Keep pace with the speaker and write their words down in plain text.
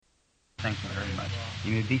Thank you very much.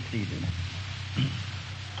 You may be seated.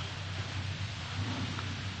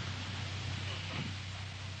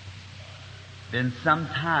 Been some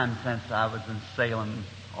time since I was in Salem,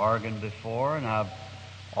 Oregon before, and I've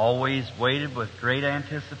always waited with great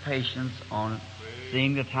anticipations on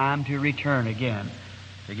seeing the time to return again,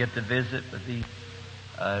 to get to visit with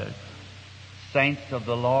the saints of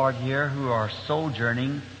the Lord here who are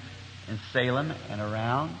sojourning in Salem and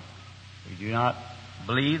around. We do not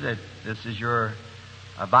believe that this is your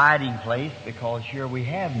abiding place, because here we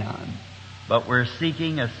have none, but we're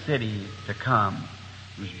seeking a city to come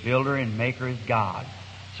whose builder and maker is God.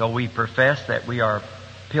 So we profess that we are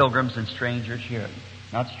pilgrims and strangers here.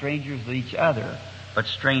 Not strangers to each other, but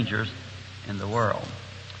strangers in the world.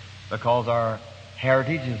 Because our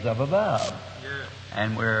heritage is of above. Yes.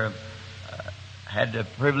 And we're had the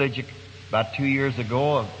privilege about 2 years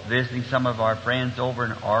ago of visiting some of our friends over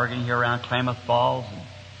in Oregon here around Klamath Falls. And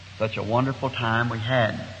such a wonderful time we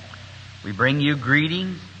had. We bring you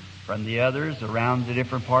greetings from the others around the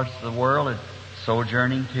different parts of the world at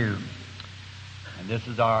sojourning too. And this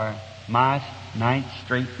is my 9th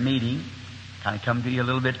straight meeting. Kind of come to you a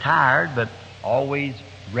little bit tired, but always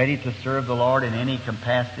ready to serve the Lord in any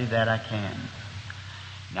capacity that I can.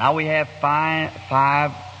 Now we have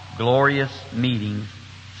five glorious meetings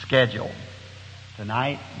scheduled.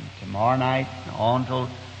 Tonight and tomorrow night and on till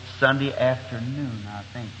Sunday afternoon, I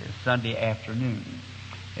think. Sunday afternoon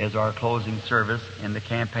is our closing service in the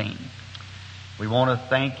campaign. We want to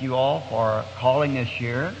thank you all for calling this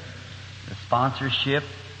year, the sponsorship,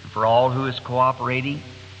 for all who is cooperating,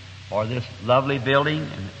 for this lovely building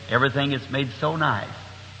and everything it's made so nice.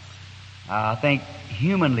 I think,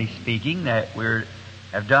 humanly speaking, that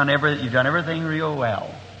you've done everything real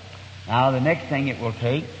well. Now, the next thing it will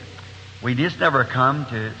take, we just never come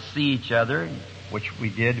to see each other, which we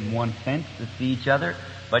did in one sense, to see each other,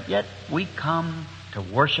 but yet we come to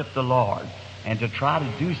worship the Lord and to try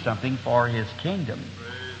to do something for His kingdom.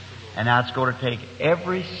 And now it's going to take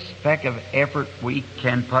every speck of effort we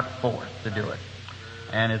can put forth to do it.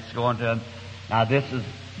 And it's going to... Now this is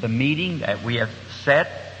the meeting that we have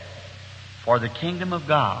set for the kingdom of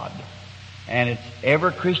God. And it's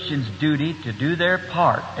every Christian's duty to do their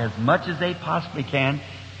part as much as they possibly can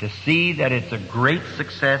to see that it's a great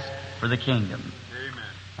success for the kingdom. Amen.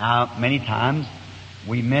 Now, many times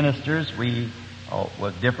we ministers,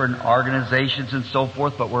 with different organizations and so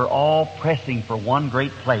forth, but we're all pressing for one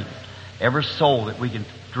great place. Every soul that we can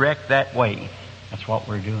direct that way, that's what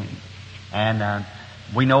we're doing. And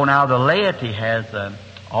we know now the laity has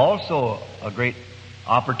also a great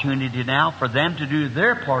opportunity now for them to do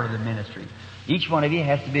their part of the ministry. Each one of you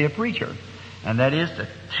has to be a preacher, and that is to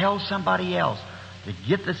tell somebody else, to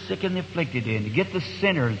get the sick and the afflicted in, to get the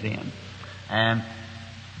sinners in. And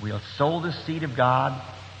we'll sow the seed of God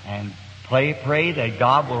and pray that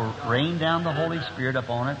God will rain down the Holy Spirit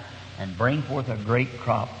upon it and bring forth a great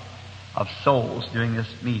crop of souls during this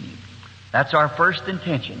meeting. That's our first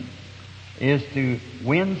intention, is to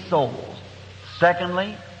win souls.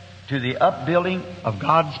 Secondly, to the upbuilding of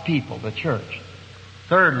God's people, the church.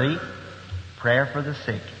 Thirdly, prayer for the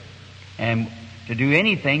sick. And to do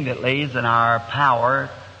anything that lays in our power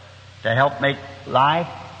to help make life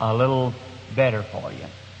a little better for you.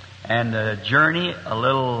 And the journey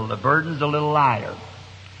the burden's a little lighter.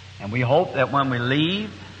 And we hope that when we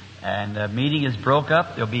leave and the meeting is broke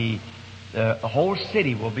up, the whole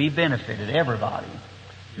city will be benefited, everybody.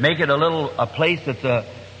 Make it a place that's a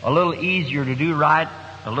little easier to do right,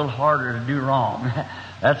 a little harder to do wrong.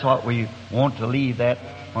 That's what we want to leave that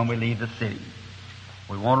when we leave the city.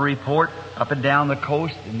 We want to report up and down the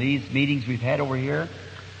coast in these meetings we've had over here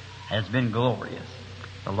has been glorious.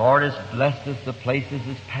 The Lord has blessed us. The places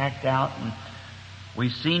is packed out. And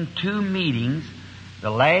we've seen 2 meetings.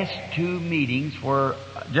 The last 2 meetings were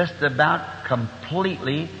just about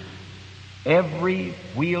completely every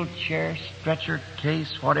wheelchair, stretcher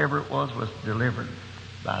case, whatever it was delivered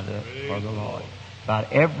for the Lord.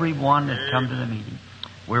 About everyone that come to the meeting.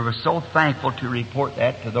 We were so thankful to report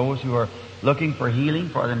that to those who are looking for healing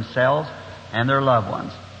for themselves and their loved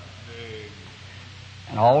ones.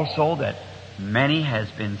 And also that many has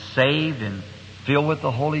been saved and filled with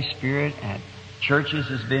the Holy Spirit, and churches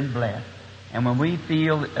has been blessed. And when we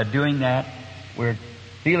feel doing that, we're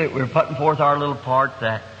putting forth our little part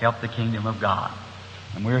to help the kingdom of God.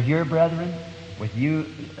 And we're here, brethren, with you,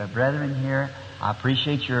 brethren here. I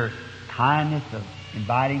appreciate your kindness of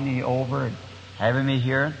inviting me over and having me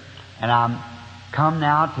here. And I'm come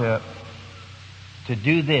now to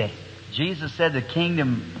do this. Jesus said the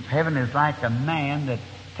kingdom of heaven is like a man that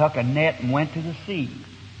took a net and went to the sea.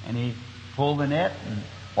 And he pulled the net, and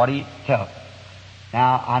what he took.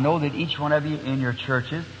 Now, I know that each one of you in your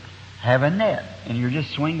churches have a net, and you're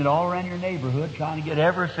just swinging it all around your neighborhood trying to get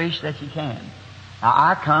every fish that you can. Now,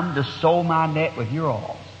 I come to sow my net with your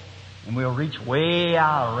all, and we'll reach way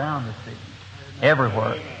out around the city,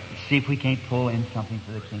 everywhere, and see if we can't pull in something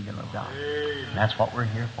for the kingdom of God. And that's what we're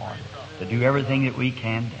here for, to do everything that we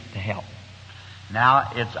can to help.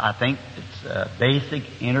 Now, I think it's a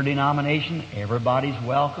basic interdenomination. Everybody's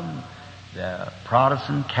welcome. The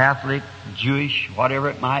Protestant, Catholic, Jewish, whatever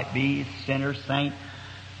it might be, sinner, saint,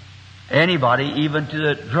 anybody, even to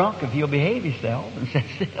the drunk, if he'll behave himself and sit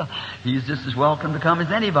still, he's just as welcome to come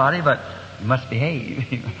as anybody, but you must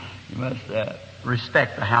behave. You must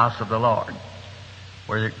respect the house of the Lord.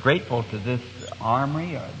 We're grateful to this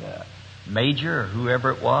armory or the major or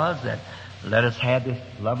whoever it was that let us have this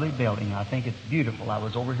lovely building. I think it's beautiful. I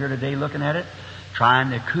was over here today looking at it,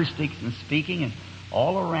 trying the acoustics and speaking, and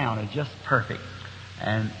all around is just perfect.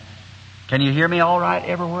 And can you hear me all right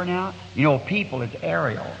everywhere now? You know, people, it's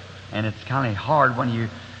aerial, and it's kind of hard when you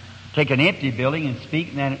take an empty building and speak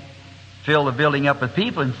and then fill the building up with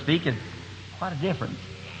people and speak. It's quite a difference.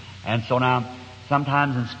 And so now,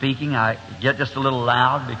 sometimes in speaking, I get just a little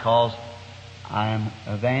loud because I'm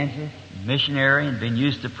evangelist, missionary, and been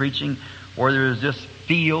used to preaching where there's just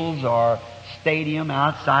fields or stadium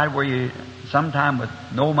outside where you, sometime with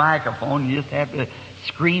no microphone, you just have to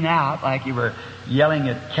scream out like you were yelling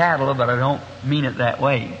at cattle, but I don't mean it that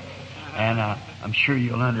way. And I'm sure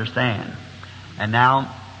you'll understand. And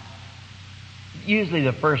now, usually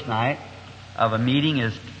the first night of a meeting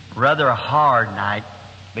is rather a hard night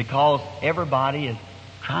because everybody is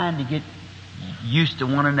trying to get used to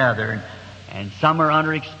one another. And some are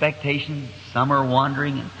under expectation, some are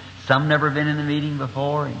wondering, and some never been in the meeting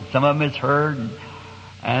before, and some of them has heard.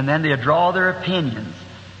 And then they draw their opinions.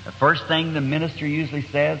 The first thing the minister usually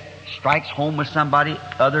says strikes home with somebody.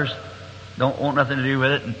 Others don't want nothing to do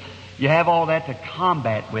with it. And you have all that to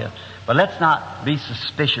combat with. But let's not be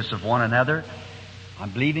suspicious of one another.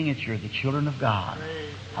 I'm believing that you're the children of God.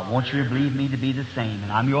 I want you to believe me to be the same.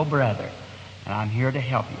 And I'm your brother. And I'm here to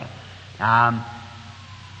help you. Now,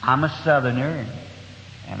 I'm a southerner.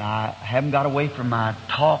 And I haven't got away from my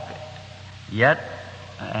talk yet.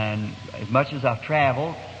 And as much as I've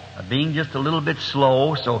traveled, being just a little bit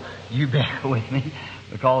slow, so you bear with me,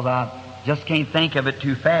 because I just can't think of it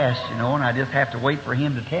too fast, you know, and I just have to wait for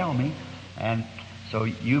Him to tell me. And so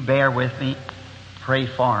you bear with me, pray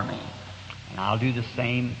for me. And I'll do the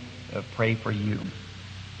same, pray for you.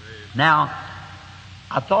 Now,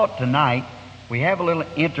 I thought tonight we have a little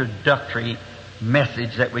introductory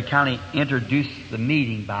message that we kind of introduce the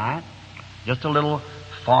meeting by. Just a little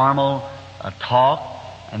formal talk.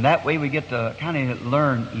 And that way we get to kind of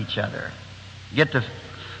learn each other. Get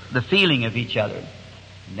the feeling of each other.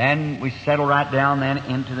 And then we settle right down then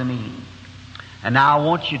into the meeting. And now I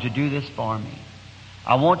want you to do this for me.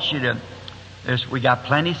 I want you to, we got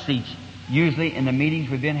plenty of seats. Usually in the meetings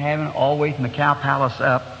we've been having all the way from the Cow Palace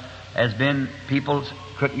up, has been people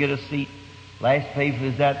couldn't get a seat. Last place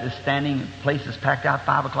was at the standing places packed out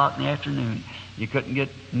 5 o'clock in the afternoon. You couldn't get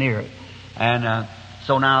near it. And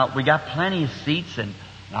so now we got plenty of seats, and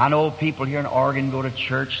I know people here in Oregon go to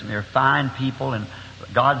church, and they're fine people, and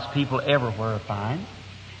God's people everywhere are fine.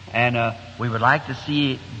 And we would like to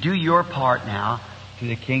see you do your part now to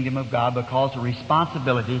the kingdom of God, because the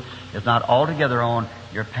responsibility is not altogether on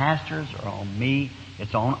your pastors or on me.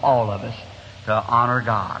 It's on all of us to honor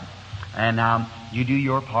God. And you do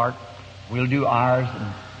your part. We'll do ours.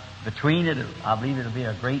 And between it, I believe it'll be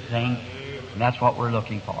a great thing. And that's what we're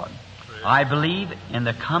looking for. I believe in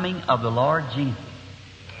the coming of the Lord Jesus.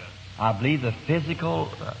 I believe the physical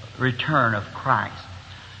return of Christ.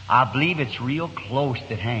 I believe it's real close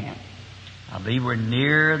at hand. I believe we're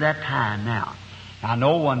near that time now. Now,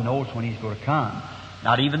 no one knows when He's going to come.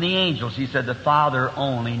 Not even the angels. He said the Father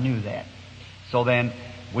only knew that. So then,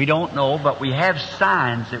 we don't know, but we have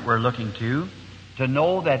signs that we're looking to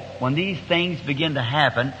know that when these things begin to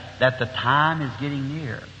happen, that the time is getting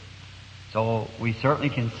near. So we certainly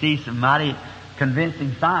can see some mighty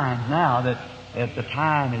convincing signs now that the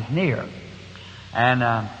time is near.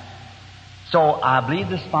 And so I believe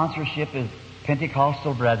the sponsorship is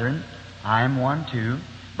Pentecostal Brethren. I am one too.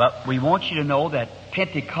 But we want you to know that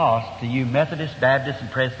Pentecost, to you Methodist, Baptist,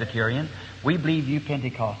 and Presbyterian, we believe you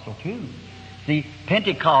Pentecostal too. See,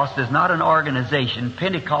 Pentecost is not an organization.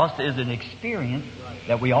 Pentecost is an experience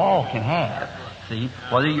that we all can have. See,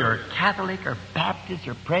 whether you're Catholic or Baptist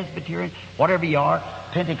or Presbyterian, whatever you are,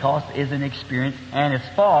 Pentecost is an experience, and it's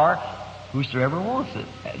for whosoever wants it.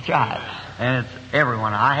 That's right. And it's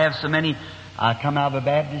everyone. I have so many, I come out of a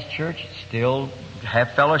Baptist church, still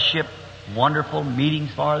have fellowship, wonderful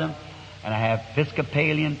meetings for them. and I have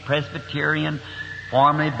Episcopalian, Presbyterian,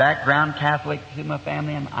 formerly background Catholic in my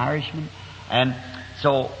family. I'm Irishman. And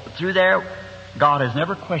so through there, God has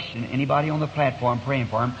never questioned anybody on the platform praying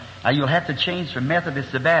for him. Now you'll have to change from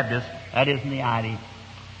Methodist to Baptist. That isn't the idea.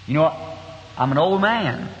 You know what? I'm an old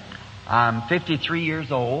man. I'm 53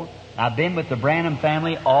 years old. I've been with the Branham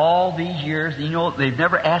family all these years. You know, they've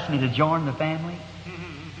never asked me to join the family.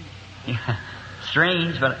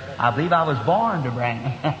 Strange, but I believe I was born to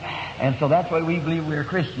Branham. And so that's why we believe we're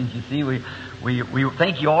Christians, you see. We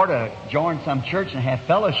think you ought to join some church and have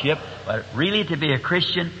fellowship, but really to be a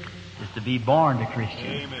Christian is to be born to Christian.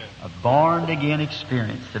 Amen. A born-again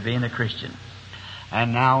experience to being a Christian.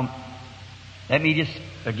 And now, let me just,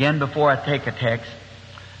 again, before I take a text,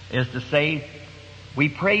 is to say, we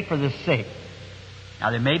pray for the sick. Now,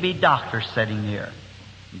 there may be doctors sitting here.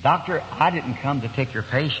 Doctor, I didn't come to take your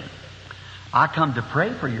patient. I come to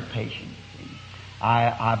pray for your patient.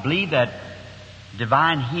 I believe that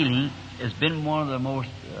divine healing has been one of the most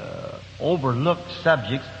overlooked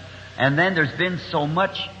subjects. And then there's been so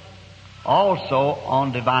much also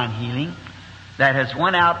on divine healing that has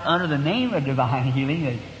went out under the name of divine healing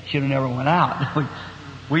that should have never went out.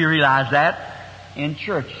 We realize that in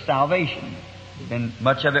church salvation. And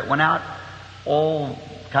much of it went out,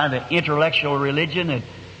 kind of an intellectual religion that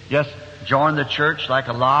just joined the church like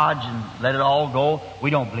a lodge and let it all go.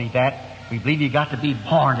 We don't believe that. We believe you got to be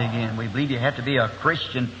born again. We believe you have to be a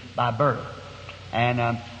Christian by birth. And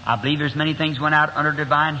I believe there's many things went out under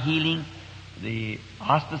divine healing. The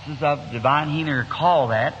auspices of divine healing are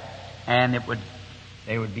called that, and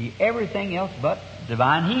they would be everything else but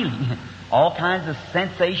divine healing. All kinds of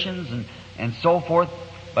sensations and so forth.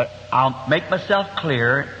 But I'll make myself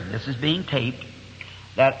clear, and this is being taped,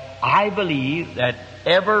 that I believe that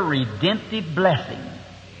every redemptive blessing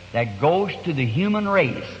that goes to the human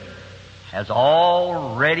race has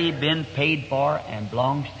already been paid for and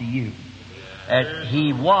belongs to you. That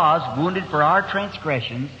He was wounded for our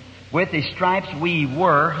transgressions, with His stripes we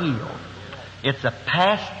were healed. It's a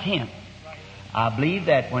past tense. I believe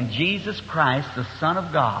that when Jesus Christ, the Son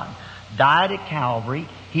of God, died at Calvary,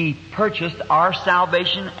 He purchased our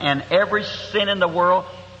salvation, and every sin in the world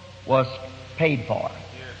was paid for.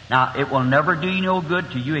 Now, it will never do you no good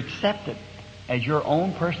till you accept it as your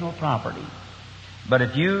own personal property. But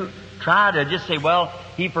if you try to just say, well,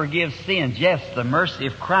 He forgives sins, yes, the mercy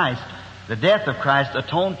of Christ, the death of Christ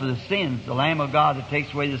atoned for the sins, the Lamb of God that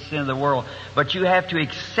takes away the sin of the world. But you have to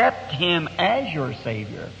accept Him as your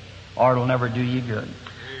Savior, or it'll never do you good.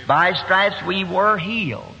 By His stripes we were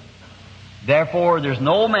healed. Therefore, there's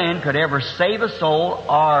no man could ever save a soul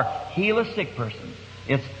or heal a sick person.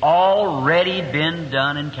 It's already been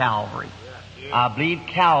done in Calvary. I believe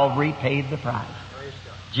Calvary paid the price.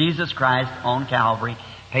 Jesus Christ on Calvary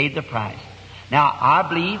paid the price. Now, I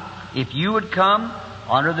believe if you would come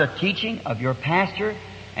under the teaching of your pastor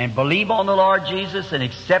and believe on the Lord Jesus and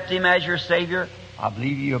accept Him as your Savior, I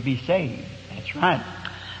believe you'll be saved. That's right.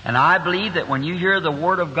 And I believe that when you hear the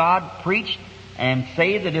Word of God preached and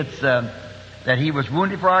say that it's that He was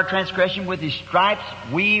wounded for our transgression, with His stripes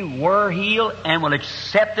we were healed, and will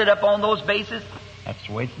accept it upon those bases, that's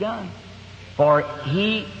the way it's done. For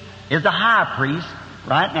He is the high priest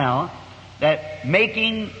right now that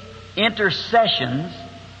making intercessions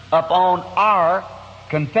upon our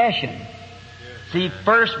confession. See,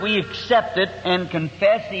 first we accept it and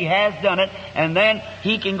confess He has done it, and then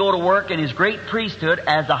He can go to work in His great priesthood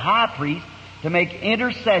as a high priest to make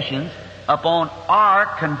intercessions upon our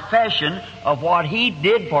confession of what He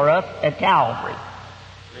did for us at Calvary.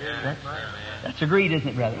 That's agreed, isn't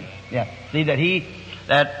it, brethren? Yeah. See, that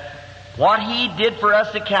what He did for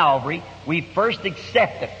us at Calvary, we first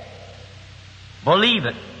accept it, believe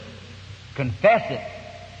it, confess it,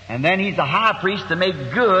 and then He's a high priest to make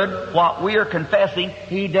good what we are confessing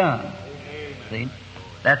He done. See?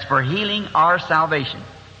 That's for healing our salvation.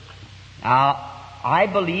 Now, I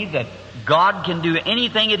believe that God can do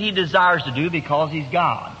anything that He desires to do because He's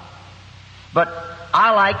God. But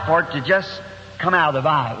I like for it to just come out of the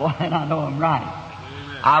Bible, and I know I'm right.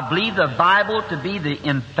 Amen. I believe the Bible to be the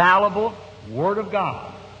infallible Word of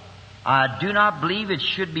God. I do not believe it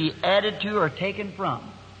should be added to or taken from.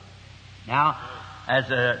 Now,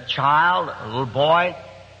 as a child, a little boy,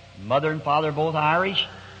 mother and father both Irish,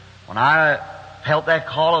 when I felt that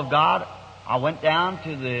call of God, I went down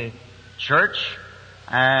to the church,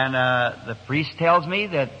 and the priest tells me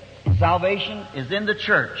that salvation is in the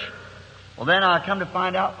church. Well, then I come to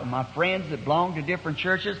find out from my friends that belong to different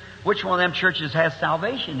churches, which one of them churches has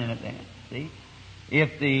salvation in it then. See?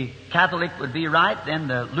 If the Catholic would be right, then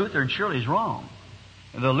the Lutheran surely is wrong.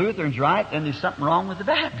 If the Lutheran's right, then there's something wrong with the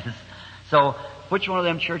Baptist. So which one of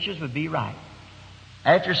them churches would be right.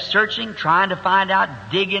 After searching, trying to find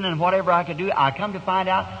out, digging and whatever I could do, I come to find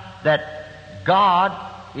out that God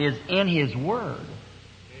is in His Word.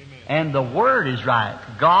 Amen. And the Word is right.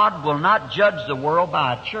 God will not judge the world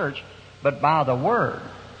by a church, but by the Word.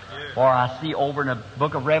 Yeah. For I see over in the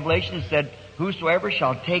book of Revelation it said, whosoever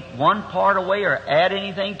shall take one part away or add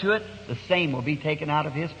anything to it, the same will be taken out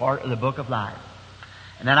of his part of the book of life.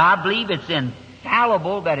 And then I believe it's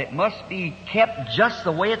infallible that it must be kept just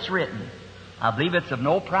the way it's written. I believe it's of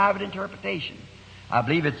no private interpretation. I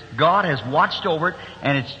believe it's God has watched over it,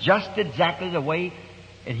 and it's just exactly the way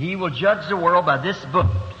that He will judge the world by this book.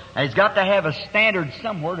 Now, He's got to have a standard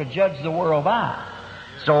somewhere to judge the world by.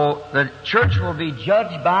 So the church will be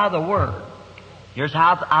judged by the Word. Here's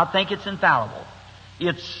how I think it's infallible.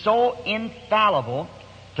 It's so infallible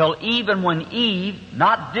till even when Eve,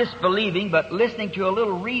 not disbelieving, but listening to a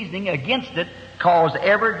little reasoning against it, caused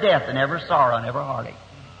ever death and ever sorrow and ever heartache.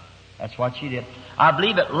 That's what she did. I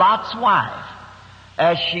believe that Lot's wife,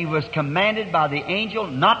 as she was commanded by the angel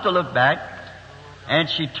not to look back, and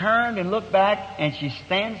she turned and looked back, and she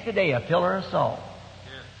stands today a pillar of salt.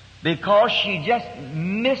 Because she just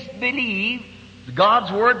misbelieved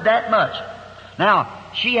God's Word that much. Now,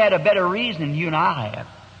 she had a better reason than you and I have.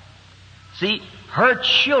 See, her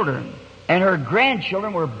children and her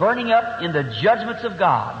grandchildren were burning up in the judgments of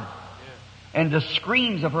God. And the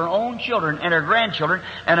screams of her own children and her grandchildren,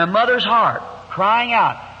 and a mother's heart crying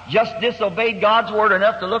out, just disobeyed God's Word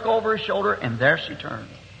enough to look over her shoulder, and there she turned.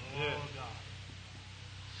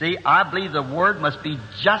 See, I believe the Word must be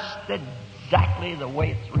just exactly the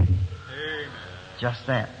way it's written. Amen. Just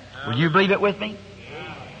that. Will you believe it with me?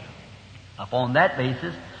 Amen. Upon that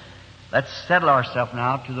basis, let's settle ourselves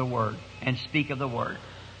now to the Word and speak of the Word.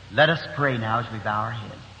 Let us pray now as we bow our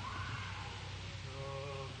heads.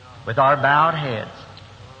 With our bowed heads,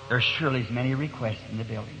 there surely is many requests in the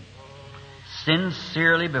building.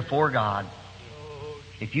 Sincerely before God,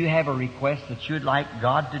 if you have a request that you'd like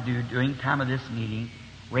God to do during the time of this meeting,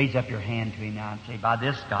 raise up your hand to Him now and say, by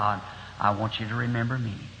this, God, I want you to remember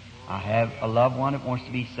me. I have a loved one that wants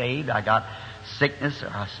to be saved. I got sickness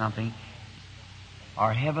or something.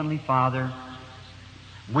 Our Heavenly Father,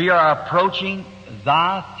 we are approaching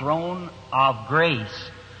Thy throne of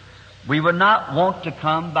grace. We would not want to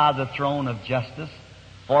come by the throne of justice,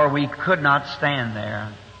 for we could not stand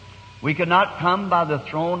there. We could not come by the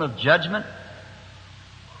throne of judgment.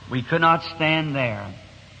 We could not stand there.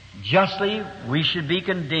 Justly, we should be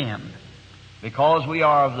condemned, because we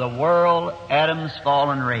are of the world, Adam's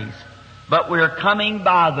fallen race. But we're coming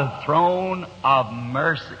by the throne of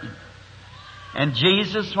mercy. And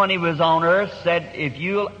Jesus, when He was on earth, said, if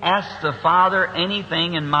you'll ask the Father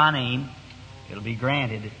anything in my name, it'll be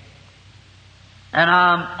granted. And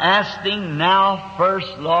I'm asking now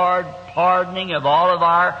first, Lord, pardoning of all of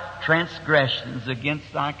our transgressions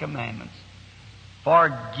against Thy commandments.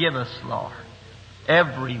 Forgive us, Lord,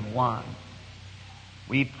 every one.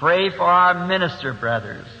 We pray for our minister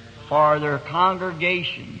brothers, for their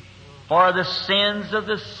congregation, for the sins of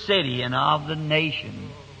the city and of the nation,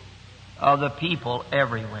 of the people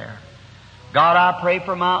everywhere. God, I pray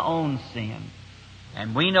for my own sin.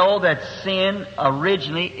 And we know that sin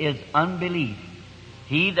originally is unbelief.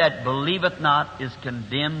 He that believeth not is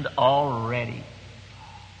condemned already.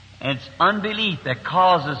 And it's unbelief that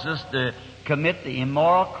causes us to commit the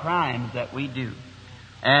immoral crimes that we do.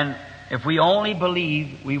 And if we only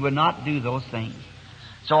believe, we would not do those things.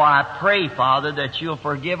 So I pray, Father, that You'll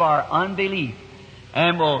forgive our unbelief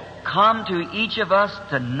and will come to each of us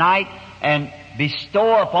tonight and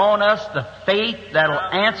bestow upon us the faith that'll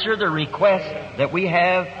answer the request that we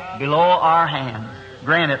have below our hands.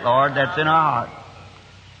 Grant it, Lord, that's in our heart.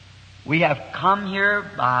 We have come here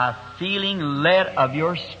by feeling led of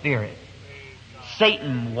Your Spirit.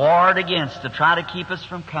 Satan warred against to try to keep us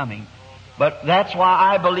from coming. But that's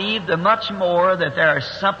why I believe the much more that there is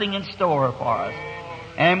something in store for us.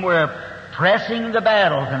 And we're pressing the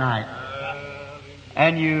battle tonight.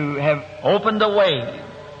 And You have opened the way.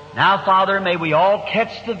 Now, Father, may we all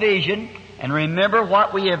catch the vision and remember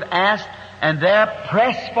what we have asked, and there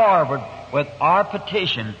press forward with our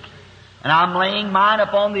petition. And I'm laying mine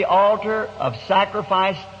upon the altar of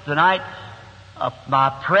sacrifice tonight, my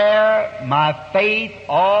prayer, my faith,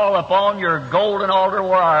 all upon Your golden altar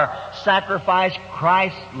where our sacrifice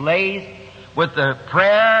Christ lays, with the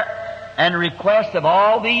prayer and request of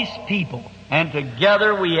all these people. And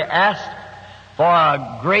together we ask for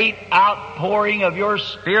a great outpouring of Your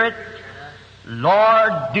Spirit.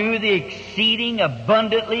 Lord, do the exceeding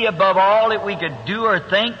abundantly above all that we could do or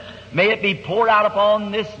think, May it be poured out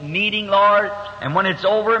upon this meeting, Lord. And when it's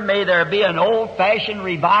over, may there be an old-fashioned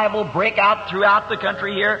revival break out throughout the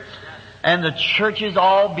country here. And the churches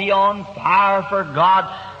all be on fire for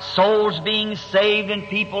God. Souls being saved and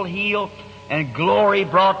people healed. And glory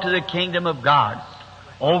brought to the kingdom of God.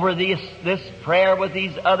 Over this prayer with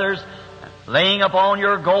these others, laying upon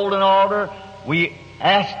your golden altar, we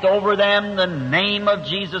asked over them the name of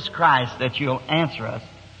Jesus Christ, that you'll answer us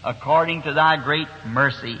according to thy great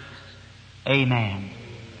mercy. Amen.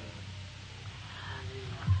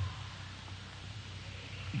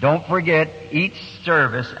 Don't forget each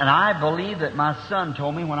service, and I believe that my son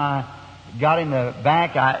told me when I got in the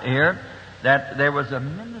back here that there was a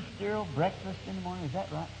ministerial breakfast in the morning. Is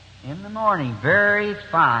that right? In the morning. Very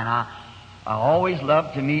fine. I always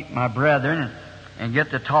love to meet my brethren and get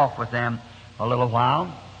to talk with them a little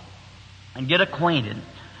while and get acquainted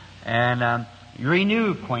and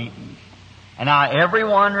renew acquaintance. And now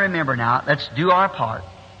everyone remember now, let's do our part.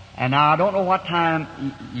 And now I don't know what time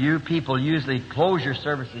you people usually close your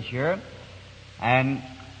services here. And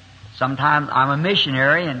sometimes I'm a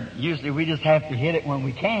missionary, and usually we just have to hit it when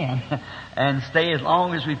we can and stay as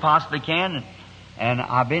long as we possibly can. And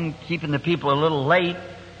I've been keeping the people a little late,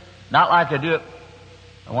 not like I do it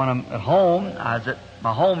when I'm at home. I was at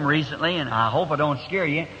my home recently, and I hope I don't scare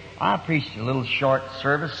you. I preached a little short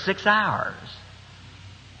service, 6 hours.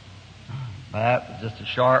 That was just a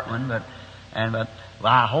short one, but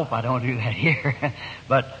I hope I don't do that here.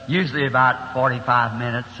 But usually about 45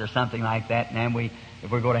 minutes or something like that, and then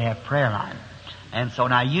if we're going to have prayer line. And so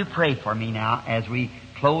now you pray for me now as we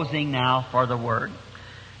closing now for the Word.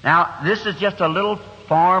 Now, this is just a little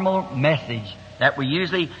formal message that we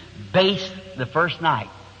usually base the first night.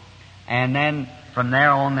 And then from there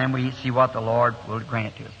on, then we see what the Lord will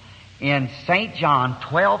grant to us. In St. John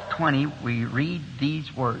 12:20, we read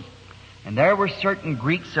these words. And there were certain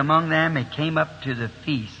Greeks among them that came up to the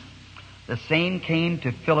feast. The same came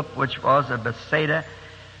to Philip, which was of Bethsaida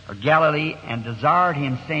of Galilee, and desired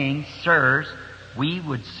him, saying, Sirs, we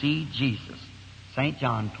would see Jesus. St.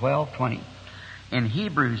 John 12:20. In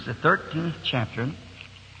Hebrews, the 13th chapter,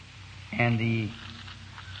 and the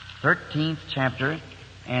 13th chapter,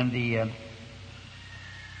 and the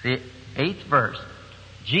 8th verse.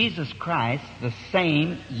 Jesus Christ, the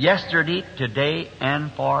same yesterday, today,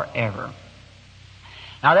 and forever.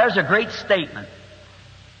 Now there's a great statement.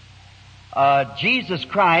 Jesus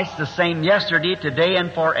Christ, the same yesterday, today,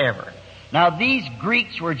 and forever. Now these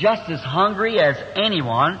Greeks were just as hungry as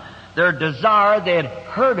anyone. Their desire, they had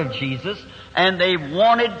heard of Jesus, and they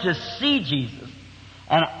wanted to see Jesus.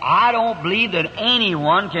 And I don't believe that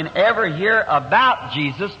anyone can ever hear about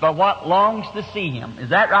Jesus but what longs to see Him. Is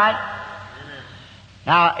that right? Amen.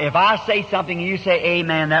 Now, if I say something and you say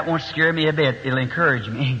amen, that won't scare me a bit. It'll encourage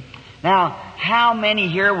me. Now, how many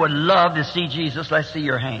here would love to see Jesus? Let's see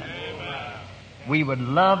your hand. Amen. We would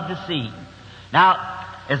love to see Him. Now,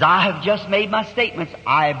 as I have just made my statements,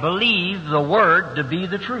 I believe the Word to be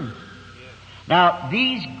the truth. Now,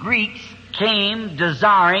 these Greeks came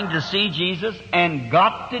desiring to see Jesus and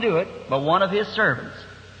got to do it by one of His servants.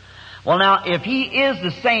 Well, now, if He is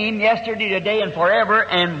the same yesterday, today, and forever,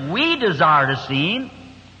 and we desire to see Him,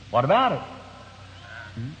 what about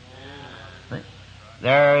it?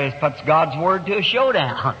 There is puts God's Word to a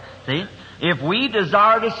showdown. See? If we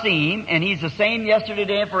desire to see Him, and He's the same yesterday,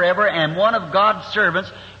 today, and forever, and one of God's servants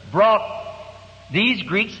brought these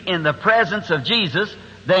Greeks in the presence of Jesus,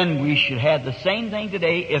 then we should have the same thing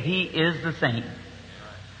today if He is the same.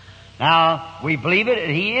 Now, we believe it,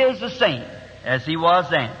 He is the same as He was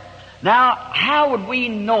then. Now, how would we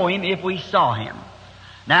know Him if we saw Him?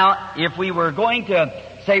 Now, if we were going to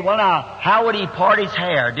say, well now, how would He part His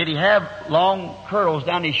hair? Did He have long curls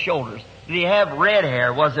down His shoulders? Did He have red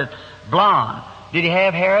hair? Was it blonde? Did He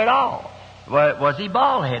have hair at all? Was He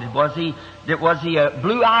bald-headed? Was He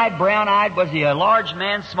blue-eyed, brown-eyed? Was He a large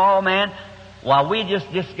man, small man? Well, we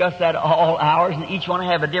just discussed that all hours, and each one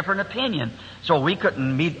have a different opinion. So we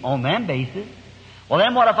couldn't meet on that basis. Well,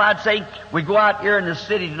 then what if I'd say we go out here in the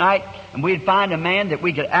city tonight and we'd find a man that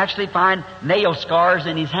we could actually find nail scars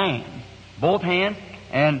in his hands, both hands,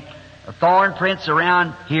 and thorn prints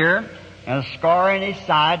around here, and a scar in his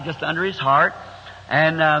side just under his heart,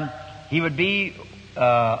 and he would be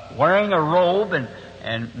wearing a robe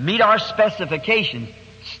and meet our specifications.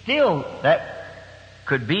 Still, that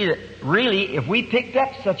could be that really, if we picked up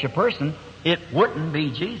such a person, it wouldn't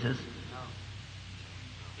be Jesus.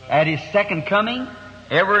 At His second coming,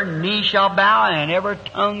 every knee shall bow and every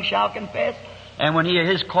tongue shall confess. And when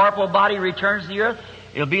His corporal body returns to the earth,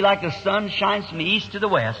 it'll be like the sun shines from the east to the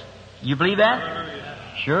west. You believe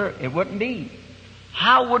that? Sure, it wouldn't be.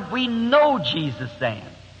 How would we know Jesus then?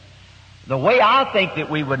 The way I think that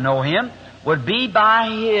we would know Him would be by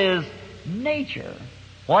His nature,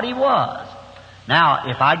 what He was. Now,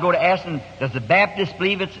 if I go to ask them, does the Baptist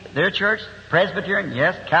believe it's their church? Presbyterian?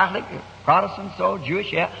 Yes. Catholic? Protestant? So?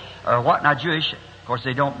 Jewish? Yeah. Or what? Not Jewish. Of course,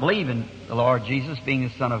 they don't believe in the Lord Jesus being the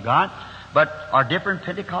Son of God. But our different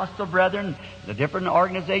Pentecostal brethren, the different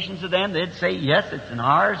organizations of them, they'd say, yes, it's in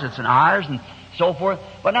ours, and so forth.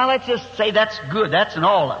 But now let's just say that's good. That's in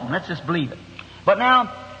all of them. Let's just believe it. But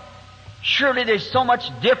now, surely there's so much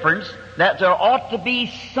difference that there ought to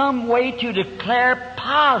be some way to declare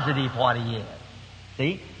positive what He is.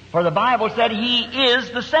 See? For the Bible said He is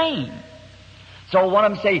the same. So one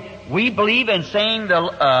of them say, we believe in saying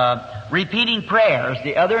the repeating prayers.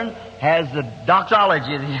 The other has the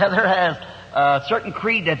doxology. The other has a certain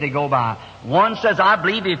creed that they go by. One says, I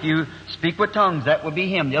believe if you speak with tongues, that will be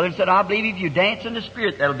Him. The other said, I believe if you dance in the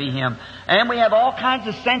Spirit, that'll be Him. And we have all kinds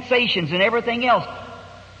of sensations and everything else.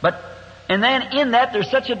 And then in that, there's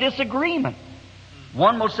such a disagreement.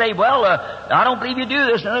 One will say, well, I don't believe you do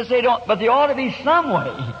this. And others say, don't. But there ought to be some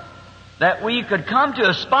way that we could come to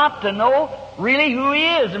a spot to know really who He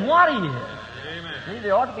is and what He is. Amen. See,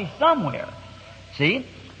 there ought to be somewhere. See?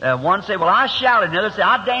 One say, well, I shouted. Another say,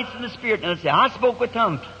 I danced in the Spirit. Another say, I spoke with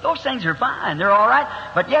tongues. Those things are fine. They're all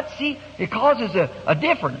right. But yet, see, it causes a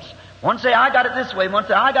difference. One say, I got it this way. One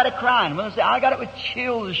say, I got it crying. One say, I got it with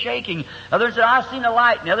chills and shaking. Others say, I seen the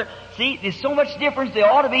light. And the other, see, there's so much difference.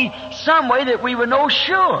 There ought to be some way that we would know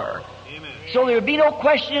sure. Amen. So there would be no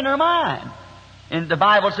question in our mind. And the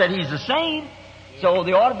Bible said He's the same. So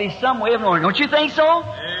there ought to be some way of knowing. Don't you think so?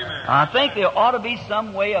 Amen. I think there ought to be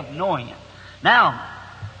some way of knowing it. Now,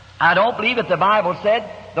 I don't believe that the Bible said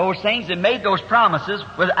those things and made those promises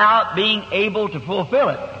without being able to fulfill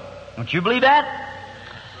it. Don't you believe that?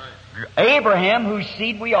 Abraham, whose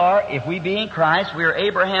seed we are, if we be in Christ, we are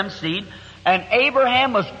Abraham's seed. And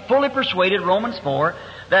Abraham was fully persuaded, Romans 4,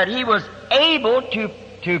 that he was able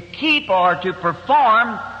to keep or to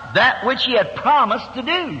perform that which he had promised to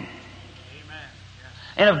do. Amen.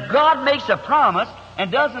 And if God makes a promise and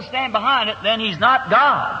doesn't stand behind it, then He's not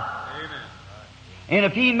God. Amen. And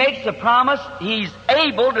if He makes a promise, He's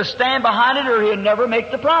able to stand behind it or He'll never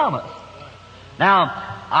make the promise. Now,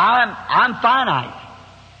 I'm finite.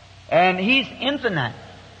 And He's infinite.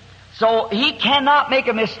 So He cannot make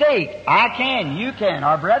a mistake. I can, you can,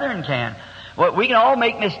 our brethren can. Well, we can all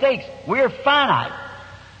make mistakes. We're finite.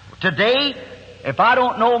 Today, if I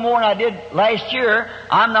don't know more than I did last year,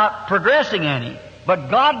 I'm not progressing any. But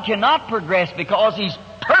God cannot progress because He's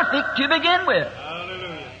perfect to begin with.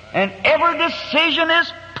 Hallelujah. And every decision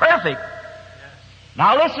is perfect.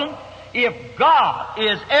 Now listen, if God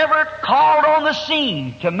is ever called on the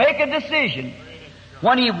scene to make a decision,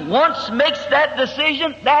 when He once makes that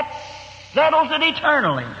decision, that settles it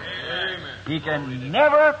eternally. Amen. He can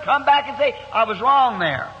never come back and say, I was wrong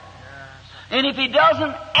there. And if He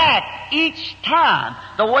doesn't act each time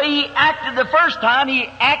the way He acted the first time, He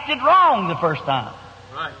acted wrong the first time.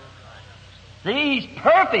 Right. See, He's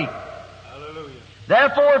perfect. Hallelujah.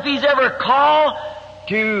 Therefore, if He's ever called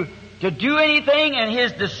to do anything and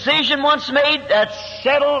His decision once made, that's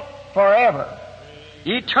settled forever.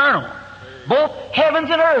 Eternal. Both heavens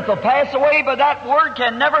and earth will pass away, but that word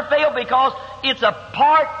can never fail because it's a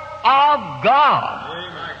part of God.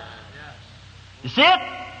 Amen. You see it?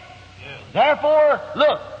 Therefore,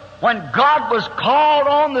 look, when God was called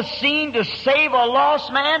on the scene to save a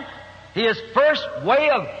lost man, His first way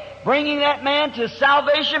of bringing that man to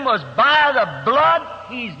salvation was by the blood.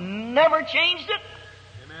 He's never changed it.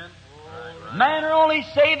 Amen. Man are only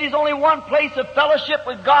saved. There's only one place of fellowship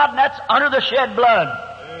with God, and that's under the shed blood.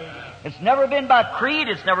 It's never been by creed.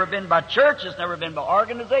 It's never been by church. It's never been by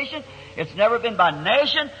organization. It's never been by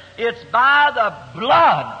nation. It's by the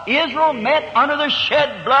blood. Israel met under the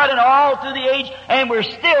shed blood and all through the age, and we're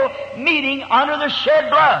still meeting under the shed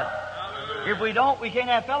blood. Hallelujah. If we don't, we can't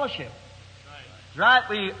have fellowship.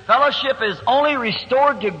 Right? Fellowship is only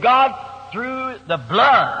restored to God through the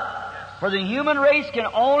blood. For the human race can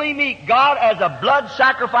only meet God as a blood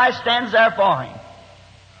sacrifice stands there for Him.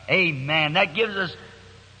 Amen. That gives us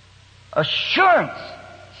assurance,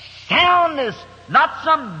 soundness, not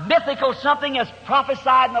some mythical something as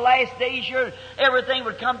prophesied in the last days. Sure, everything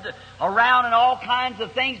would come around and all kinds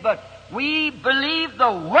of things, but we believe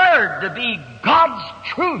the Word to be God's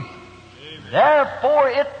truth. Amen. Therefore,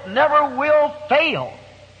 it never will fail.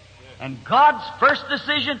 And God's first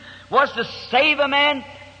decision was to save a man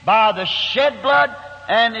by the shed blood,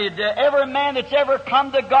 and every man that's ever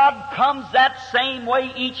come to God comes that same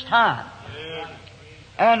way each time.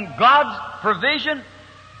 And God's provision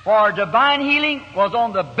for divine healing was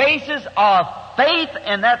on the basis of faith,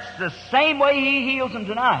 and that's the same way He heals them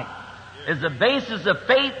tonight. is the basis of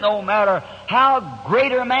faith, no matter how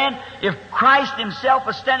great a man. If Christ Himself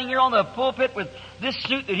was standing here on the pulpit with this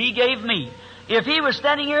suit that He gave me, if He was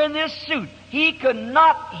standing here in this suit, He could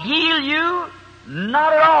not heal you,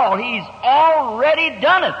 not at all. He's already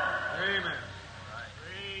done it. Amen.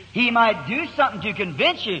 He might do something to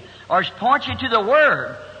convince you or point you to the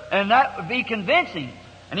Word, and that would be convincing.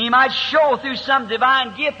 And He might show through some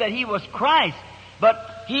divine gift that He was Christ,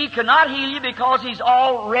 but He cannot heal you because He's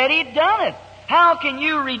already done it. How can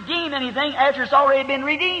you redeem anything after it's already been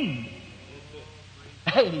redeemed?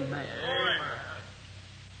 Amen.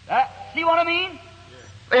 See what I mean?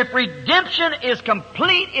 If redemption is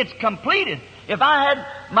complete, it's completed. If I had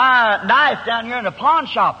my knife down here in the pawn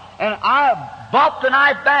shop and I bought the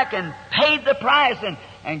knife back and paid the price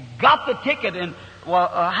and got the ticket, and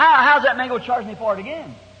how's that man going to charge me for it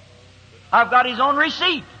again? I've got his own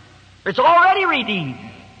receipt. It's already redeemed.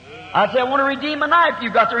 I say, I want to redeem my knife.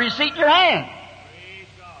 You've got the receipt in your hand.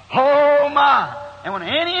 Oh my! And when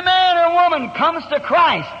any man or woman comes to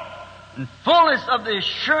Christ in fullness of the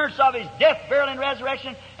assurance of His death, burial, and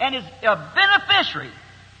resurrection, and is a beneficiary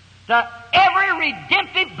to every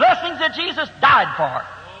redemptive blessings that Jesus died for.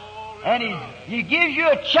 And He gives you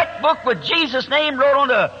a checkbook with Jesus' name wrote on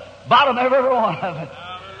the bottom of every one of it.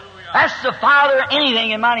 Ask the Father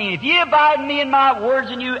anything in my name. If you abide in me and my words,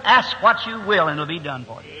 and you ask what you will, and it'll be done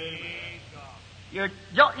for you.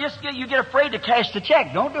 You get afraid to cash the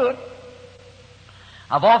check. Don't do it.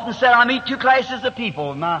 I've often said I meet two classes of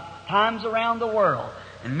people in my times around the world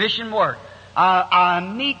in mission work. I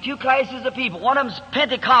meet two classes of people. One of them's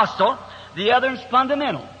Pentecostal, the other is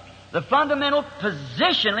fundamental. The fundamental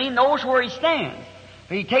positionally knows where he stands.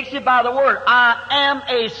 He takes it by the word. I am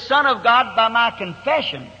a son of God by my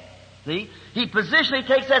confession. See? He positionally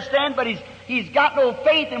takes that stand, but he's got no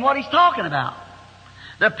faith in what he's talking about.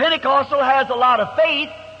 The Pentecostal has a lot of faith,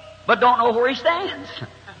 but don't know where he stands.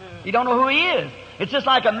 He don't know who he is. It's just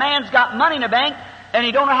like a man's got money in the bank, and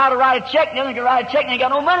he don't know how to write a check, and the other can write a check, and he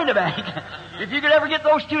got no money in the bank. If you could ever get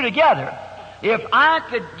those two together, if I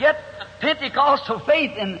could get Pentecostal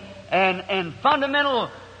faith and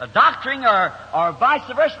fundamental doctrine or vice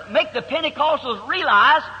versa, make the Pentecostals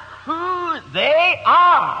realize who they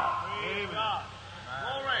are.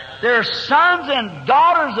 They're sons and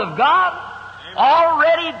daughters of God,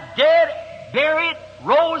 already dead, buried,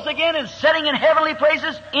 rose again, and sitting in heavenly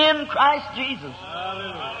places in Christ Jesus.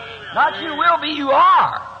 Not you will be, you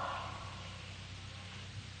are.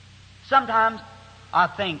 Sometimes I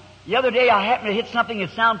think, the other day I happened to hit something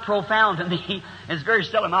that sounded profound to me. It's very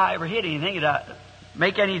seldom I ever hit anything that I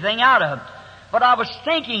make anything out of. But I was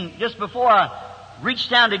thinking, just before I reached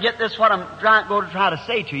down to get this, what I'm going to try to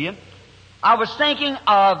say to you, I was thinking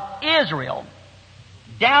of Israel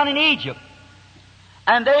down in Egypt.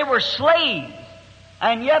 And they were slaves.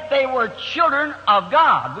 And yet they were children of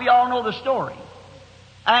God. We all know the story.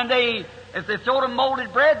 And if they threw them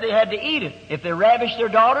molded bread, they had to eat it. If they ravished their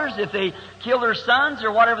daughters, if they killed their sons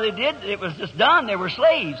or whatever they did, it was just done. They were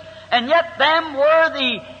slaves. And yet them were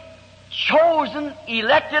the chosen,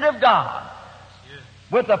 elected of God,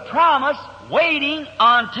 with a promise waiting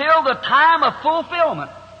until the time of fulfillment.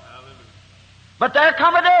 But there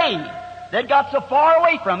come a day they got so far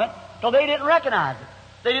away from it till they didn't recognize it.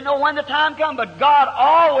 They didn't know when the time come, but God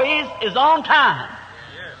always is on time.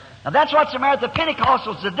 Now that's what's the matter with the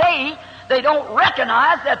Pentecostals today. They don't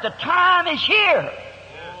recognize that the time is here.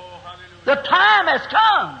 The time has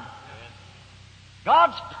come.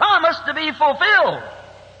 God's promised to be fulfilled.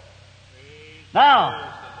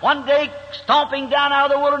 Now, one day, stomping down out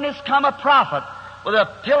of the wilderness, come a prophet with a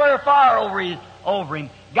pillar of fire over him,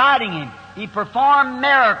 guiding him. He performed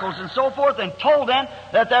miracles and so forth, and told them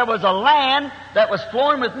that there was a land that was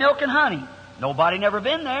flowing with milk and honey. Nobody never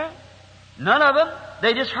been there. None of them.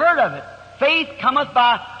 They just heard of it. Faith cometh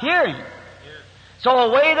by hearing. So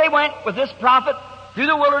away they went with this prophet through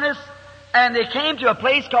the wilderness, and they came to a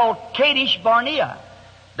place called Kadesh Barnea.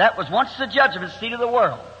 That was once the judgment seat of the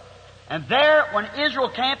world. And there, when Israel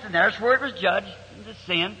camped, and there's where it was judged, the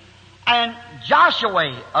sin, and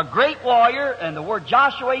Joshua, a great warrior, and the word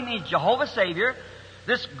Joshua means Jehovah Savior,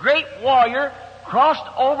 this great warrior crossed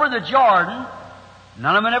over the Jordan.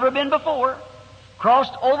 None of them had ever been before.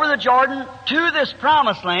 Crossed over the Jordan to this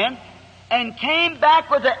promised land and came back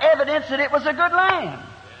with the evidence that it was a good land.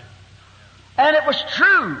 And it was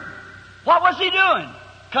true. What was he doing?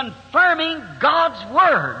 Confirming God's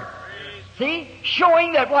Word. See?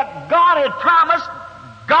 Showing that what God had promised,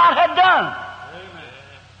 God had done.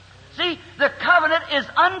 See, the covenant is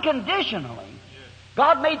unconditionally.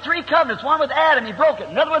 God made 3 covenants. One with Adam, He broke it.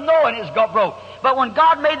 Another with Noah, and it got broke. But when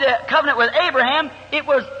God made the covenant with Abraham, it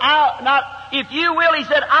was not if you will, he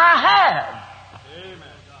said, I have.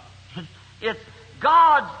 Amen. It's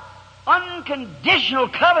God's unconditional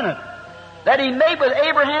covenant that he made with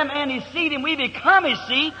Abraham and his seed, and we become his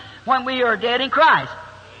seed when we are dead in Christ.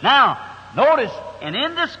 Now, notice, and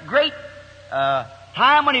in this great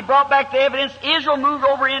time when he brought back the evidence, Israel moved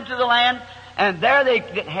over into the land, and there they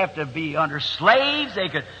didn't have to be under slaves. They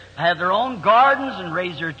could have their own gardens and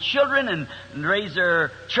raise their children and raise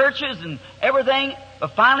their churches and everything.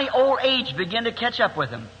 But finally, old age began to catch up with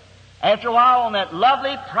them. After a while, on that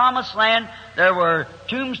lovely promised land, there were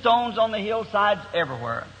tombstones on the hillsides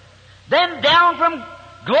everywhere. Then down from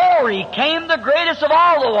glory came the greatest of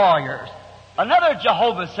all the warriors, another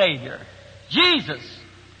Jehovah Savior, Jesus,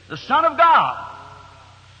 the Son of God.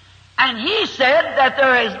 And he said that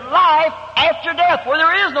there is life after death, where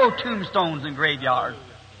there is no tombstones and graveyards.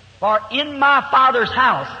 For in my Father's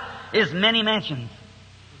house is many mansions.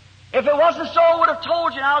 If it wasn't so, I would have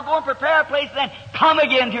told you, I'll go and prepare a place, then come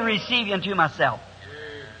again to receive you unto myself.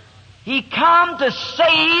 He come to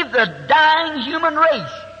save the dying human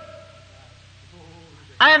race.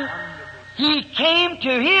 And he came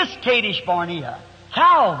to his Kadesh Barnea,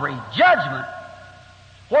 Calvary, judgment,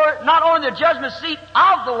 where not only the judgment seat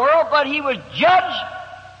of the world, but he was judged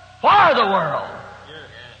for the world.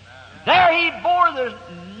 There he bore the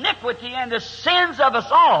iniquity and the sins of us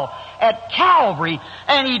all at Calvary,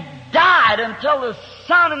 and he died until the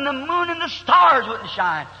sun and the moon and the stars wouldn't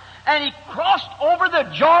shine. And he crossed over the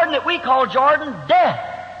Jordan that we call Jordan, death.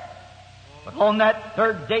 But on that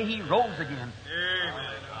third day he rose again,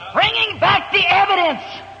 bringing back the evidence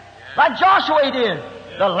like Joshua did.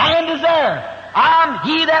 The land is there. I'm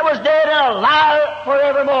he that was dead and alive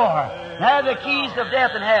forevermore. And have the keys of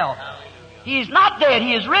death and hell. He's not dead,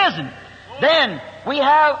 he is risen. Then we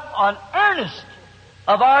have an earnest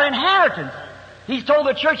of our inheritance. He's told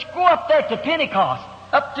the church, go up there to Pentecost,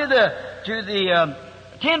 up to the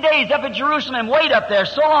 10 days up in Jerusalem and wait up there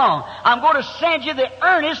so long. I'm going to send you the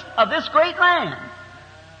earnest of this great land.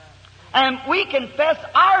 And we confess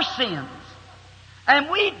our sins. And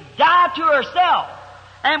we die to ourselves.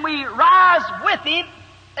 And we rise with him.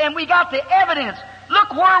 And we got the evidence.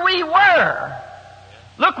 Look where we were.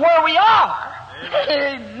 Look where we are.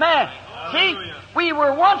 Amen. See, we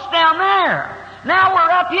were once down there. Now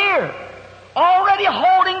we're up here. Already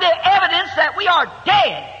holding the evidence that we are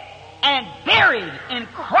dead and buried in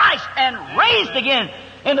Christ and raised again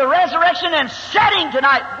in the resurrection and sitting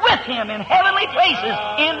tonight with him in heavenly places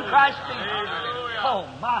in Christ Jesus. Oh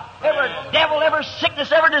my, every devil, every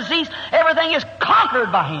sickness, every disease, everything is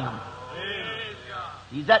conquered by him.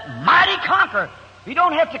 He's that mighty conqueror. You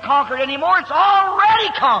don't have to conquer it anymore. It's already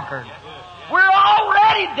conquered. We're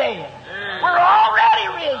already dead. We're already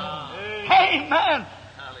risen. Amen.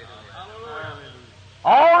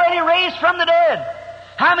 Already raised from the dead.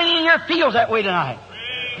 How many in here feels that way tonight?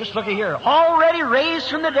 Just look at here. Already raised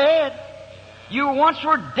from the dead. You once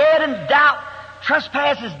were dead in doubt,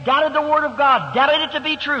 trespasses, doubted the Word of God, doubted it to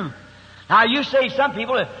be true. Now you say some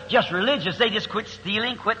people are just religious. They just quit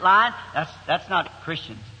stealing, quit lying. That's not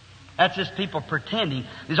Christians. That's just people pretending.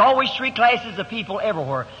 There's always three classes of people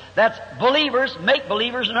everywhere. That's believers,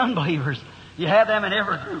 make-believers, and unbelievers. You have them in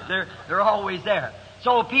every group. They're always there.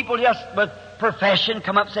 So people just with profession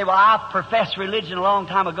come up and say, well, I professed religion a long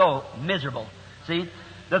time ago. Miserable. See?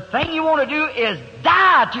 The thing you want to do is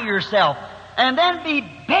die to yourself and then be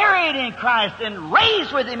buried in Christ and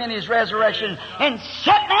raised with him in his resurrection and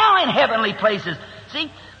set now in heavenly places.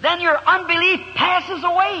 See? Then your unbelief passes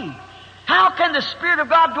away. How can the Spirit of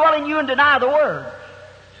God dwell in you and deny the Word?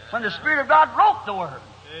 When the Spirit of God wrote the Word.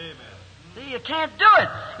 Amen. See, you can't do it.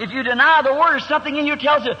 If you deny the Word or something in you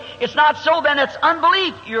tells you it's not so, then it's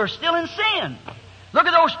unbelief. You're still in sin. Look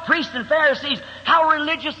at those priests and Pharisees, how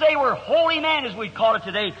religious they were, holy men as we'd call it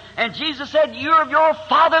today. And Jesus said, you're of your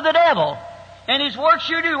father the devil. And his works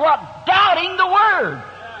you do what? Doubting the Word.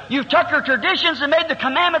 You've took your traditions and made the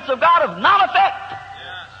commandments of God of none effect.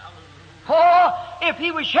 Oh, if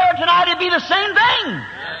he was here tonight, it'd be the same thing.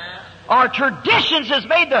 Our traditions has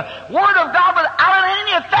made the Word of God without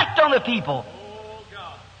any effect on the people.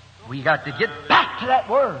 We got to get back to that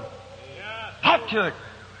Word. Back to it.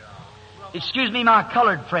 Excuse me, my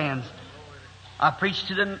colored friends. I preach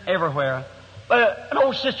to them everywhere. But an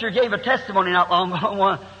old sister gave a testimony not long ago.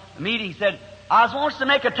 One meeting said, I was wants to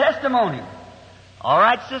make a testimony. All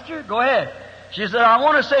right, sister, go ahead. She said, I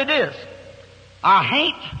want to say this. I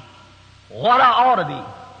hate what I ought to be.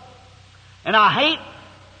 And I hate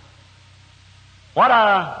what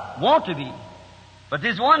I want to be. But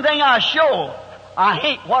there's one thing I show. I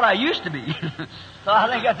hate what I used to be. So I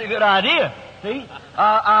think that's a good idea. See?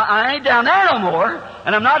 I ain't down there no more.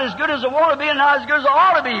 And I'm not as good as I want to be and not as good as I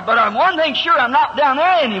ought to be. But I'm one thing sure, I'm not down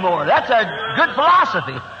there anymore. That's a good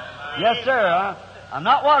philosophy. Yes, sir. I'm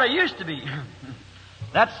not what I used to be.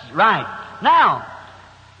 That's right. Now,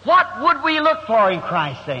 what would we look for in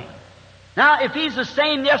Christ then? Now, if He's the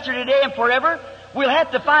same yesterday, today, and forever, we'll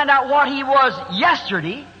have to find out what He was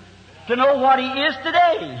yesterday to know what He is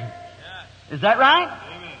today. Is that right?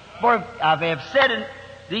 For I have said in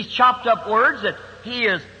these chopped up words that He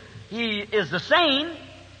is the same.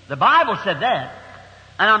 The Bible said that.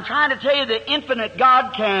 And I'm trying to tell you the infinite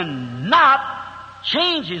God cannot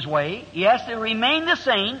change His way. He has to remain the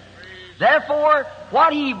same. Therefore,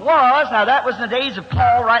 what He was, now that was in the days of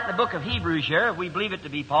Paul writing the book of Hebrews here, if we believe it to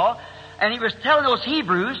be Paul, and he was telling those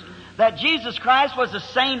Hebrews that Jesus Christ was the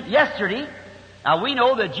same yesterday. Now we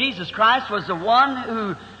know that Jesus Christ was the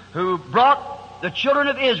one who brought the children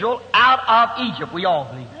of Israel out of Egypt. We all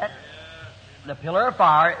believe that. The pillar of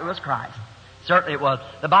fire, it was Christ. Certainly it was.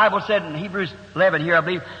 The Bible said in Hebrews 11 here, I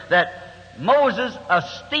believe, that Moses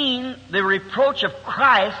esteemed the reproach of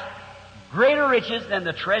Christ greater riches than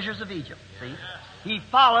the treasures of Egypt. See? He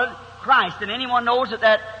followed Christ, and anyone knows that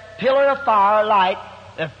that pillar of fire light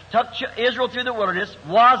that took Israel through the wilderness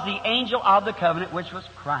was the angel of the covenant, which was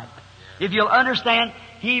Christ. If you'll understand,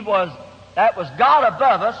 that was God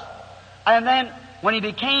above us, and then when He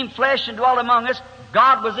became flesh and dwelt among us,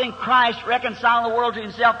 God was in Christ reconciling the world to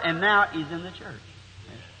Himself, and now He's in the church.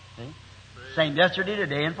 See? Same yesterday,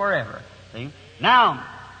 today, and forever. See? Now,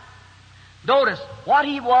 notice what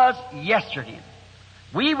He was yesterday.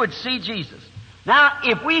 We would see Jesus. Now,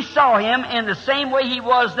 if we saw Him in the same way He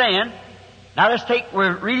was then, now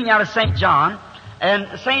we're reading out of St. John,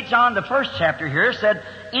 and St. John, the first chapter here, said,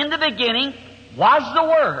 in the beginning was the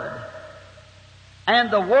Word,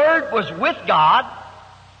 and the Word was with God,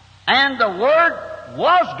 and the Word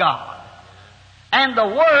was God, and the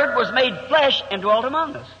Word was made flesh and dwelt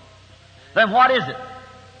among us. Then what is it?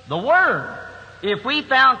 The Word. If we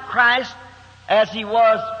found Christ as He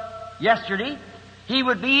was yesterday, He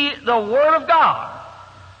would be the Word of God.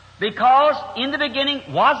 Because in the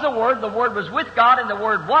beginning was the Word was with God, and the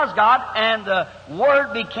Word was God, and the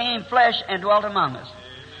Word became flesh and dwelt among us.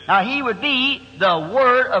 Now He would be the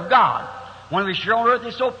Word of God. When we were on earth,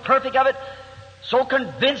 He's so perfect of it, so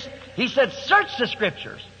convinced. He said, search the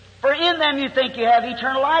Scriptures, for in them you think you have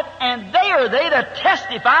eternal life, and they are they that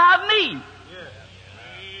testify of me.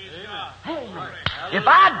 Amen. If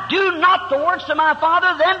I do not the works of my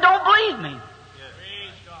Father, then don't believe me.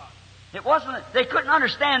 It wasn't, they couldn't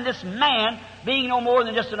understand this man being no more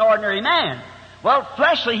than just an ordinary man. Well,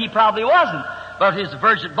 fleshly he probably wasn't, but he's a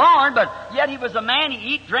virgin born, but yet he was a man.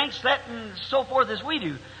 He eat, drank, slept, and so forth as we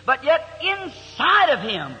do. But yet inside of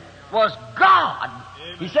him was God.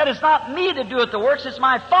 He said, it's not me that doeth the works, it's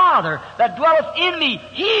my Father that dwelleth in me.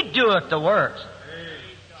 He doeth the works.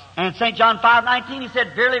 And St. John 5:19, he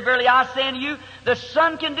said, verily, verily, I say unto you, the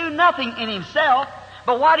Son can do nothing in himself,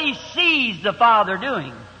 but what he sees the Father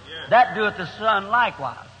doing, that doeth the Son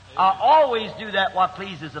likewise. I always do that what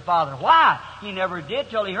pleases the Father. Why? He never did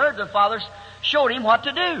till he heard the Father showed him what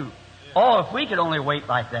to do. Oh, if we could only wait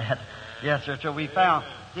like that. Yes, sir, till we found.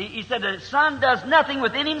 See, he said the Son does nothing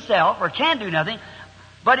within himself, or can do nothing,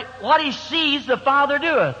 but what he sees the Father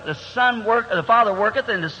doeth. The Father worketh,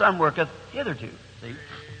 and the Son worketh hitherto. See?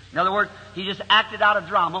 In other words, he just acted out a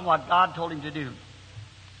drama what God told him to do.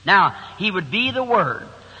 Now, he would be the Word.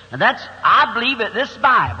 And I believe that this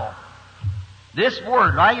Bible, this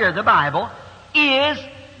Word right here, the Bible, is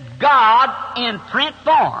God in print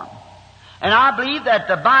form. And I believe that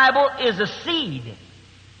the Bible is a seed.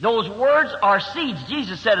 Those words are seeds.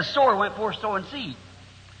 Jesus said a sower went forth sowing seed.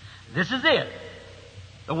 This is it.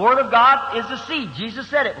 The Word of God is a seed. Jesus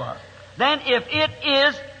said it was. Then if it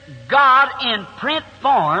is God in print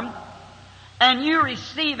form, and you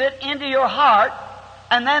receive it into your heart,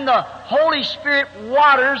 and then the Holy Spirit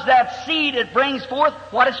waters that seed, it brings forth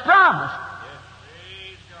what is promised.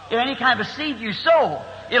 If any kind of a seed you sow,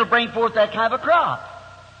 it'll bring forth that kind of a crop.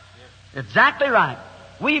 Exactly right.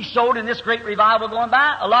 We've sowed in this great revival going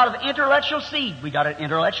by a lot of intellectual seed. We got an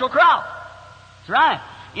intellectual crop. That's right.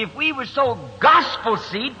 If we would sow gospel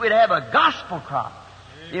seed, we'd have a gospel crop.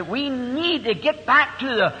 If we need to get back to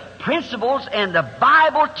the principles and the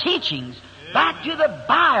Bible teachings, back to the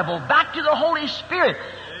Bible, back to the Holy Spirit,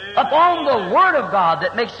 upon the Word of God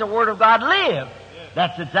that makes the Word of God live.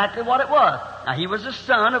 That's exactly what it was. Now, he was the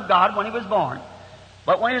Son of God when he was born.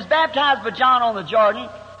 But when he was baptized by John on the Jordan,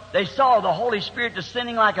 they saw the Holy Spirit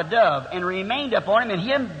descending like a dove and remained upon him, and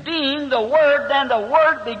him being the Word, then the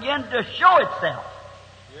Word began to show itself.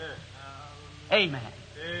 Amen.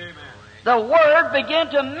 The Word began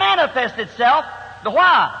to manifest itself.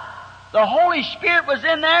 Why? the Holy Spirit was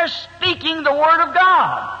in there speaking the Word of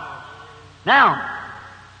God. Now,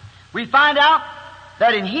 we find out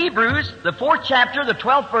that in Hebrews, the 4th chapter, the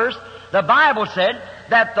 12th verse, the Bible said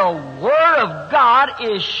that the Word of God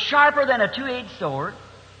is sharper than a two-edged sword,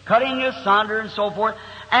 cutting asunder and so forth,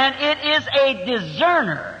 and it is a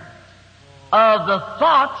discerner of the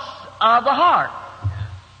thoughts of the heart.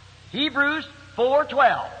 Hebrews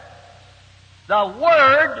 4:12. The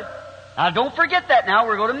Word, now don't forget that now,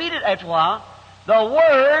 we're going to meet it after a while. The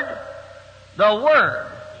Word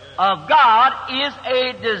of God is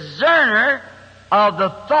a discerner of the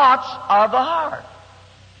thoughts of the heart.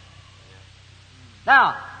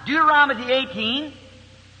 Now, Deuteronomy 18,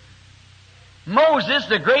 Moses,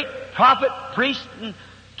 the great prophet, priest, and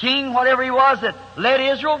king, whatever he was that led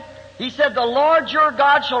Israel, he said, the Lord your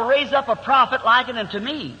God shall raise up a prophet likened unto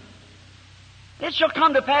me. It shall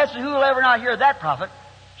come to pass that who will ever not hear that prophet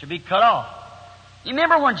shall be cut off. You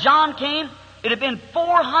remember when John came? It had been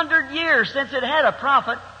 400 years since it had a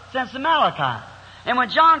prophet since the Malachi. And when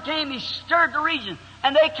John came, he stirred the region.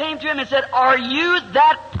 And they came to him and said, are you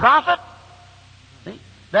that prophet? See?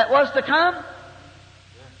 That was to come?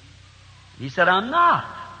 He said, I'm not.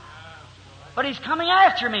 But he's coming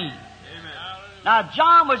after me. Amen. Now,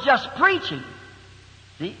 John was just preaching.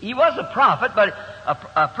 See, he was a prophet, but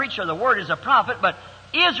a preacher of the Word is a prophet, but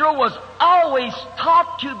Israel was always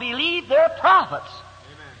taught to believe their prophets.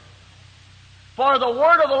 Amen. For the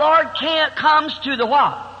Word of the Lord comes to the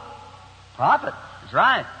what? Prophet. That's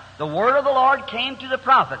right. The Word of the Lord came to the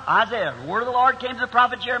prophet Isaiah. The Word of the Lord came to the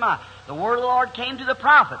prophet Jeremiah. The Word of the Lord came to the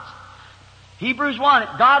prophets. Hebrews 1,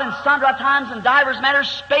 God in sundry times and divers matters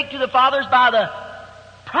spake to the fathers by the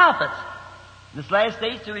prophets. This last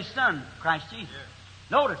days through His Son, Christ Jesus.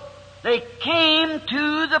 Yeah. Notice, they came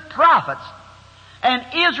to the prophets. And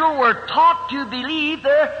Israel were taught to believe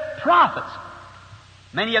their prophets.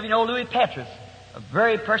 Many of you know Louis Petrus, a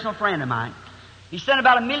very personal friend of mine. He sent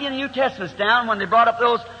about 1 million New Testaments down when they brought up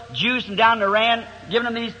those Jews from down in Iran, giving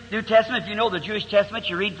them these New Testaments. If you know the Jewish Testament,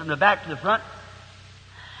 you read from the back to the front.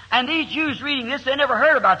 And these Jews reading this, they never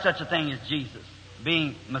heard about such a thing as Jesus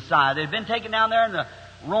being Messiah. They'd been taken down there in the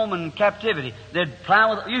Roman captivity. They'd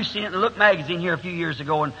plow with, you've seen it in the Look magazine here a few years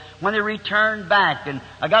ago, and when they returned back, and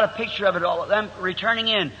I got a picture of it, all of them returning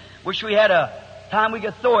in. Wish we had a time we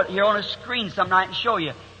could throw it here on a screen some night and show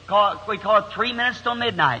you. We call it 3 minutes till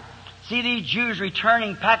midnight. See these Jews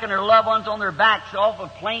returning, packing their loved ones on their backs off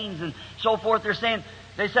of planes and so forth. They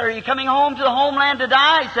said, are you coming home to the homeland to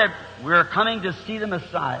die? He said, we're coming to see the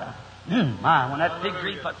Messiah. My, when that fig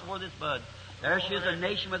tree puts forth its bud, there she is, a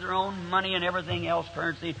nation with her own money and everything else,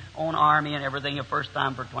 currency, own army and everything, the first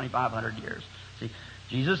time for 2,500 years. See,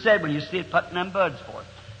 Jesus said, when you see it putting them buds forth.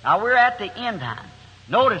 Now we're at the end time.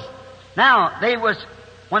 Notice, now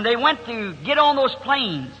when they went to get on those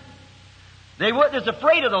planes, they were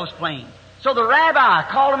afraid of those planes. So the rabbi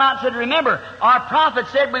called them out and said, remember, our prophet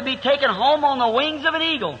said we'd be taken home on the wings of an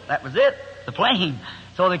eagle. That was it, the plane.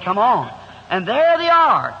 So they come on. And there they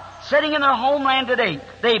are, sitting in their homeland today.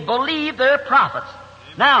 They believe their prophets.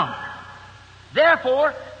 Now,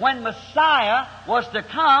 therefore, when Messiah was to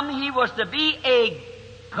come, He was to be a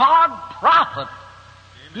God prophet.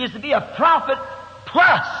 He is to be a prophet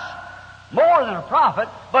plus, more than a prophet,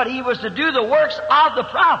 but He was to do the works of the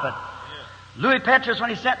prophet. Louis Petrus, when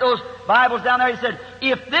he sent those Bibles down there, he said,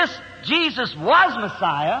 if this Jesus was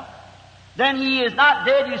Messiah, then He is not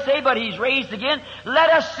dead, you say, but He's raised again. Let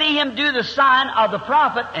us see Him do the sign of the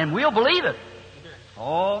prophet, and we'll believe it.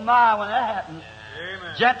 Oh my, when that happens,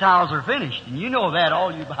 Amen. Gentiles are finished. And you know that,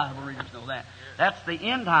 all you Bible readers know that. That's the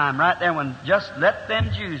end time right there, when just let them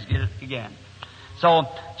Jews get it again. So,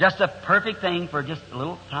 just a perfect thing for just a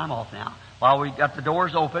little time off now. While we got the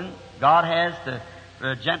doors open, God has the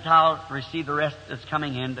Gentiles receive the rest that's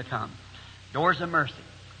coming in to come. Doors of mercy.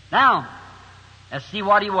 Now, let's see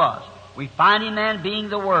what He was. We find Him then being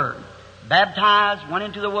the Word. Baptized, went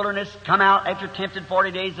into the wilderness, come out after tempted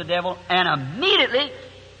 40 days the devil, and immediately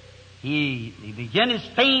his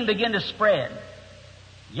fame began to spread.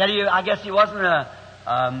 Yet I guess he wasn't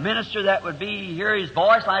a minister that would hear his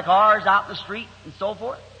voice like ours out in the street and so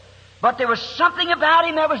forth. But there was something about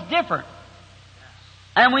him that was different.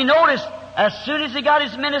 And we noticed, as soon as he got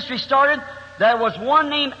his ministry started, there was one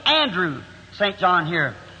named Andrew, St. John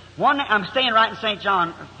here. I'm staying right in St.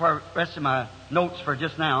 John for the rest of my notes for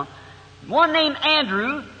just now. One named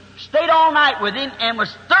Andrew stayed all night with him and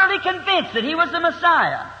was thoroughly convinced that he was the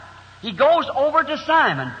Messiah. He goes over to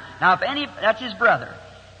Simon. Now, that's his brother.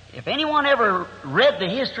 If anyone ever read the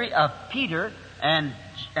history of Peter and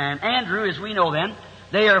Andrew, as we know them,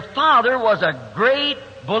 their father was a great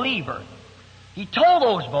believer. He told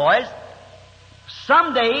those boys,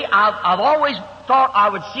 someday, I've always thought I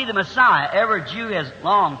would see the Messiah. Every Jew has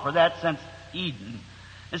longed for that since Eden.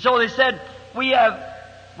 And so they said,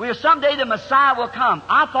 someday the Messiah will come.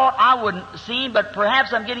 I thought I wouldn't see him, but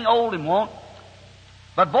perhaps I'm getting old and won't.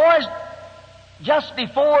 But boys, just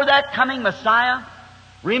before that coming Messiah,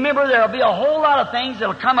 remember there'll be a whole lot of things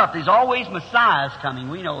that'll come up. There's always Messiahs coming.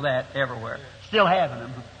 We know that everywhere. Still having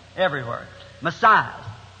them everywhere. Messiahs.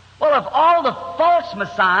 Well, if all the false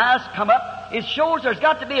Messiahs come up, it shows there's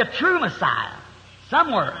got to be a true Messiah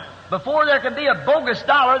somewhere. Before there can be a bogus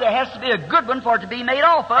dollar, there has to be a good one for it to be made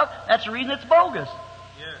off of. That's the reason it's bogus.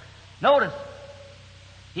 Yeah. Notice,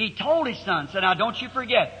 he told his son, said, now don't you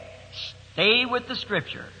forget, stay with the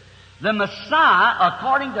Scripture. The Messiah,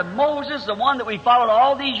 according to Moses, the one that we followed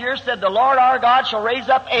all these years, said, the Lord our God shall raise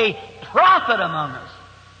up a prophet among us.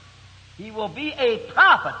 He will be a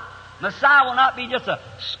prophet. Messiah will not be just a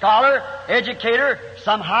scholar, educator,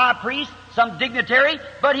 some high priest, some dignitary,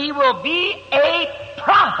 but he will be a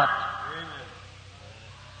prophet. Amen.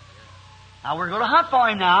 Now we're going to hunt for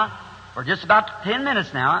him now for just about 10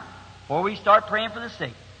 minutes now before we start praying for the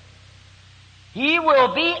sick. He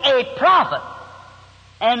will be a prophet.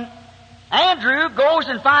 And Andrew goes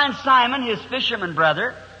and finds Simon, his fisherman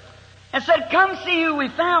brother, and said, come see who we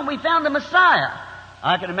found. We found the Messiah.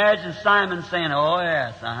 I can imagine Simon saying, oh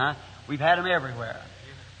yes, we've had him everywhere.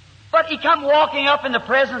 But he come walking up in the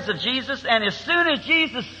presence of Jesus, and as soon as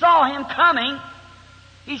Jesus saw him coming,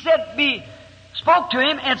 he spoke to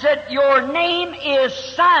him and said, your name is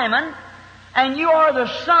Simon, and you are the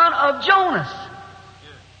son of Jonas.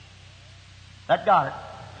 That got it.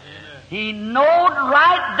 He knowed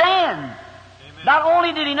right then. Amen. Not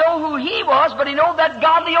only did he know who he was, but he knew that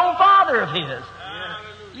God, the old father of his. Amen.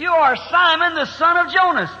 You are Simon, the son of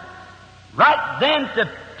Jonas. Right then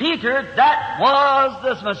to Peter, that was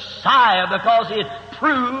the Messiah, because he had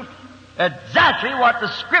proved exactly what the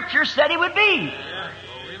Scripture said he would be.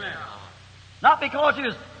 Amen. Not because he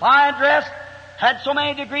was fine dressed, had so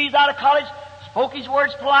many degrees out of college, spoke his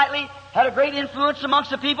words politely, had a great influence amongst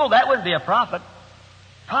the people. That wouldn't be a prophet.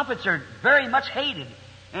 Prophets are very much hated.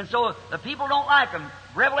 And so the people don't like them.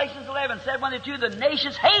 Revelations 11 said when they do, the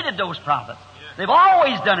nations hated those prophets. Yeah. They've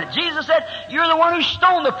always done it. Jesus said, you're the one who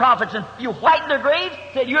stoned the prophets and you whitened their graves.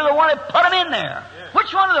 Said, you're the one who put them in there. Yeah.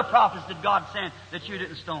 Which one of the prophets did God send that you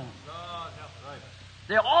didn't stone? Right.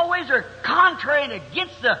 They always are contrary and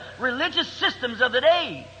against the religious systems of the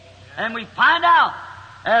day. Yeah. And we find out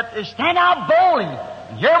that they stand out boldly.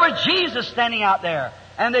 And here was Jesus standing out there.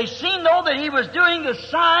 And they seen, though, that he was doing the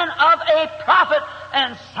sign of a prophet.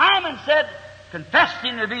 And Simon said, confessed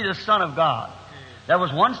him to be the Son of God. There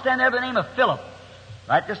was one standing there by the name of Philip.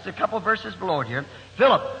 Right, just a couple verses below here.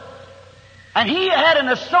 Philip. And he had an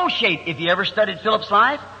associate, if you ever studied Philip's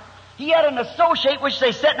life. He had an associate which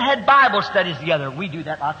they sat and had Bible studies together. We do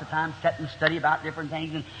that lots of times, sit and study about different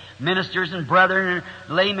things. And ministers and brethren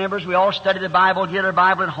and lay members, we all study the Bible, get our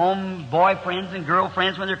Bible at home, boyfriends and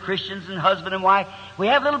girlfriends when they're Christians, and husband and wife. We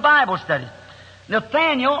have little Bible studies.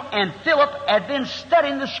 Nathaniel and Philip had been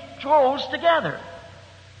studying the scrolls together.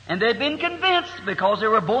 And they'd been convinced, because they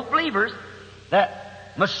were both believers,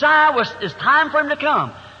 that Messiah it's time for him to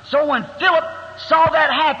come. So when Philip saw that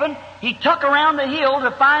happen, he took around the hill to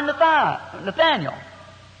find Nathaniel.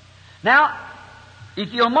 Now,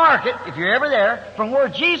 if you'll mark it, if you're ever there, from where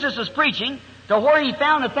Jesus was preaching to where he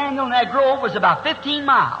found Nathaniel in that grove was about 15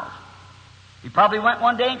 miles. He probably went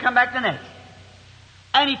one day and come back the next.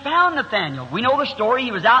 And he found Nathaniel. We know the story.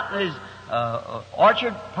 He was out in his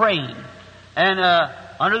orchard praying. And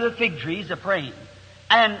under the fig trees praying.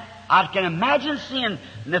 And I can imagine seeing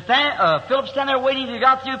Philip stand there waiting till he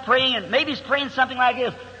got through praying, and maybe he's praying something like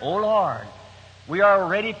this. Oh Lord, we are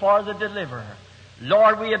ready for the deliverer.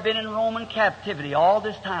 Lord, we have been in Roman captivity all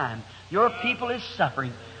this time. Your people is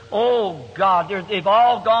suffering. Oh God, they've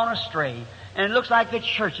all gone astray. And it looks like the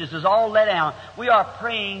churches is all let down. We are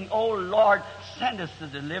praying, oh Lord, send us the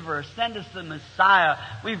deliverer, send us the Messiah.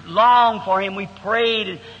 We've longed for him. We prayed,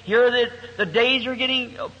 and here the days are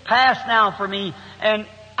getting past now for me. And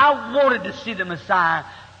I wanted to see the Messiah.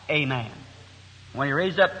 Amen. When he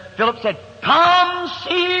raised up, Philip said, come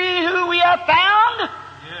see who we have found.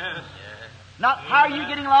 Yes. Not how are you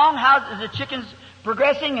getting along? How's the chickens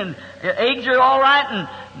progressing? And eggs are all right?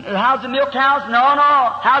 And how's the milk cows? No.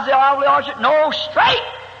 How's the olive orchard? No, straight.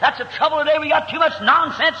 That's the trouble today. We got too much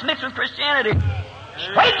nonsense mixed with Christianity.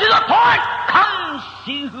 Straight to the point. Come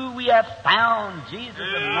see who we have found. Jesus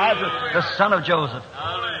of Nazareth, the son of Joseph.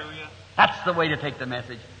 Hallelujah. That's the way to take the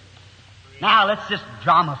message. Now, let's just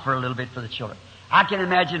drama for a little bit for the children. I can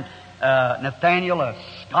imagine Nathaniel, a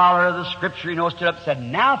scholar of the Scripture, stood up and said,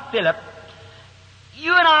 now, Philip,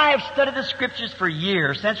 You and I have studied the Scriptures for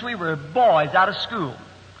years, since we were boys out of school.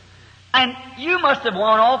 And you must have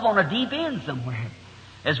gone off on a deep end somewhere,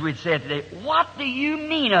 as we'd said today. What do you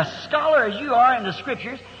mean, a scholar as you are in the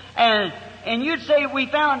Scriptures, and you'd say we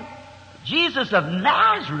found Jesus of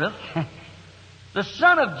Nazareth, the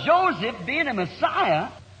son of Joseph, being a Messiah?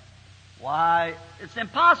 Why, it's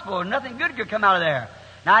impossible. Nothing good could come out of there.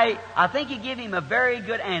 Now, I think he gave him a very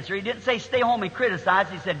good answer. He didn't say stay home and criticize.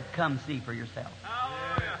 He said, come see for yourself.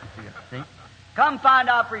 See? Come find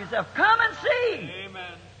out for yourself. Come and see.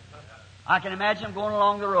 Amen. I can imagine him going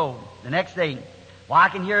along the road the next day. Well, I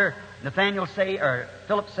can hear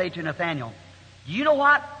Philip say to Nathanael, do you know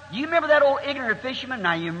what? Do you remember that old ignorant fisherman?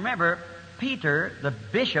 Now, you remember Peter, the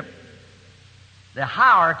bishop, the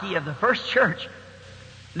hierarchy of the first church,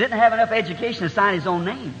 didn't have enough education to sign his own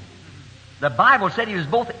name. The Bible said he was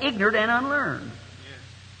both ignorant and unlearned.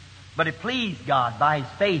 But it pleased God by his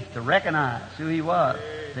faith to recognize who he was.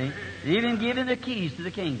 See? He even gave him the keys to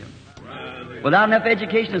the kingdom. Without enough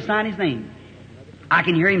education to sign his name. I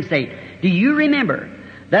can hear him say, do you remember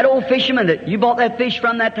that old fisherman that you bought that fish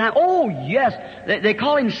from that time? Oh, yes. They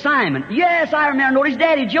call him Simon. Yes, I remember. Know his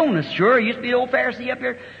daddy, Jonas. Sure, he used to be the old Pharisee up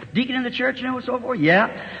here, deacon in the church, and so forth. Yeah.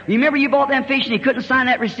 You remember you bought that fish and he couldn't sign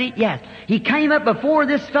that receipt? Yes. He came up before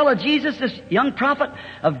this fellow Jesus, this young prophet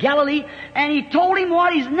of Galilee, and he told him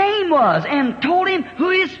what his name was and told him who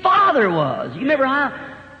his father was. You remember how?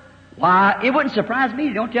 Why, it wouldn't surprise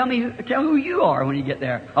me. Don't tell who you are when you get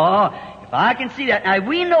there. Oh, I can see that. Now,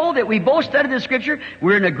 we know that we both studied the Scripture.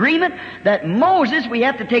 We're in agreement that Moses, we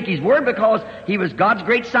have to take his word because he was God's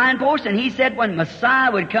great signpost, and he said when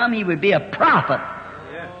Messiah would come, he would be a prophet.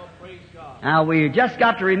 Yeah. Praise God. Now, we just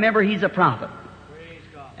got to remember he's a prophet. Praise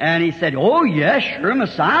God. And he said, oh, yes, sure,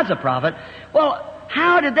 Messiah's a prophet. Well,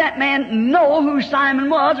 how did that man know who Simon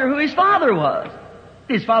was or who his father was?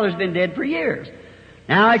 His father's been dead for years.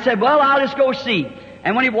 Now, he said, well, I'll just go see.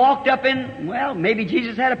 And when he walked up in, well, maybe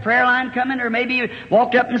Jesus had a prayer line coming, or maybe he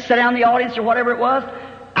walked up and sat down in the audience or whatever it was.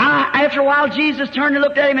 After a while, Jesus turned and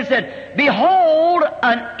looked at him and said, behold,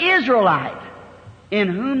 an Israelite in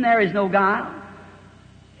whom there is no guile.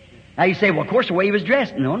 Now you say, well, of course, the way he was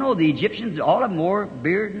dressed. No, the Egyptians, all of them wore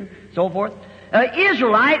beard and so forth. An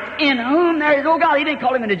Israelite in whom there is no guile. He didn't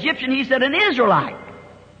call him an Egyptian, he said an Israelite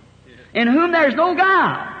in whom there is no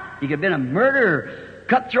guile. He could have been a murderer,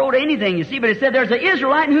 cutthroat, anything, you see, but he said there's an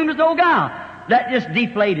Israelite in whom there's no guile. That just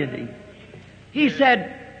deflated him. He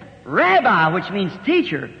said, Rabbi, which means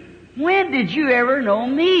teacher, when did you ever know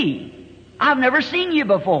me? I've never seen you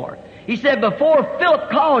before. He said, before Philip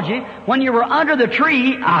called you, when you were under the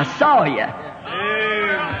tree, I saw you.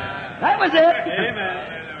 Amen. That was it.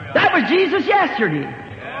 Amen. That was Jesus yesterday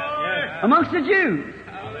amongst the Jews.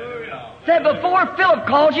 Hallelujah. Said, before Philip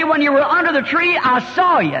called you, when you were under the tree, I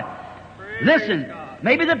saw you. Listen,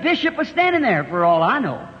 maybe the bishop was standing there for all I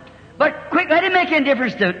know. But quick, that didn't make any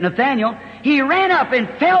difference to Nathanael. He ran up and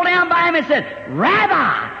fell down by him and said,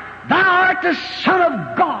 Rabbi, thou art the Son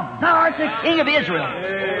of God. Thou art the King of Israel.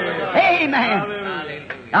 Amen.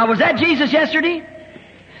 Now, was that Jesus yesterday?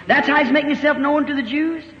 That's how he's making himself known to the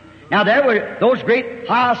Jews? Now, there were those great,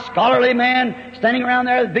 high, scholarly men standing around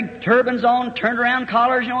there with big turbans on, turned around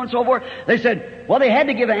collars, and so forth. They said, well, they had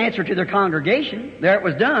to give an answer to their congregation. There it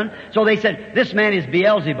was done. So they said, this man is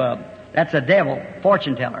Beelzebub. That's a devil,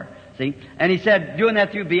 fortune teller. See? And he said, doing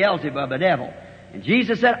that through Beelzebub, a devil. And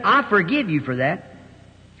Jesus said, I forgive you for that.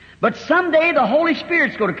 But someday the Holy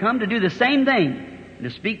Spirit's going to come to do the same thing. And to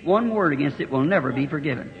speak one word against it will never be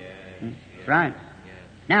forgiven. That's right.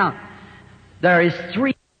 Now, there is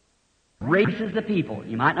 3 races of people.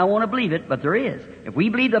 You might not want to believe it, but there is. If we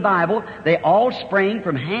believe the Bible, they all sprang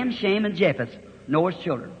from Ham, Shem, and Japheth, Noah's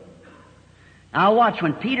children. Now watch,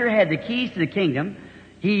 when Peter had the keys to the kingdom,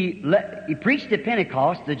 he preached at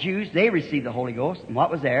Pentecost, the Jews, they received the Holy Ghost, and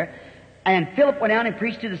what was there? And Philip went down and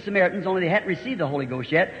preached to the Samaritans, only they hadn't received the Holy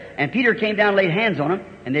Ghost yet. And Peter came down and laid hands on them,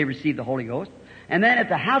 and they received the Holy Ghost. And then at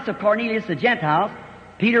the house of Cornelius, the Gentiles,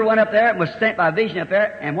 Peter went up there and was sent by vision up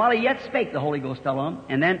there, and while he yet spake, the Holy Ghost fell on him,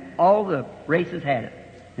 and then all the races had it.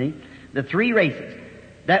 See? The 3 races.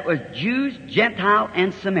 That was Jews, Gentile,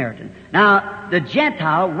 and Samaritan. Now, the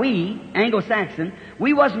Gentile, we, Anglo-Saxon,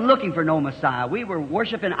 we wasn't looking for no Messiah. We were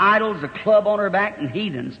worshiping idols, a club on our back, and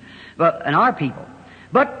heathens, and our people.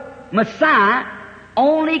 But Messiah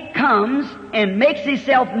only comes and makes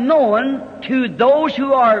himself known to those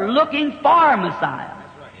who are looking for Messiah.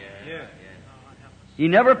 He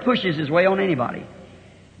never pushes his way on anybody.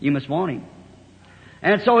 You must want him.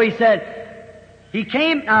 And so he said, he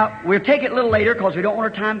came, we'll take it a little later because we don't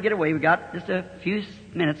want our time to get away. We've got just a few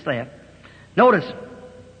minutes left. Notice,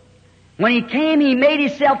 When he came, he made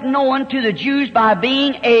himself known to the Jews by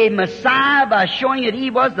being a Messiah, by showing that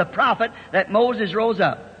he was the prophet that Moses spoke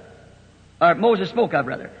of,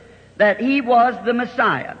 rather. That he was the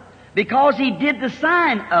Messiah. Because he did the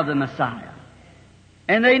sign of the Messiah.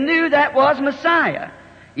 And they knew that was Messiah.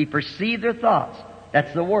 He perceived their thoughts.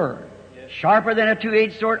 That's the Word. Sharper than a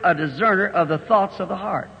two-edged sword, a discerner of the thoughts of the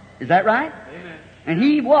heart. Is that right? Amen. And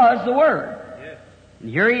he was the Word. Yes. And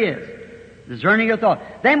here he is, discerning your thought.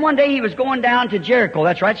 Then one day he was going down to Jericho.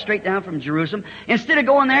 That's right, straight down from Jerusalem. Instead of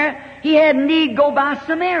going there, he had need go by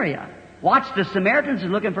Samaria. Watch, the Samaritans are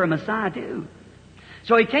looking for a Messiah too.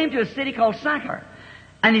 So he came to a city called Sychar.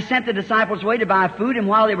 And he sent the disciples away to buy food, and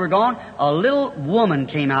while they were gone, a little woman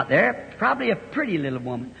came out there, probably a pretty little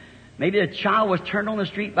woman. Maybe a child was turned on the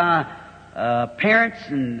street by parents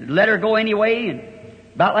and let her go anyway, and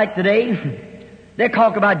about like today, they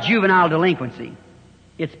talk about juvenile delinquency.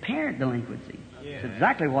 It's parent delinquency. It's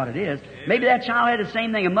exactly what it is. Maybe that child had the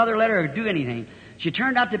same thing. A mother let her do anything. She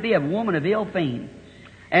turned out to be a woman of ill fame.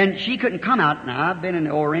 And she couldn't come out. Now, I've been in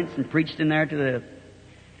Orense and preached in there to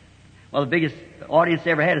the biggest audience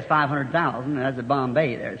they ever had is 500,000. That's at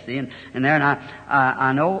Bombay there, see. And there, and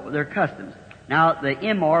I know their customs. Now, the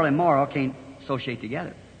immoral and moral can't associate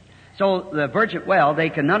together. So the virgin,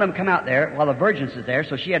 none of them come out there while the virgins is there,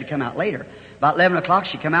 so she had to come out later. About 11 o'clock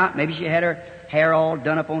she come out. Maybe she had her hair all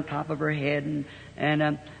done up on top of her head,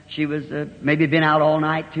 and she was maybe been out all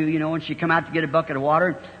night too, and she come out to get a bucket of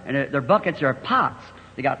water, and their buckets are pots.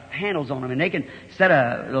 They got handles on them, and they can set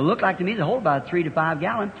it'll look like to me they hold about 3 to 5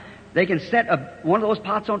 gallon. They can set one of those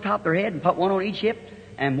pots on top of their head and put one on each hip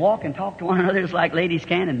and walk and talk to one another just like ladies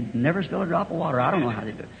can and never spill a drop of water. I don't know how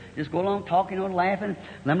they do it. Just go along talking and laughing.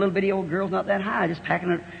 Them little bitty old girls not that high, just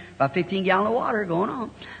packing about 15 gallons of water going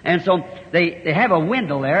on. And so they have a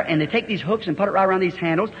window there, and they take these hooks and put it right around these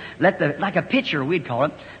handles, like a pitcher we'd call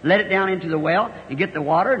it, let it down into the well and get the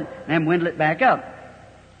water and then windle it back up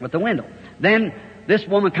with the window. Then this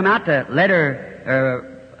woman come out to let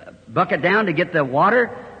her bucket down to get the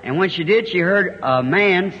water. And when she did, she heard a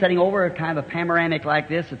man sitting over kind of a panoramic like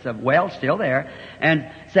this. It's a well still there. And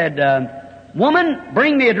said, "Woman,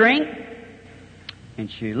 bring me a drink." And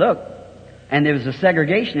she looked. And there was a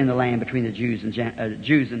segregation in the land between the Jews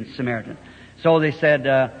and Samaritans. So they said,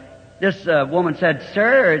 this woman said,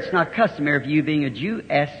 "Sir, it's not customary for you being a Jew.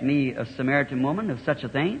 Ask me, a Samaritan woman, of such a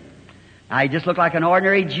thing." He just looked like an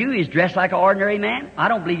ordinary Jew. He's dressed like an ordinary man. I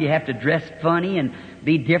don't believe you have to dress funny and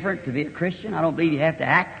be different to be a Christian. I don't believe you have to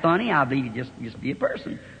act funny. I believe you just be a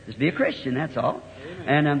person. Just be a Christian, that's all.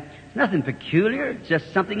 Amen. And it's nothing peculiar. It's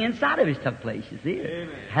just something inside of us took place, you see. Amen.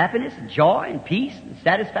 Happiness, and joy, and peace, and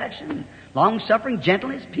satisfaction, and long-suffering,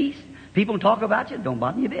 gentleness, peace. People talk about you, don't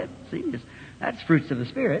bother you a bit. See, that's fruits of the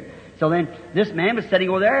Spirit. So then, this man was sitting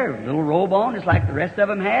over there, a little robe on, just like the rest of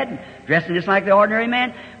them had, and dressing just like the ordinary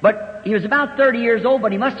man. But he was about 30 years old,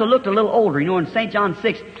 but he must have looked a little older. In St. John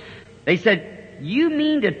 6, they said, "You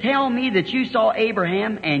mean to tell me that you saw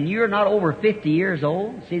Abraham and you're not over 50 years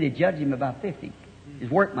old?" See, they judged him about 50. His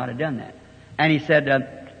work might have done that. And he said,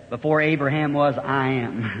 "Before Abraham was, I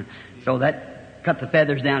am." So that cut the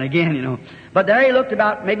feathers down again, But there he looked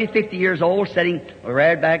about maybe 50 years old, sitting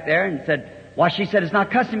right back there, and said, "Well," she said, "it's not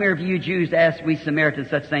customary for you Jews to ask we Samaritans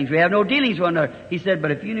such things. We have no dealings with one another." He said, "But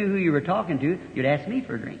if you knew who you were talking to, you'd ask me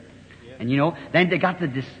for a drink." Yeah. And then they got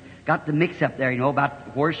the mix up there,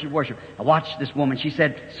 about worship. I watched this woman. She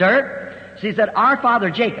said, "Sir," she said, "our father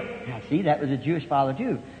Jacob." Now see, that was a Jewish father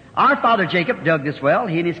too. "Our father Jacob dug this well.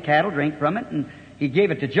 He and his cattle drank from it, and he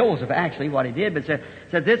gave it to Joseph, actually, what he did, but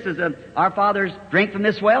said this is our fathers drank from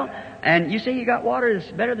this well, and you say you got water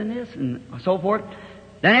that's better than this," and so forth.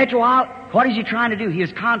 Then after a while, what is he trying to do? He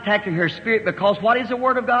is contacting her spirit, because what is the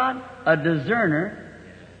Word of God? A discerner.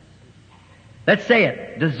 Let's say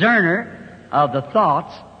it. Discerner of the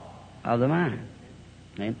thoughts of the mind.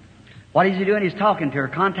 Okay? What is he doing? He's talking to her,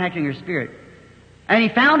 contacting her spirit. And he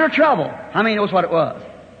found her trouble. How many knows what it was?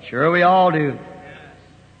 Sure we all do.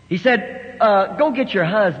 He said, "Go get your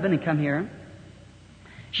husband and come here."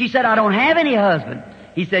 She said, "I don't have any husband."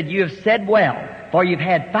 He said, "You have said well, for you've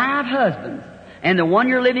had 5 husbands. And the one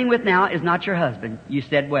you're living with now is not your husband. You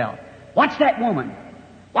said well." Watch that woman.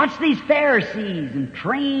 Watch these Pharisees and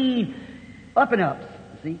trained up and ups.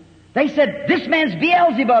 See? They said, "This man's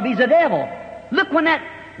Beelzebub. He's a devil." Look when that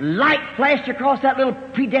light flashed across that little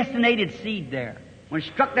predestinated seed there. When it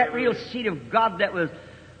struck that real seed of God that was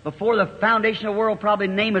before the foundation of the world, probably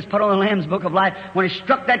name was put on the Lamb's Book of Life. When it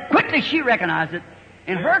struck that, quickly she recognized it.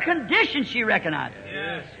 In her condition, she recognized it.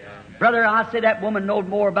 Yes. Brother, I say that woman knowed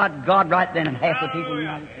more about God right then than half the people in the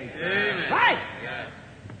United States. Amen. Right.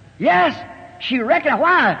 Yes. She reckoned.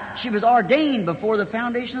 Why? She was ordained before the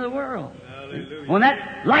foundation of the world. Hallelujah. When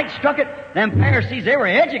that light struck it, them Pharisees, they were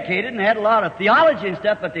educated and had a lot of theology and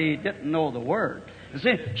stuff, but they didn't know the Word. You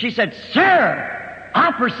see, she said, Sir,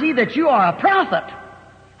 I perceive that you are a prophet.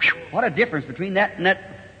 Whew, what a difference between that and that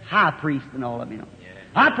high priest and all of you know.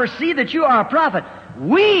 I perceive that you are a prophet.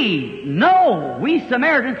 We know, we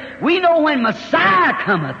Samaritans, we know when Messiah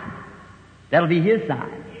cometh. That'll be His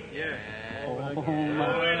sign. Yes.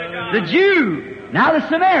 The Jew, now the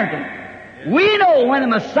Samaritan. We know when the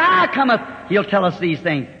Messiah cometh, He'll tell us these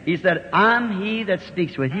things. He said, I'm He that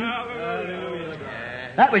speaks with you.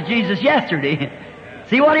 That was Jesus yesterday.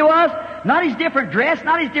 See what He was? Not His different dress,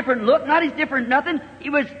 not His different look, not His different nothing. He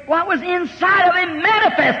was what was inside of Him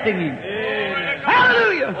manifesting Him.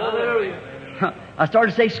 Hallelujah! Hallelujah. I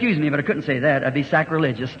started to say, excuse me, but I couldn't say that. I'd be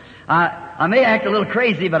sacrilegious. I may act a little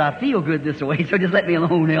crazy, but I feel good this way, so just let me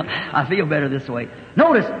alone now. I feel better this way.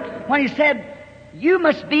 Notice, when He said, you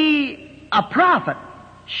must be a prophet.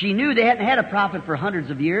 She knew they hadn't had a prophet for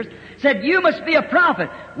hundreds of years. Said, you must be a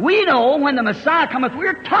prophet. We know when the Messiah cometh,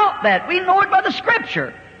 we're taught that. We know it by the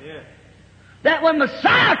Scripture. Yes. That when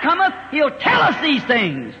Messiah cometh, He'll tell us these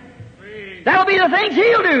things. That'll be the things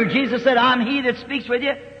He'll do. Jesus said, I'm He that speaks with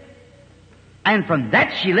you. And from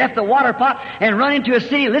that she left the water pot and run into a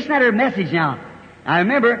city. Listen at her message now. I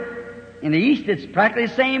remember, in the East it's practically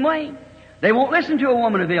the same way. They won't listen to a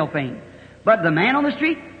woman of ill fame. But the man on the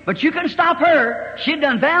street, but you couldn't stop her. She'd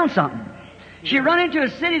done found something. She run into a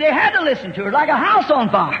city, they had to listen to her like a house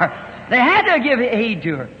on fire. They had to give heed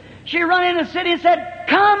to her. She run into the city and said,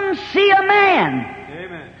 come see a man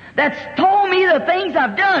Amen. that's told me the things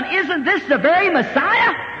I've done. Isn't this the very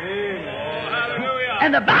Messiah? Amen. Hallelujah.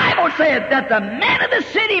 And the Bible said that the men of the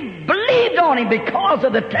city believed on Him because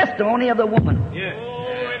of the testimony of the woman. Yes.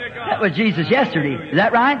 Glory to God. That was Jesus yesterday. Is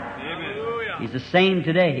that right? Hallelujah. He's the same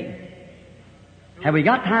today. Have we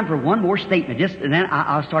got time for one more statement? Just, and then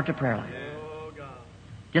I'll start the prayer line. Oh, God.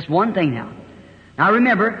 Just one thing now. Now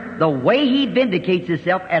remember, the way He vindicates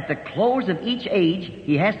Himself at the close of each age,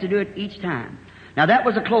 He has to do it each time. Now that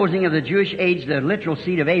was the closing of the Jewish age, the literal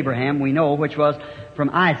seed of Abraham, we know, which was from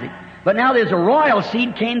Isaac. But now there's a royal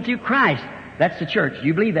seed came through Christ. That's the church.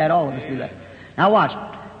 You believe that? All of us do that. Now watch.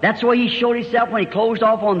 That's the way He showed Himself when He closed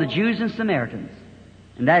off on the Jews and Samaritans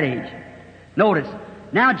in that age. Notice.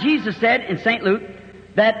 Now Jesus said in St. Luke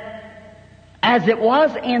that as it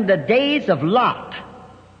was in the days of Lot,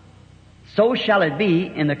 so shall it be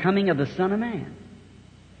in the coming of the Son of Man.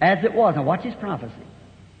 As it was. Now watch His prophecy.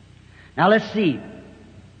 Now let's see.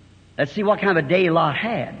 Let's see what kind of a day Lot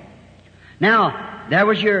had. Now, there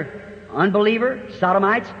was your unbeliever,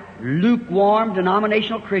 Sodomites, lukewarm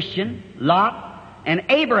denominational Christian, Lot, and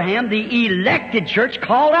Abraham, the elected church,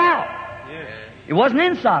 called out. Yes. It wasn't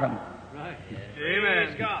in Sodom. Right.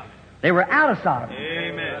 Amen. God. They were out of Sodom.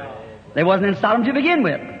 Amen. They wasn't in Sodom to begin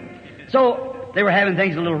with. So, they were having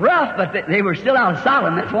things a little rough, but they were still out of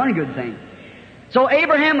Sodom. That's one good thing. So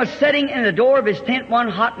Abraham was sitting in the door of his tent one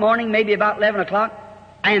hot morning, maybe about 11 o'clock,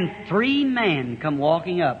 and 3 men come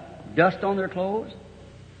walking up, dust on their clothes.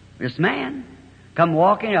 This man come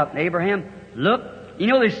walking up. Abraham, look, you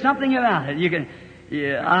know there's something about it. You can,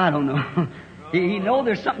 I don't know. You know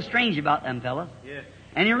there's something strange about them fellas. Yes.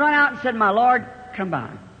 And he run out and said, my Lord, come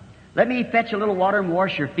by. Let me fetch a little water and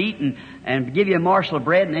wash your feet and give you a morsel of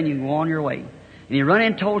bread, and then you can go on your way. And he run in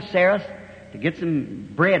and told Sarah to get some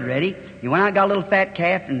bread ready. He went out and got a little fat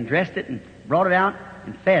calf and dressed it and brought it out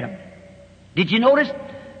and fed him. Did you notice?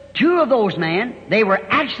 2 of those men, they were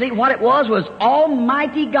actually, what it was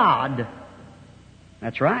Almighty God.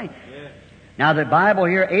 That's right. Yeah. Now the Bible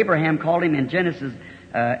here, Abraham called him in Genesis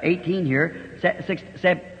 18 here,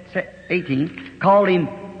 18, called him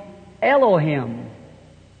Elohim.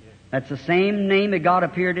 That's the same name that God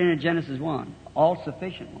appeared in Genesis 1.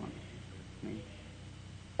 All-sufficient one.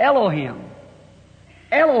 Elohim.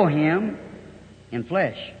 Elohim in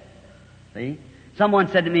flesh. See? Someone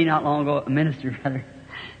said to me not long ago, a minister rather,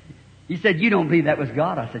 he said, you don't believe that was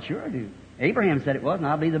God? I said, sure I do. Abraham said it was, and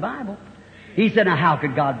I believe the Bible. He said, now how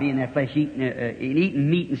could God be in that flesh eating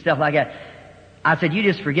meat and stuff like that? I said, you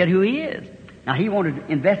just forget who He is. Now he wanted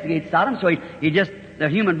to investigate Sodom, so he just, the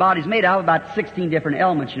human body's made out of about 16 different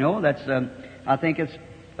elements, you know. That's, I think it's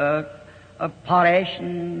potash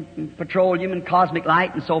and petroleum and cosmic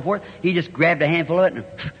light and so forth. He just grabbed a handful of it and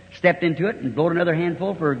stepped into it and blowed another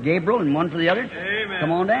handful for Gabriel and one for the other. Amen.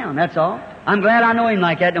 Come on down, that's all. I'm glad I know him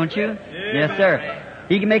like that, don't you? Amen. Yes, sir.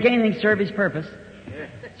 He can make anything serve His purpose.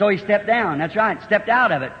 So he stepped down, that's right, stepped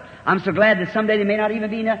out of it. I'm so glad that someday there may not even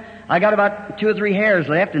be enough. I got about 2 or 3 hairs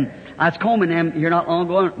left, and I was combing them here not long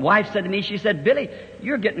ago, and wife said to me, she said, Billy,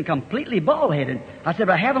 you're getting completely bald-headed. I said,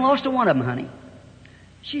 but I haven't lost a one of them, honey.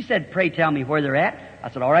 She said, pray tell me where they're at. I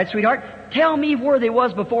said, all right, sweetheart, tell me where they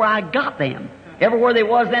was before I got them. Everywhere they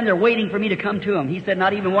was then, they're waiting for me to come to them. He said,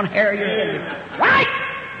 not even one hair of your head. Right?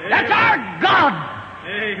 That's our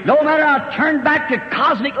God. No matter I'll turn back to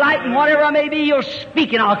cosmic light and whatever I may be, you'll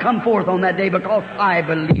speak and I'll come forth on that day because I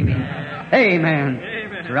believe Him. Amen.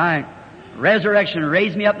 That's right. Resurrection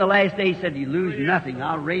raised me up in the last days. He said, you lose nothing.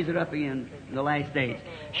 I'll raise it up again in the last days.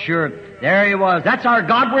 Sure. There He was. That's our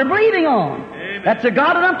God we're believing on. Amen. That's the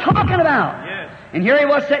God that I'm talking about. Yes. And here He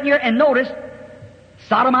was sitting here, and notice,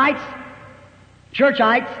 Sodomites,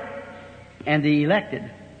 Churchites, and the elected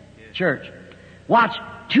church. Watch,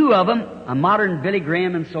 two of them, a modern Billy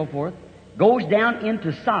Graham and so forth, goes down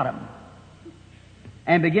into Sodom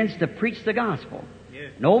and begins to preach the gospel.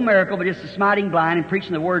 Yes. No miracle, but just a smiting blind, and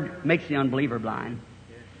preaching the word makes the unbeliever blind.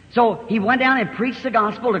 Yes. So he went down and preached the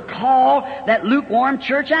gospel to call that lukewarm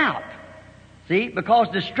church out. See? Because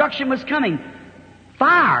destruction was coming.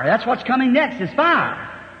 Fire. That's what's coming next, is fire.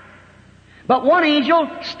 But one angel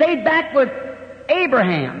stayed back with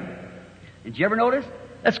Abraham. Did you ever notice?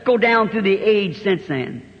 Let's go down through the age since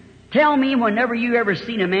then. Tell me whenever you ever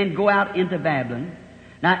seen a man go out into Babylon.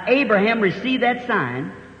 Now, Abraham received that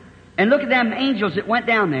sign. And look at them angels that went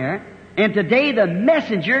down there. And today the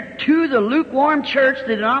messenger to the lukewarm church,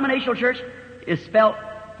 the denominational church, is spelt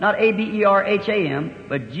not A-B-E-R-H-A-M,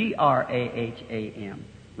 but G-R-A-H-A-M.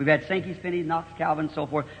 We've had Sankey's, Finney's, Knox, Calvin, and so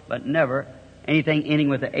forth, but never anything ending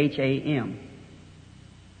with the H-A-M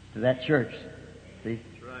to that church. See?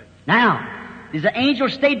 That's right. Now, the angel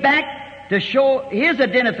stayed back to show his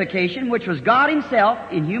identification, which was God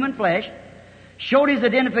Himself in human flesh, showed His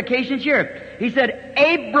identification here. He said,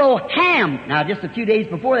 Abraham. Now, just a few days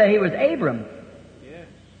before that, he was Abram. Yes.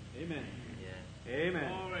 Amen. Yes.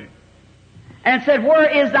 Amen. All right. And said, where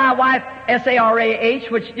is thy wife, S-A-R-A-H,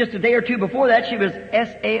 which just a day or two before that, she was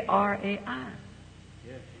S-A-R-A-I.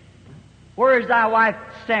 Yes. Where is thy wife,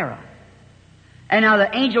 Sarah? And now the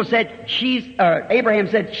angel said, Abraham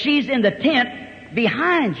said, she's in the tent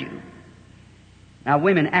behind you. Now,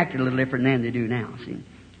 women acted a little different than they do now, see.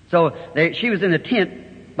 So she was in the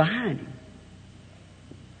tent behind him.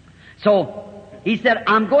 So he said,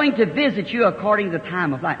 I'm going to visit you according to the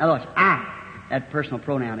time of life. Now, look, that personal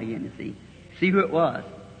pronoun again, you see. See who it was.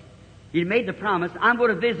 He made the promise, I'm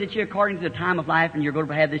going to visit you according to the time of life, and you're going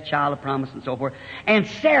to have this child of promise and so forth. And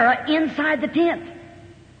Sarah, inside the tent,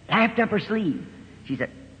 laughed up her sleeve. She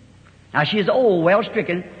said, now she is old, well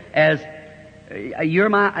stricken, as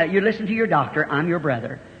you listen to your doctor, I'm your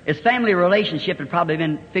brother. His family relationship had probably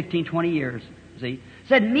been 15, 20 years, see.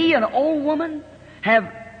 Said, me, an old woman,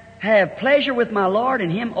 have pleasure with my Lord,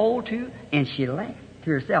 and him old too. And she laughed to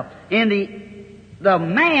herself. And the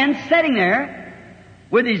man sitting there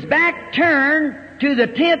with his back turned to the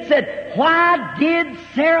tent said, why did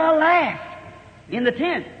Sarah laugh in the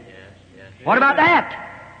tent? What about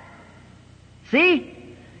that?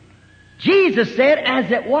 See? Jesus said, as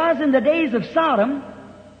it was in the days of Sodom,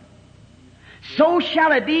 so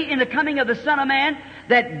shall it be in the coming of the Son of Man,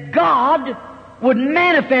 that God would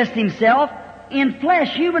manifest Himself in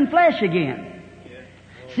flesh, human flesh again.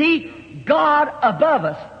 See, God above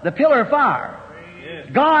us, the pillar of fire.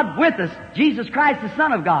 God with us, Jesus Christ, the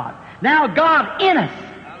Son of God. Now God in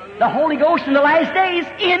us, the Holy Ghost in the last days,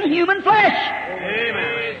 in human flesh.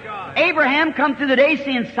 Amen. Abraham come through the day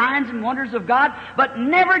seeing signs and wonders of God, but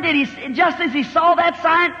never did he, just as he saw that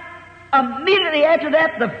sign, immediately after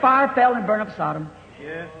that, the fire fell and burned up Sodom.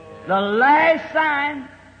 Yes. The last sign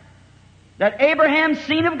that Abraham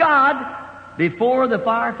seen of God before the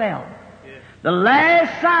fire fell. Yes. The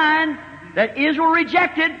last sign that Israel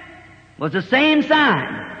rejected was the same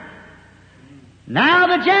sign. Now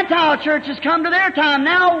the Gentile church has come to their time.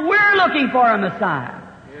 Now we're looking for a Messiah.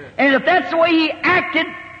 Yes. And if that's the way He acted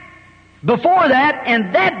before that,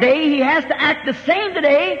 and that day, He has to act the same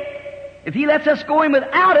today. If He lets us go in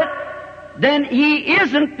without it, then He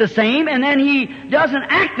isn't the same, and then He doesn't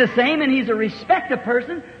act the same, and He's a respected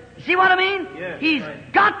person. See what I mean? Yes, He's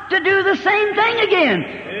right. got to do the same thing again.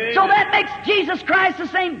 Amen. So that makes Jesus Christ the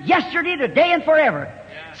same yesterday, today, and forever.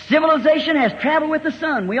 Civilization has traveled with the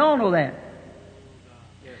sun. We all know that.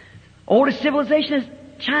 Oldest civilization is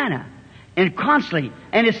China. And constantly.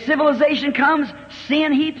 And as civilization comes,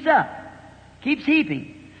 sin heaps up. Keeps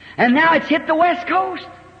heaping. And now it's hit the West Coast.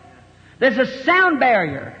 There's a sound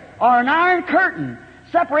barrier or an iron curtain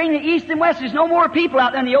separating the east and west. There's no more people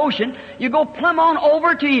out there in the ocean. You go plumb on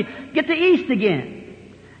over till you get to east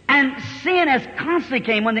again. And sin has constantly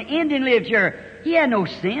came. When the Indian lived here, he had no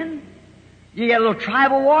sin. You got little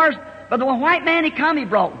tribal wars. But the white man, he come, he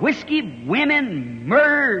brought whiskey, women,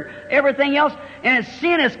 murder, everything else, and his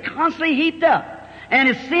sin is constantly heaped up. And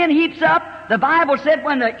his sin heaps up. The Bible said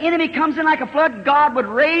when the enemy comes in like a flood, God would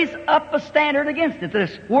raise up a standard against it.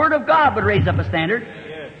 This Word of God would raise up a standard.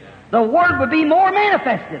 The Word would be more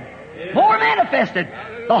manifested. More manifested.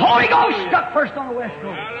 The Holy Ghost struck first on the West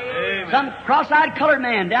Coast. Some cross-eyed colored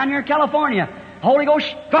man down here in California. The Holy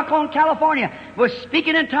Ghost struck on California. Was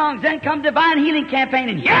speaking in tongues. Then come divine healing campaign.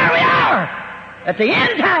 And here we are at the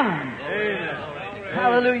end time.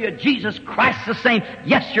 Hallelujah. Jesus Christ the same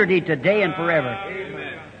yesterday, today, and forever.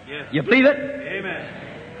 You believe it? Amen.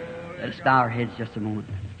 Let us bow our heads just a moment.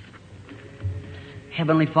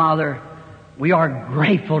 Heavenly Father, we are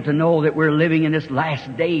grateful to know that we're living in this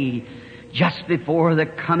last day just before the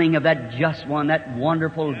coming of that just one, that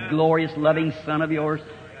wonderful, glorious, loving Son of yours,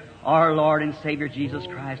 our Lord and Savior Jesus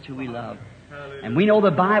Christ, who we love. And we know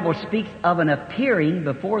the Bible speaks of an appearing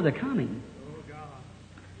before the coming.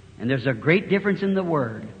 And there's a great difference in the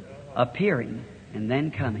word, appearing and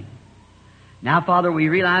then coming. Now, Father, we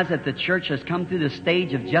realize that the church has come through the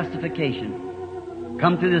stage of justification,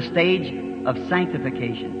 come through the stage of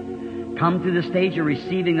sanctification, come through the stage of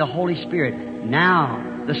receiving the Holy Spirit.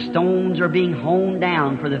 Now, the stones are being honed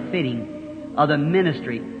down for the fitting of the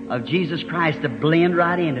ministry of Jesus Christ to blend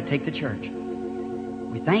right in to take the church.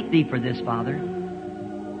 We thank Thee for this, Father.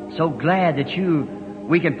 So glad that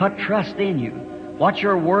we can put trust in You. What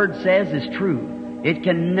Your Word says is true. It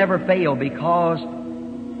can never fail because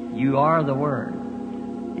You are the Word.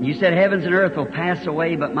 And You said heavens and earth will pass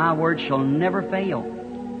away, but My word shall never fail.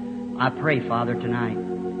 I pray, Father, tonight,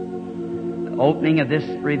 the opening of this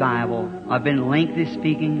revival, I've been lengthy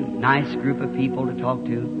speaking, nice group of people to talk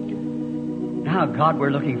to. Now, God,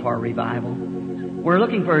 we're looking for a revival. We're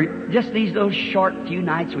looking for just those short few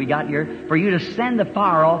nights we got here for You to send the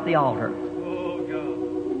fire off the altar.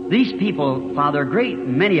 These people, Father, a great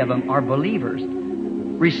many of them are believers.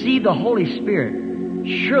 Receive the Holy Spirit.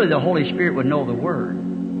 Surely the Holy Spirit would know the Word.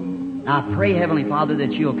 Now I pray, Heavenly Father,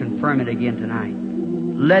 that You'll confirm it again tonight.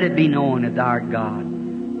 Let it be known that Thou art God.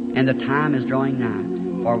 And the time is drawing nigh.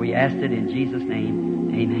 For we ask it in Jesus'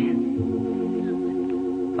 name.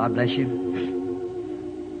 Amen. God bless you.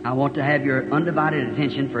 I want to have your undivided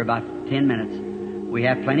attention for about 10 minutes. We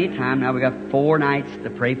have plenty of time. Now we've got 4 nights to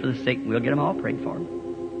pray for the sick. We'll get them all prayed for.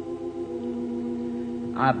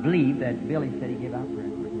 I believe that Billy said he gave out prayer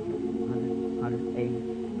cards.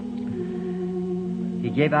 180. He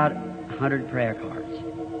gave out 100 prayer cards.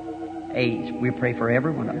 8. We pray for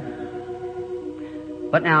every one of them.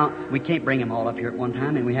 But now, we can't bring them all up here at one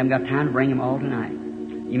time, and we haven't got time to bring them all tonight.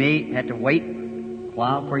 You may have to wait a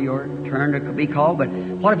while for your turn to be called, but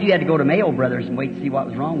what if you had to go to Mayo Brothers and wait to see what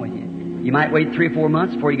was wrong with you? You might wait 3 or 4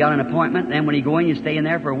 months before you got an appointment, and then when you go in, you stay in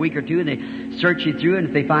there for a week or two, and they search you through, and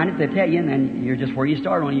if they find it, they tell you, and then you're just where you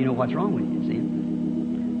start on, you know what's wrong with you, see?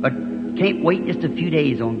 But can't wait just a few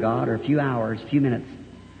days on God, or a few hours, a few minutes.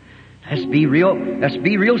 Let's be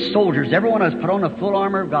real soldiers. Every one of us put on the full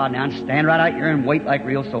armor of God now and stand right out here and wait like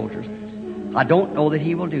real soldiers. I don't know that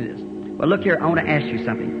He will do this. But look here, I want to ask you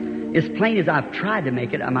something. As plain as I've tried to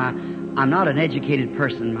make it, I'm not an educated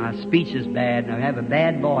person. My speech is bad, and I have a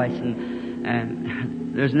bad voice,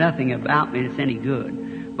 and there's nothing about me that's any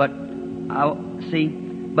good. But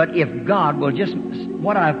if God will just,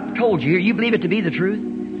 what I've told you here, you believe it to be the truth?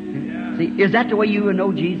 Yeah. See, is that the way you will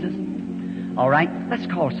know Jesus? All right, let's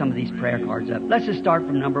call some of these prayer cards up. Let's just start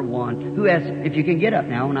from number 1. Who has, if you can get up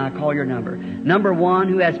now when I call your number. Number 1,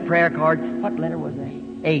 who has prayer card? What letter was that?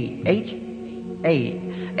 A. H? A.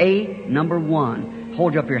 A, number 1.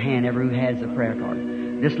 Hold up your hand, everyone who has a prayer card.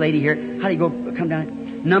 This lady here, how do you go, come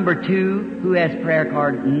down? Number 2, who has prayer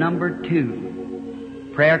card? Number 2.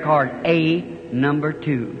 Prayer card A, number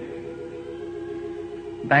 2.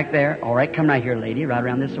 Back there. All right, come right here, lady, right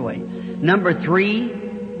around this way. Number 3.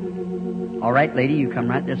 All right, lady, you come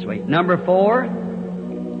right this way. Number 4.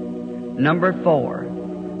 Number 4.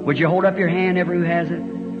 Would you hold up your hand, everyone who has it?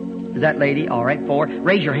 Is that lady? All right, 4.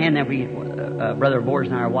 Raise your hand, then Brother Boris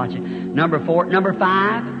and I are watching. Number 4. Number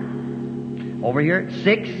 5. Over here.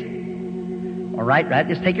 6. All right, right.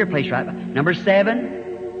 Just take your place right. Number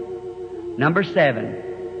 7. Number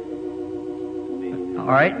 7. All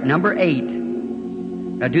right, number 8.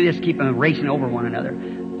 Now do this, keep them racing over one another.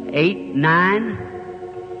 8, 9.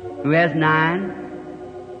 Who has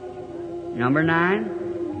 9? Number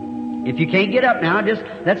 9. If you can't get up now, just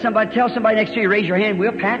tell somebody next to you, raise your hand.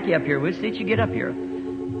 We'll pat you up here. We'll see that you get up here.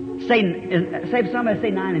 Say somebody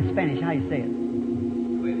say 9 in Spanish. How you say it?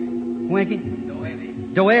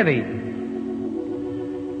 Doevi.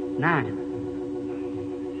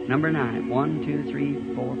 9. Number 9. 1, 2,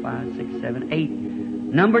 3, 4, 5, 6, 7, 8.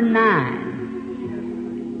 Number 9.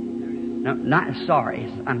 No, I'm sorry,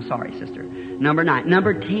 sister. Number 9.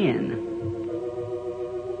 Number 10.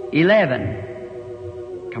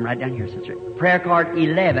 11. Come right down here, sister. Prayer card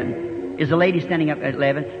 11. Is a lady standing up at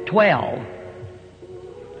 11? 12.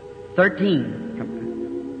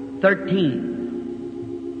 13.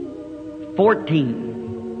 13.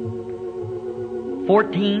 14.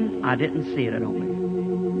 14. I didn't see it, I don't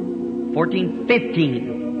believe. 14.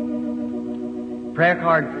 15. Prayer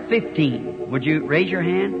card 15. Would you raise your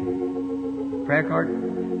hand? Prayer card?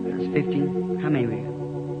 That's 15. How many were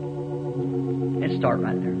you? Let's start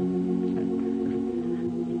right there.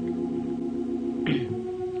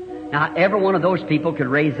 Now, every one of those people could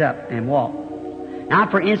raise up and walk. Now,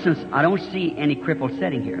 for instance, I don't see any cripple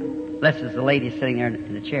sitting here, unless it's the lady sitting there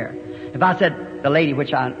in the chair. If I said the lady,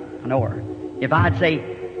 which I know her, if I'd say,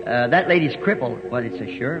 that lady's crippled, well, they'd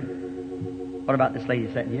say, sure. What about this lady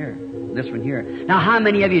sitting here? This one here. Now, how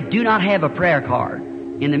many of you do not have a prayer card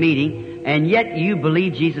in the meeting, and yet you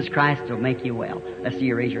believe Jesus Christ will make you well? Let's see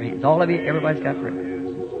you raise your hands. All of you, everybody's got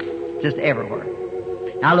prayer. Just everywhere.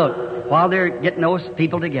 Now look, while they're getting those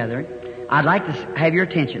people together, I'd like to have your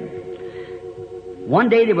attention. One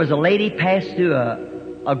day there was a lady passed through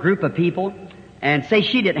a group of people, and say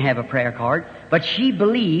she didn't have a prayer card, but she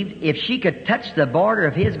believed if she could touch the border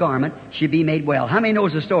of his garment, she'd be made well. How many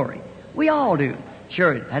knows the story? We all do.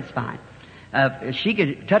 Sure, that's fine. She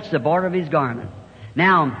could touch the border of his garment.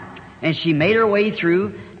 Now, and she made her way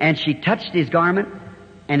through, and she touched his garment,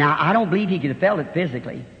 and I don't believe he could have felt it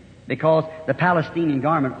physically, because the Palestinian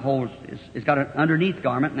garment it's got an underneath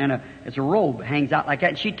garment, and then it's a robe hangs out like that,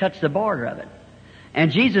 and she touched the border of it.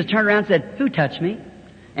 And Jesus turned around and said, "Who touched me?"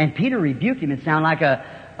 And Peter rebuked him. It sounded like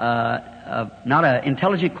not an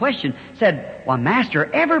intelligent question. Said, "Why, Master,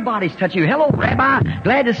 everybody's touching you. Hello, Rabbi,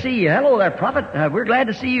 glad to see you. Hello there, Prophet, we're glad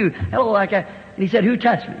to see you. Hello, like that." And he said, "Who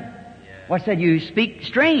touched me?" Well, said, "You speak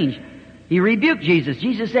strange." He rebuked Jesus.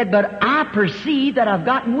 Jesus said, "But I perceive that I've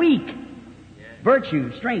gotten weak.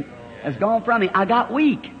 Virtue, strength has gone from me. I got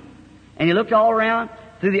weak." And he looked all around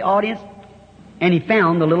through the audience, and he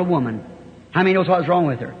found the little woman. How many knows what was wrong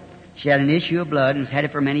with her? She had an issue of blood and has had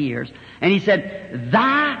it for many years. And he said,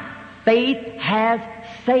 "Thy faith has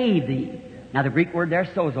saved thee." Now the Greek word there,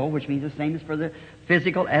 sozo, which means the same as for the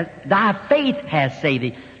physical, as thy faith has saved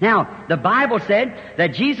thee. Now, the Bible said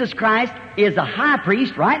that Jesus Christ is a high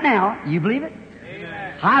priest right now. You believe it?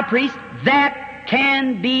 Amen. High priest that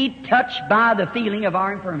can be touched by the feeling of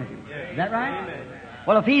our infirmity. Is that right? Amen.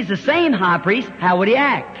 Well, if he's the same high priest, how would he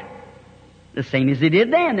act? The same as he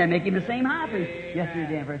did then. That make him the same high priest.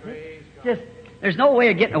 Yesterday and first. Just, there's no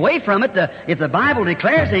way of getting away from it. If the Bible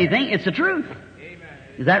declares anything, it's the truth.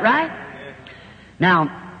 Is that right?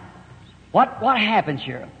 Now, what happens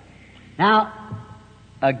here? Now,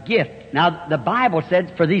 a gift. Now, the Bible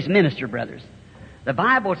said for these minister brothers, the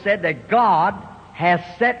Bible said that God has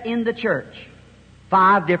set in the church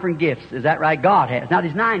 5 different gifts. Is that right? God has. Now,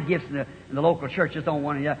 there's 9 gifts in the local church, just on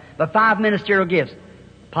one of the other, but 5 ministerial gifts: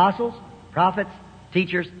 apostles, prophets,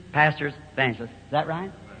 teachers, pastors, evangelists. Is that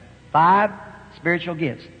right? 5 spiritual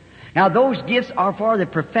gifts. Now, those gifts are for the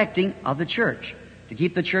perfecting of the church, to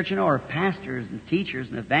keep the church in order. Pastors and teachers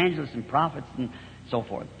and evangelists and prophets and so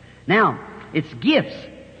forth. Now, it's gifts.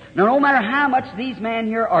 Now, no matter how much these men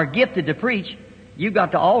here are gifted to preach, you've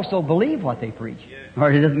got to also believe what they preach. Or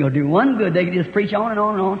it doesn't go do one good. They can just preach on and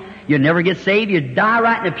on and on. You'll never get saved. You'll die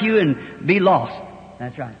right in the pew and be lost.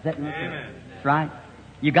 That's right. Is that right? That's right.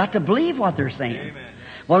 You got to believe what they're saying. Amen.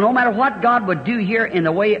 Well, no matter what God would do here in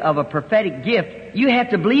the way of a prophetic gift, you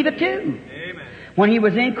have to believe it too. Amen. When he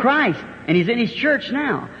was in Christ, and he's in his church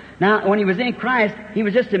now. Now, when he was in Christ, he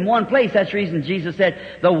was just in one place. That's the reason Jesus said,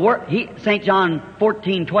 St. John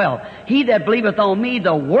 14:12, "He that believeth on me,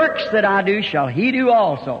 the works that I do shall he do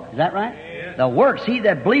also." Is that right? Yes. The works, he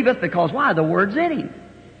that believeth, because why? The word's in him.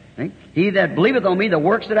 See? "He that believeth on me, the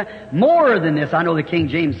works that I..." More than this. I know the King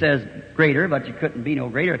James says greater, but you couldn't be no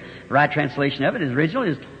greater. The right translation of it, his original,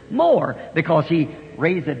 is more, because he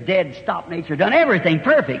raised the dead, stopped nature, done everything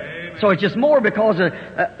perfect. Amen. So it's just more because of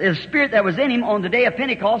the Spirit that was in him on the day of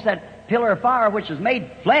Pentecost, that pillar of fire which was made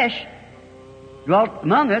flesh, dwelt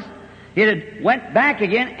among us. It had went back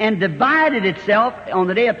again and divided itself on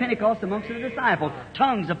the day of Pentecost amongst the disciples.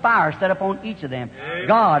 Tongues of fire set upon each of them.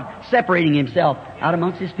 God separating himself out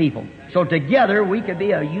amongst his people. So together we could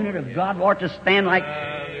be a unit of God. We ought to stand like...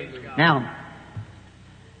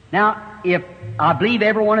 Now, if I believe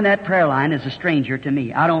everyone in that prayer line is a stranger to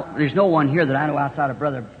me. There's no one here that I know outside of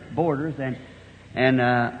Brother Borders, and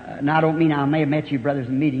I don't mean I may have met you brothers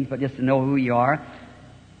in meetings, but just to know who you are.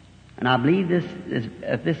 And I believe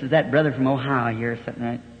if this is that brother from Ohio here, sitting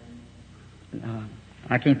right,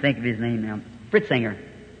 I can't think of his name now. Fritzinger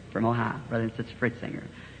from Ohio. Brother and Sister Fritzinger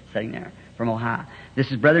sitting there from Ohio.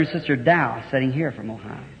 This is Brother and Sister Dow sitting here from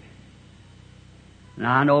Ohio.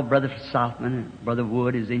 Now I know Brother Southman and Brother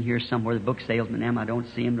Wood is in here somewhere, the book salesman. Them, I don't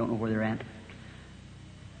see them, don't know where they're at.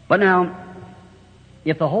 But now,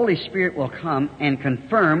 if the Holy Spirit will come and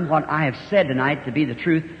confirm what I have said tonight to be the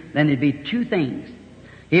truth, then there'd be two things.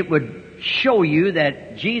 It would show you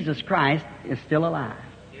that Jesus Christ is still alive.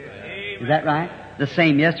 Is that right? The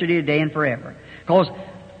same yesterday, today, and forever. Because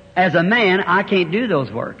as a man, I can't do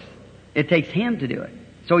those works. It takes Him to do it.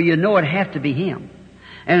 So you know it has to be Him.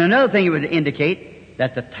 And another thing it would indicate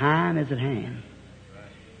that the time is at hand.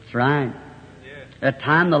 That's right. That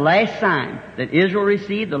time, the last sign that Israel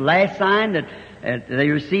received, the last sign that they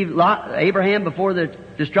received Abraham before the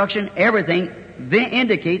destruction, everything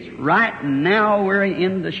indicates right now we're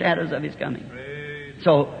in the shadows of His coming.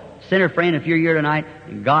 So, sinner friend, if you're here tonight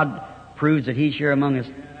and God proves that He's here among us,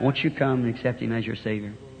 won't you come and accept Him as your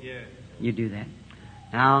Savior? You do that.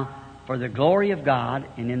 Now, for the glory of God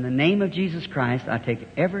and in the name of Jesus Christ, I take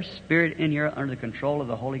every spirit in here under the control of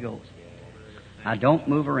the Holy Ghost. I don't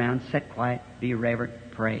move around, sit quiet, be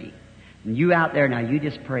reverent, pray. And you out there now, you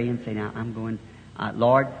just pray and say, now I'm going,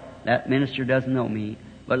 Lord, that minister doesn't know me,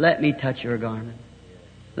 but let me touch your garment.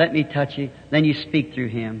 Let me touch you. Then you speak through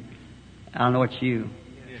him. I'll know it's you.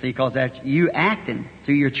 See, because that's you acting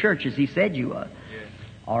through your church as He said you was.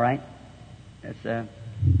 All right. That's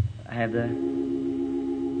I have the.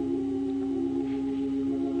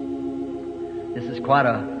 This is quite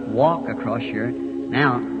a walk across here.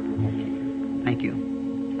 Now, thank you.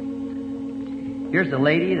 Here's a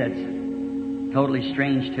lady that's totally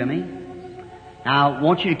strange to me. Now, I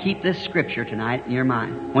want you to keep this scripture tonight in your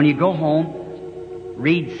mind. When you go home,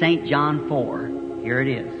 read St. John 4. Here it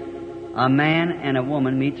is. A man and a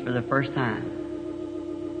woman meets for the first time.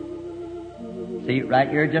 See, right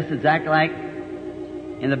here, just exactly like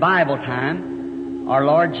in the Bible time, our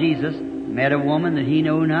Lord Jesus met a woman that He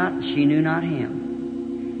knew not, she knew not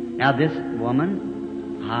Him. Now this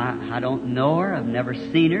woman, I don't know her, I've never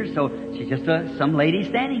seen her, so she's just some lady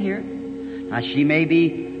standing here. Now she may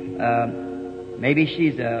be, maybe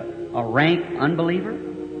she's a rank unbeliever.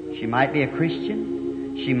 She might be a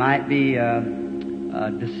Christian. She might be a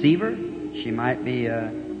deceiver. She might be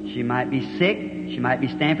sick. She might be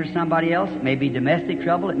standing for somebody else. It may be domestic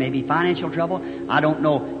trouble. It may be financial trouble. I don't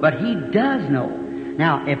know. But He does know.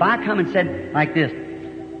 Now, if I come and said like this,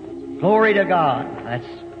 glory to God.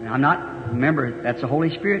 Remember, that's the Holy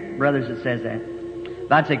Spirit, brothers, that says that.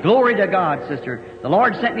 If I'd say, glory to God, sister. The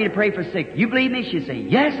Lord sent me to pray for sick. You believe me? She'd say,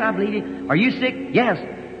 yes, I believe you. Are you sick? Yes.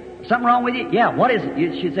 Something wrong with you? Yeah. What is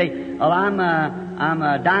it? She'd say, well, I'm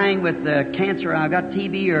dying with cancer. I've got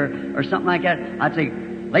TB or something like that. I'd say,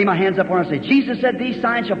 lay my hands up on her and say, Jesus said these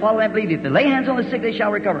signs shall follow that believe you. If they lay hands on the sick, they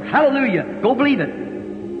shall recover. Hallelujah. Go believe it.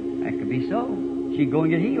 That could be so. She'd go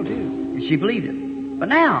and get healed too. If she believed it. But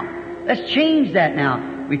now, let's change that now.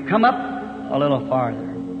 We've come up a little farther.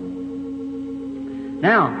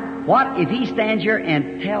 Now, what if he stands here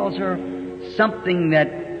and tells her something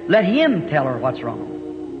that, let him tell her what's wrong.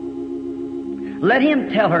 Let him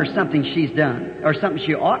tell her something she's done, or something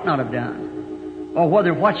she ought not have done, or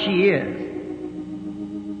whether what she is.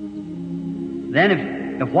 Then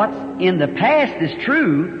if what's in the past is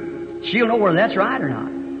true, she'll know whether that's right or not.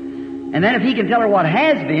 And then if he can tell her what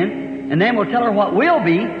has been, and then we'll tell her what will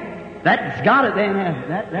be, that's got it then.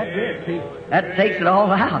 That's it. See, that takes it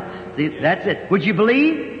all out. See, that's it. Would you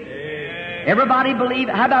believe? Everybody believe?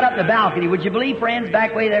 How about up the balcony? Would you believe, friends,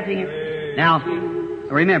 back way, everything? Now,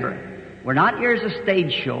 remember, we're not here as a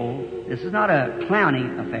stage show. This is not a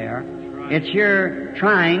clowning affair. It's here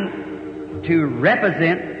trying to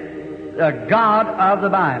represent the God of the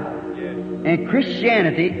Bible. And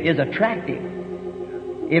Christianity is attractive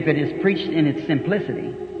if it is preached in its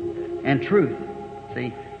simplicity and truth.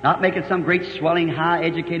 See? Not making some great swelling,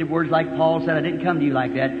 high-educated words like Paul said, I didn't come to you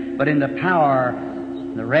like that, but in the power,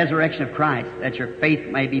 the resurrection of Christ, that your faith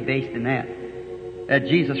may be based in that. That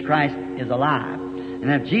Jesus Christ is alive. And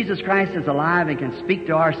if Jesus Christ is alive and can speak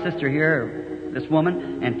to our sister here, this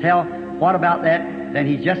woman, and tell what about that, then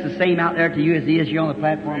He's just the same out there to you as He is here on the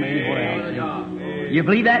platform or anywhere else. You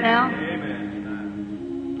believe that now?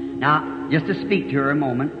 Now, just to speak to her a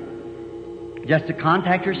moment, just to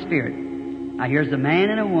contact her spirit. Now, here's a man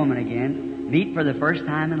and a woman again, meet for the first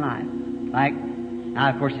time in life. Now,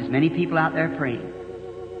 of course, there's many people out there praying.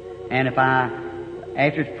 And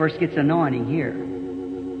after it first gets anointing here,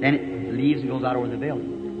 then it leaves and goes out over the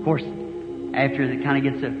building. Of course, after it kind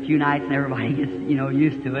of gets a few nights and everybody gets,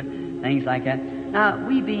 used to it, things like that. Now,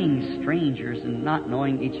 we being strangers and not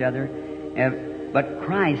knowing each other, but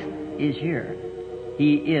Christ is here.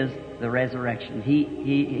 He is the resurrection.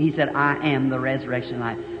 He said, I am the resurrection and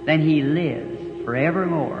life. Then He lives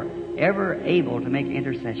forevermore, ever able to make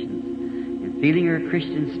intercessions. And feeling her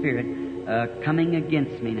Christian spirit coming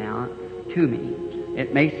against me now, to me,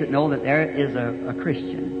 it makes it know that there is a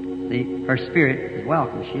Christian. See, her spirit is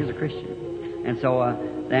welcome. She is a Christian. And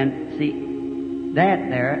so then, see, that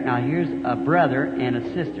there, now here's a brother and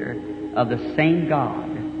a sister of the same God.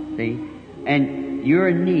 See? And you're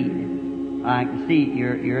in need. I can see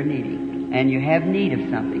you're needy. And you have need of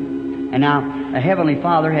something. And now, the Heavenly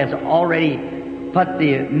Father has already put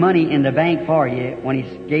the money in the bank for you when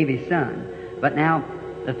He gave His Son. But now,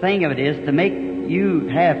 the thing of it is, to make you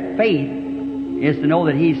have faith is to know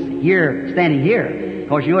that He's here, standing here.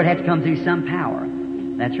 Because you know it had to come through some power.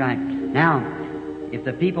 That's right. Now, if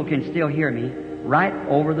the people can still hear me, right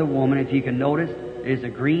over the woman, if you can notice, there's a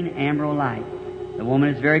green emerald light. The woman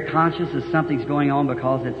is very conscious that something's going on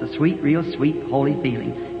because it's a sweet, real sweet, holy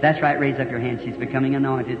feeling. That's right, raise up your hand. She's becoming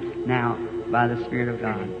anointed now by the Spirit of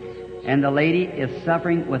God. And the lady is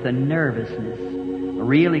suffering with a nervousness, a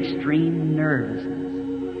real extreme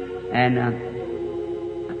nervousness. And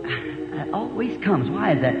it always comes.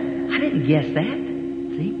 Why is that? I didn't guess that.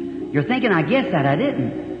 See? You're thinking I guessed that. I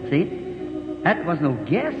didn't. See? That was no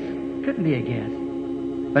guess. Couldn't be a guess.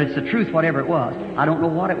 But it's the truth, whatever it was. I don't know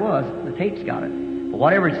what it was. The tape's got it. But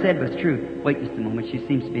whatever it said was true. Wait just a moment. She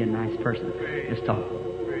seems to be a nice person. Just talk.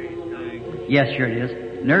 Yes, sure it is.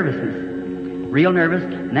 Nervousness. Real nervous.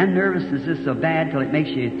 And that nervousness is so bad till it makes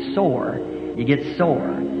you sore. You get sore.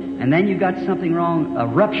 And then you've got something wrong, a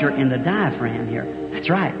rupture in the diaphragm here. That's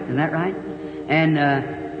right. Isn't that right?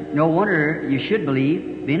 And no wonder you should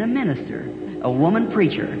believe, being a minister, a woman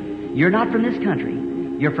preacher. You're not from this country.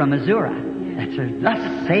 You're from Missouri. That's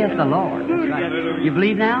thus saith the Lord. That's right. You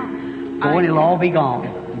believe now? Go and it'll all be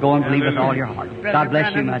gone. Go and believe with all your heart. God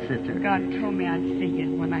bless you, my sister. God told me I'd see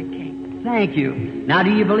you when I came. Thank you. Now,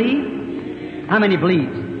 do you believe? How many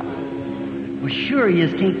believes? Well, sure, you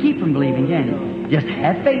just can't keep from believing, can you? Just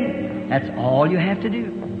have faith. That's all you have to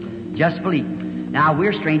do. Just believe. Now,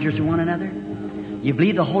 we're strangers to one another. You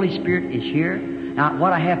believe the Holy Spirit is here? Now,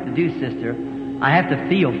 what I have to do, sister, I have to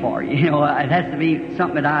feel for you. You know, it has to be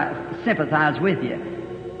something that I sympathize with you.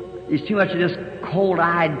 There's too much of this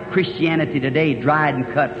cold-eyed Christianity today, dried and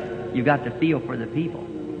cut. You've got to feel for the people.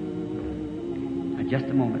 Now, just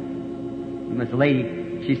a moment. There was a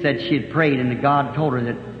lady, she said she had prayed and God told her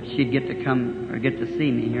that she'd get to come or get to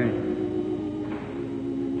see me here.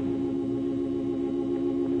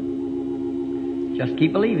 Just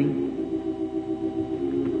keep believing.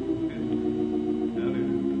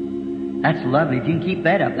 That's lovely. If you can keep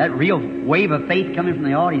that up, that real wave of faith coming from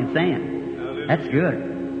the audience saying, that's good.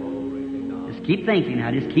 Just keep thinking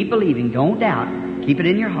now. Just keep believing. Don't doubt. Keep it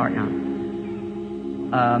in your heart now.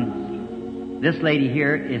 This lady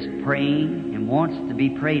here is praying and wants to be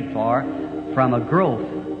prayed for from a growth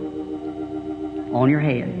on your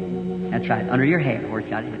head. That's right. Under your head. Where it's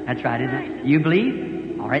got it. That's right, isn't it? You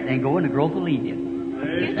believe? All right, then go and the growth will lead you.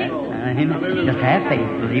 Just have faith.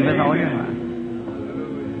 Believe with all your heart.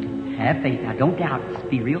 Have faith. Now, don't doubt. Just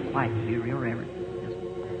be real quiet. Be real reverent.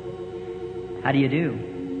 How do you do?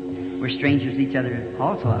 We're strangers to each other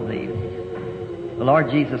also, I believe. The Lord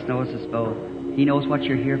Jesus knows us both. He knows what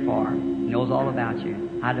you're here for. He knows all about you.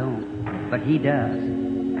 I don't. But He does.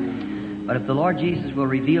 But if the Lord Jesus will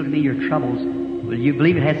reveal to me your troubles, will you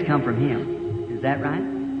believe it has to come from Him? Is that right?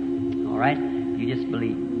 All right? You just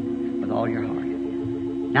believe with all your heart.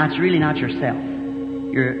 Now, it's really not yourself.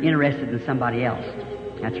 You're interested in somebody else.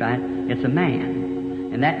 That's right. It's a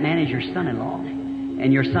man. And that man is your son-in-law.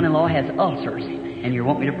 And your son-in-law has ulcers. And you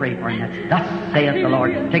want me to pray for him. That's thus saith the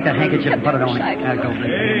Lord. Take that handkerchief and put it on him. Now, go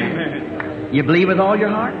believe. You believe with all your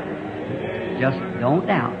heart? Just don't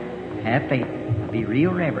doubt. Have faith. Be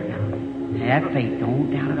real reverent now. Have faith.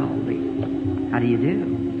 Don't doubt at all, please. How do you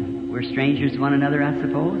do? We're strangers to one another, I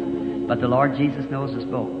suppose. But the Lord Jesus knows us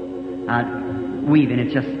both. Weaving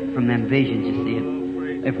it just from them visions, you see it.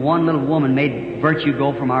 If one little woman made virtue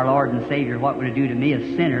go from our Lord and Savior, what would it do to me, a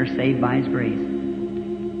sinner saved by His grace?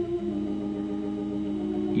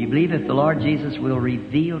 You believe if the Lord Jesus will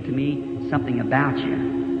reveal to me something about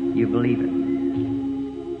you, you believe it.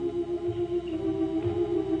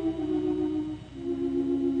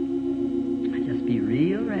 Just be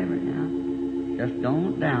real reverent now. Just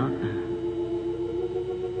don't doubt.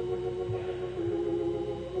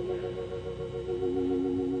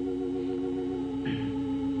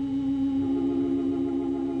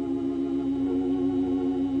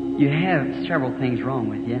 You have several things wrong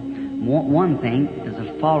with you. One thing is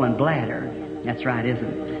a fallen bladder. That's right, isn't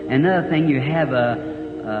it? Another thing, you have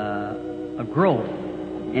a growth,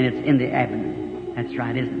 and it's in the abdomen. That's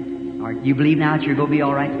right, isn't it? All right, you believe now that you're going to be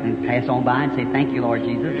all right? And pass on by and say, thank you, Lord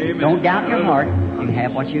Jesus. Amen. Don't doubt in your heart. You can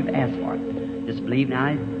have what you've asked for. Just believe now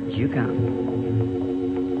as you come.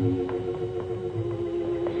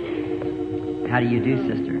 How do you do,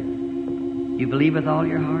 sister? You believe with all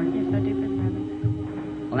your heart? Yes, I do,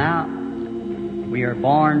 Brother. Well, now, we are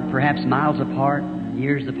born perhaps miles apart,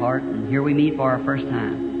 years apart, and here we meet for our first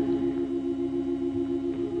time.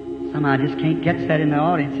 Somehow I just can't catch that in the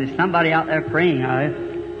audience. There's somebody out there praying.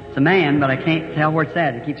 It's a man, but I can't tell where it's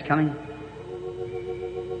at. It keeps coming.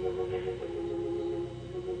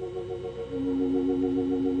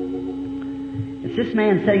 It's this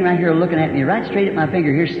man sitting right here looking at me right straight at my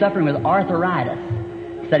finger here, suffering with arthritis.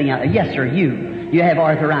 Sitting out there. Yes, sir, you have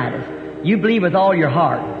arthritis. You believe with all your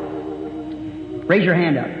heart. Raise your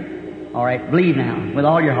hand up. All right, believe now with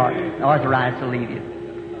all your heart. The arthritis will leave you.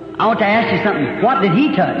 I want to ask you something. What did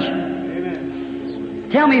he touch? Amen.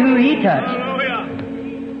 Tell me who he touched. Hallelujah.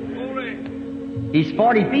 Glory. He's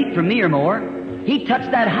 40 feet from me or more. He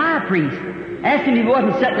touched that high priest. Ask him if he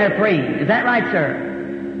wasn't sitting there praying. Is that right, sir?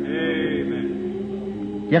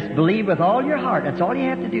 Amen. Just believe with all your heart. That's all you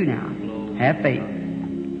have to do now. Have faith.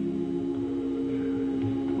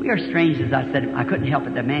 We are strange, as I said. I couldn't help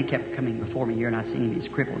it. That man kept coming before me here, and I seen him.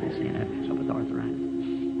 He's crippled. He's seeing up with arthritis.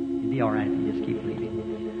 He'd be all right if you just keep believing.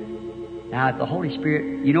 Now, if the Holy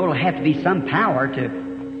Spirit, you know, it'll have to be some power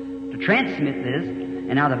to transmit this.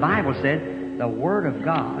 And now the Bible said the Word of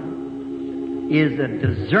God is a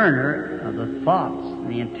discerner of the thoughts and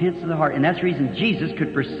the intents of the heart. And that's the reason Jesus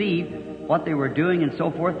could perceive what they were doing and so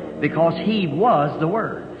forth, because He was the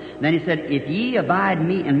Word. And then He said, if ye abide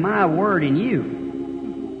me and my Word in you.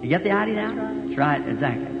 You get the idea now? That's right,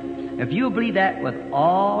 exactly. If you believe that with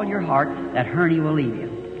all your heart, that hernia will leave you.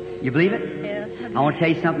 You believe it? Yes. I want to tell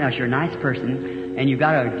you something else. You're a nice person, and you've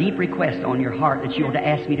got a deep request on your heart that you want to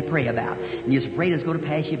ask me to pray about. And you're afraid it's going to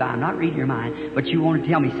pass you by. I'm not reading your mind, but you want to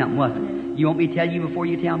tell me something, wasn't it? You want me to tell you before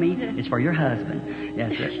you tell me? It's for your husband.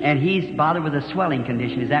 Yes, sir. And he's bothered with a swelling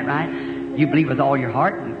condition. Is that right? You believe with all your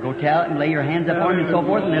heart, and go tell it and lay your hands up on him and so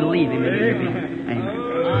forth, and it'll leave him. Amen.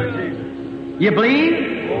 You believe?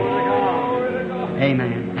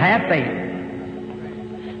 Amen. Have faith.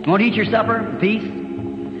 You want to eat your supper? Peace?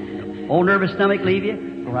 Old nervous stomach leave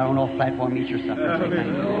you? Go right on off the platform and eat your supper. Say thank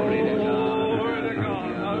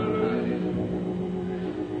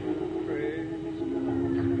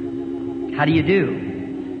you. How do you do?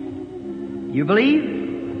 You believe?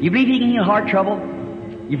 You believe He can heal heart trouble?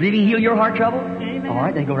 You believe He can heal your heart trouble? Amen. All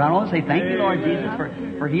right, then go right on and say, thank you, Lord Jesus,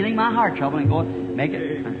 for healing my heart trouble, and go make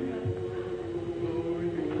it.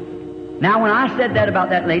 Now, when I said that about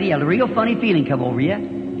that lady, a real funny feeling come over you,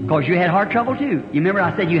 because you had heart trouble too. You remember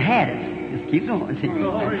I said you had it. Just keep going. Just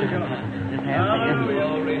have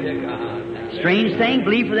faith. Strange thing,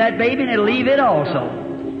 believe for that baby, and it'll leave it also.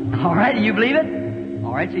 All right, do you believe it?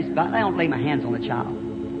 All right, so I don't lay my hands on the child.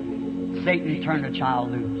 Satan, turn the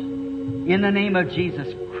child loose. In the name of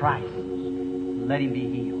Jesus Christ, let him be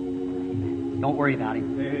healed. Don't worry about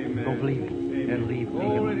him. Amen. Go believe it. It'll leave.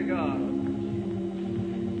 Glory to God.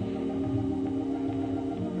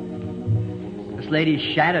 This lady's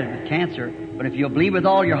shattered with cancer, but if you'll believe with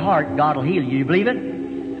all your heart, God will heal you. You believe it?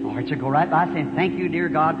 All right, so go right by saying, thank you, dear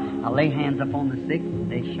God. I'll lay hands upon the sick.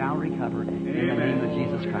 They shall recover in the name of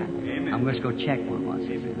Jesus Christ. Amen. I'm going to go check what it was.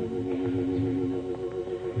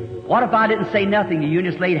 What if I didn't say nothing to you and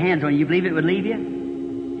just laid hands on you? You believe it would leave you?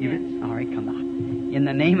 All right, come on. In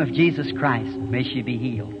the name of Jesus Christ, may she be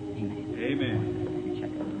healed. Amen.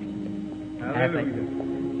 Amen.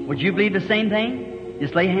 Hallelujah. Would you believe the same thing?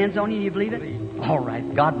 Just lay hands on you and you believe it? All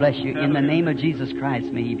right. God bless you. In the name of Jesus Christ,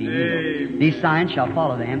 may He be healed. Amen. These signs shall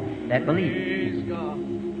follow them that believe. Praise God.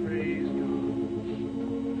 Praise God.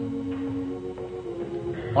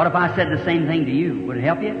 What if I said the same thing to you? Would it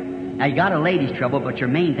help you? Now, you got a lady's trouble, but your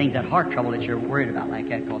main thing's that heart trouble that you're worried about like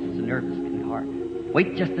that, because it's a nervous in the heart.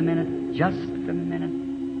 Wait just a minute. Just a minute.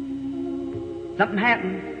 Something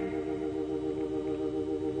happened.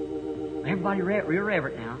 Everybody real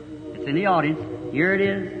reverent now. It's in the audience. Here it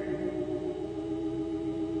is.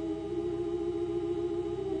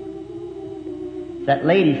 That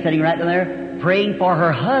lady sitting right there praying for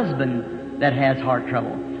her husband that has heart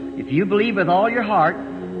trouble. If you believe with all your heart,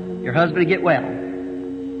 your husband will get well.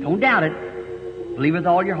 Don't doubt it. Believe with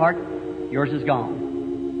all your heart, yours is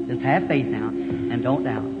gone. Just have faith now and don't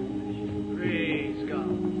doubt. Praise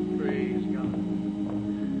God. Praise God.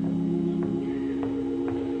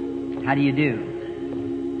 How do you do?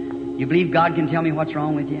 You believe God can tell me what's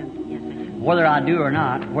wrong with you? Yes, I do. Whether I do or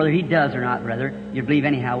not, whether He does or not, brother, you believe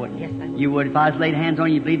anyhow, wouldn't you? Yes, I do. You would. If I was laid hands on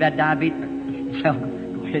you, you believe that diabetes? Well,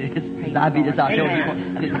 go It's diabetes. I told you.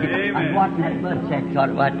 I was watching that blood check,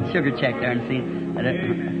 that sugar check there, and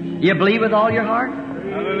seen. You believe with all your heart?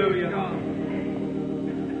 Hallelujah.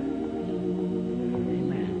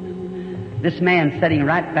 This man sitting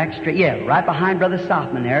right back straight, right behind Brother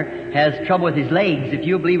Softman there, has trouble with his legs. If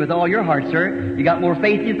you believe with all your heart, sir, you got more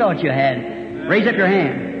faith than you thought you had. Raise up your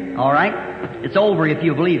hand. All right? It's over if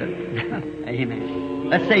you believe it. Amen.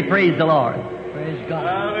 Let's say praise the Lord. Praise God.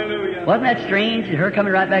 Hallelujah. Wasn't that strange? Her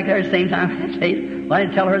coming right back there at the same time? Well, I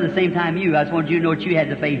didn't tell her at the same time you. I just wanted you to know that you had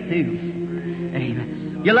the faith too.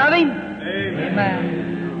 Amen. You love Him? Amen. Amen.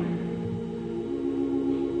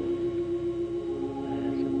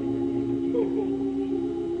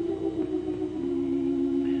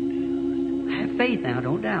 Have faith now,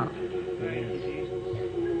 don't doubt.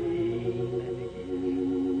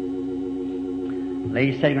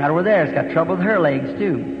 Lady sitting right over there has got trouble with her legs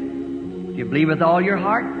too. If you believe with all your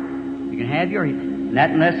heart, you can have your. And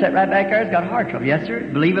that set right back there has got heart trouble. Yes, sir.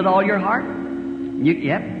 Believe with all your heart.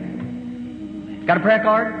 Yep. Got a prayer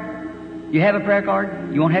card? You have a prayer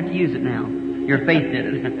card? You won't have to use it now. Your faith did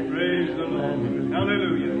it. Praise the Lord.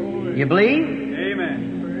 Hallelujah. You believe?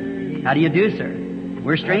 Amen. How do you do, sir?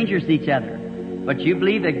 We're strangers to each other. But you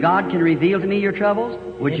believe that God can reveal to me your troubles?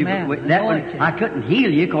 Would Amen. I couldn't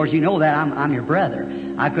heal you, of course you know that. I'm your brother.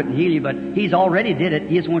 I couldn't heal you, but He's already did it.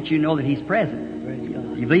 He just wants you to know that He's present. Praise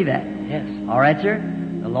God. You believe that? Yes. All right, sir.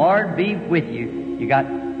 The Lord be with you. You got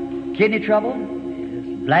kidney trouble,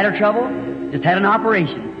 bladder trouble, just had an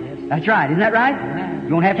operation. That's right. Isn't that right?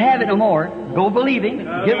 You won't have to have it no more. Go believing.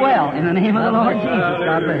 Get well in the name of the Lord Jesus.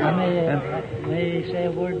 God bless I may say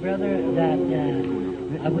a word, brother, that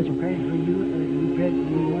I was praying for you. You prayed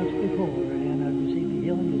for me once before, and I received the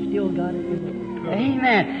healing. You still got it.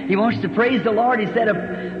 Amen. He wants to praise the Lord. He said,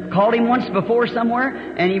 called him once before somewhere,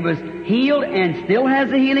 and he was healed and still has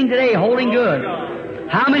the healing today, holding good.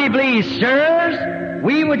 How many believe, sirs,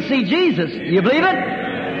 we would see Jesus? You believe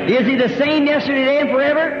it? Is He the same yesterday, today, and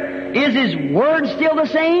forever? Is His Word still the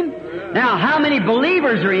same? Now, how many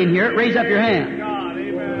believers are in here? Raise up your hand.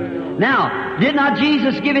 Now, did not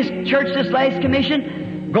Jesus give His church this last commission?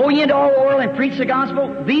 Going into all the world and preach the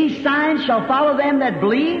gospel. These signs shall follow them that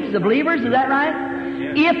believe, the believers, is that right?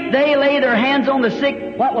 If they lay their hands on the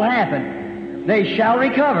sick, what will happen? They shall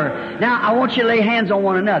recover. Now, I want you to lay hands on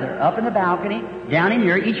one another. Up in the balcony, down in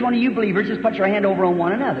here, each one of you believers, just put your hand over on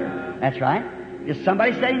one another. That's right. Just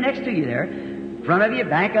somebody standing next to you there, front of you,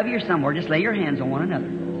 back of you, or somewhere, just lay your hands on one another.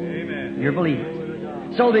 Amen. You're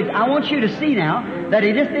believers. So that I want you to see now that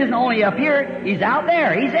He just isn't only up here, He's out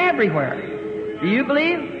there. He's everywhere. Do you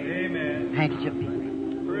believe? Amen. Handkerchief.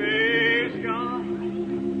 Praise God.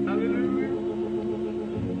 Hallelujah.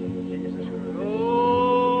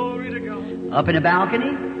 Glory to God. Up in the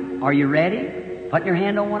balcony, are you ready? Putting your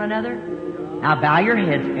hand on one another? Now bow your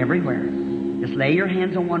heads everywhere. Just lay your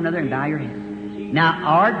hands on one another and bow your heads. Now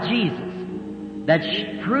our Jesus, that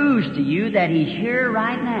proves to you that He's here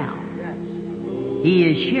right now. He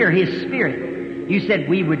is here, His Spirit. You said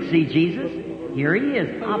we would see Jesus. Here He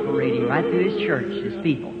is, operating right through His church, His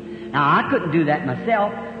people. Now I couldn't do that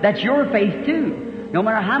myself. That's your faith too. No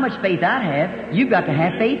matter how much faith I have, you've got to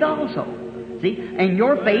have faith also. See? And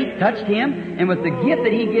your faith touched Him, and with the gift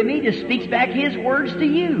that He gave me, just speaks back His words to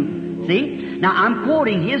you. See? Now I'm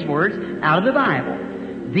quoting His words out of the Bible.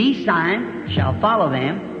 These signs shall follow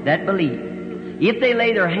them that believe. If they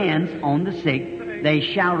lay their hands on the sick, they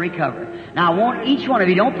shall recover. Now I want each one of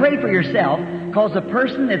you, don't pray for yourself, because the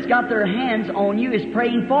person that's got their hands on you is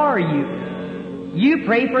praying for you. You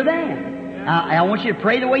pray for them. I want you to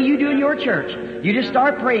pray the way you do in your church. You just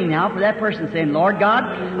start praying now for that person, saying, Lord God,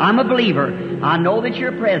 I'm a believer. I know that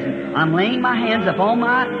You're present. I'm laying my hands upon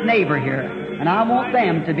my neighbor here, and I want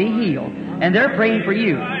them to be healed. And they're praying for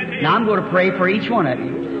you. Now I'm going to pray for each one of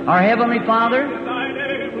you. Our Heavenly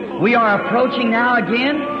Father, we are approaching now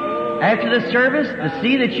again after the service to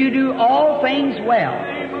see that You do all things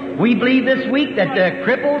well. We believe this week that the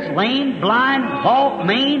cripples, lame, blind, halt,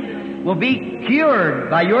 maimed will be cured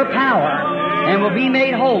by Your power and will be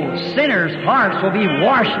made whole. Sinners' hearts will be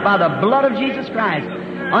washed by the blood of Jesus Christ.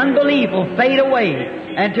 Unbelief will fade away,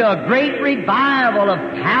 and to a great revival of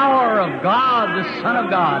power of God, the Son of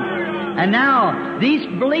God. And now, these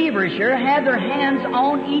believers here have their hands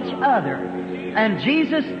on each other. And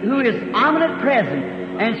Jesus, who is omnipresent,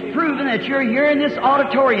 and has proven that You're here in this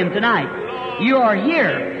auditorium tonight. You are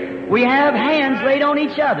here. We have hands laid on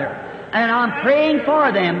each other. And I'm praying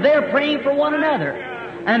for them. They're praying for one another.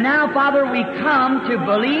 And now, Father, we come to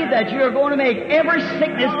believe that You're going to make every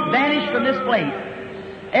sickness vanish from this place.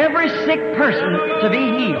 Every sick person to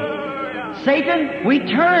be healed. Satan, we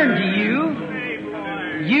turn to You,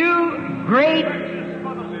 You great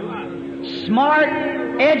smart,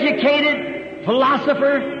 educated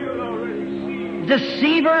philosopher,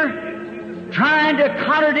 deceiver, trying to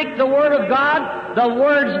contradict the Word of God, the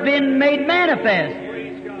Word's been made manifest.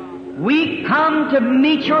 We come to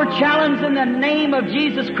meet your challenge in the name of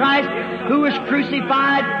Jesus Christ, who was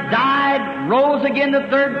crucified, died, rose again the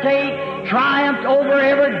third day, triumphed over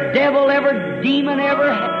every devil, every demon,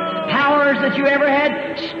 every powers that you ever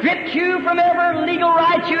had, stripped you from every legal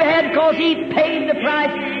right you had because He paid the price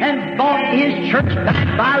and bought His church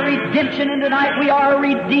back by redemption. And tonight we are a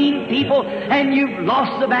redeemed people, and you've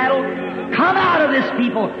lost the battle. Come out of this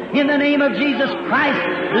people in the name of Jesus Christ.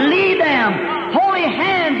 Lead them. Holy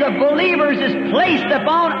hands of believers is placed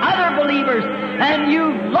upon other believers, and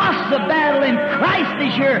you've lost the battle, and Christ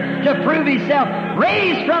is here to prove Himself,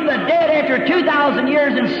 raised from the dead after 2,000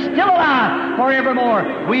 years and still alive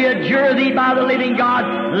forevermore. We adjure Thee by the living God,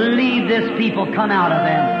 lead this people, come out of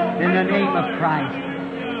them in the name of Christ.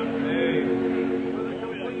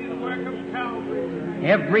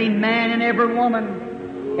 Every man and every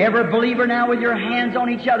woman, every believer now with your hands on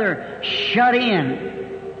each other, shut in.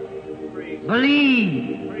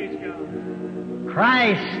 Believe.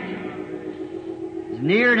 Christ is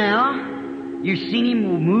near now. You've seen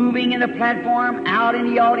Him moving in the platform, out in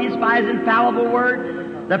the audience by His infallible Word.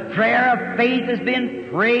 The prayer of faith has been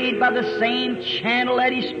prayed by the same channel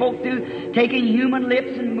that He spoke through, taking human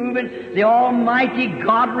lips and moving. The Almighty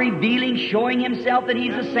God revealing, showing Himself that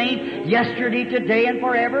He's the same yesterday, today, and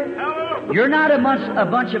forever. You're not a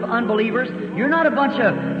bunch of unbelievers. You're not a bunch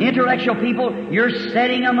of intellectual people. You're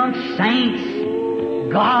sitting amongst saints,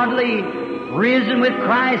 godly, risen with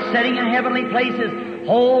Christ, sitting in heavenly places.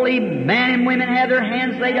 Holy men and women have their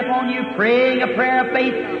hands laid upon you, praying a prayer of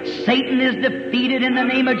faith. Satan is defeated in the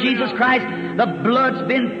name of Jesus Christ. The blood's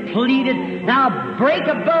been pleaded. Now break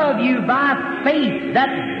above you by faith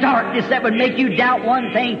that darkness that would make you doubt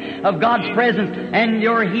one thing of God's presence, and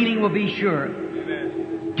your healing will be sure.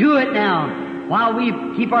 Do it now while we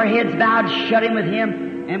keep our heads bowed, shut in with Him.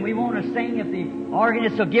 And we want to sing, if the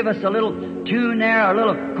organist will give us a little tune there, a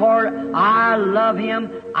little chord. I love Him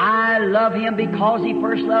because He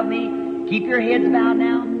first loved me. Keep your heads bowed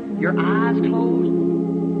now, your eyes closed.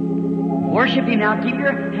 Worship Him now. Keep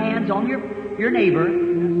your hands on your neighbor.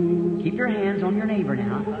 Keep your hands on your neighbor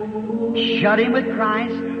now. Shut in with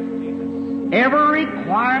Christ. Every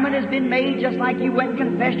requirement has been made, just like you went and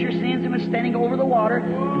confessed your sins and was standing over the water,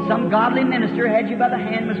 and some godly minister had you by the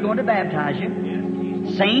hand and was going to baptize you.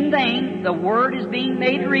 Same thing. The Word is being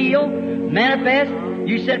made real, manifest.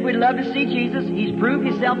 You said we'd love to see Jesus. He's proved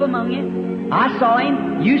Himself among you. I saw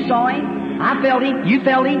Him. You saw Him. I felt Him. You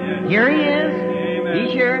felt Him. Here He is. Amen.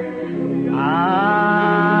 He's here. I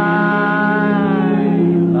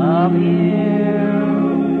love Him.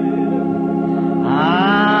 I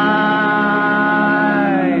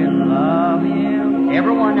love Him.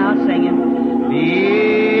 Everyone now singing.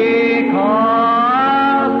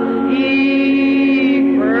 Because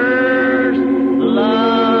He first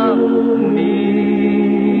loved me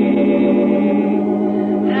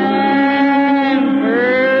and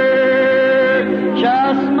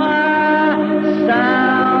purchased my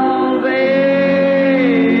salvation.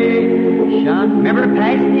 Remember,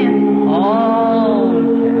 past tense.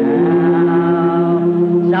 On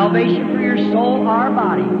salvation for your soul, our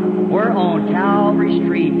body. We're on Calvary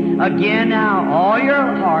Street. Again now, all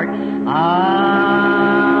your heart.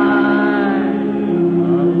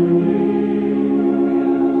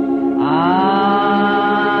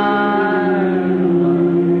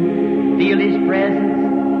 Feel His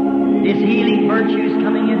presence, His healing virtues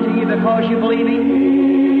coming into you because you believe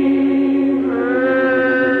Him.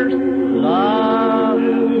 First love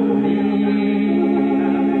me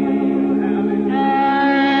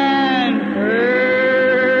and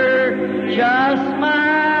purchase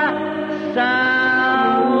my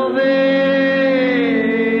salvation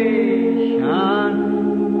on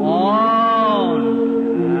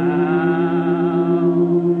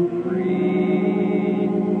Calvary.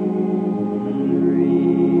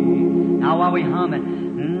 Now while we hum it,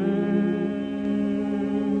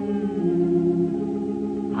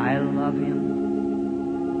 I love Him.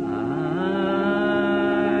 I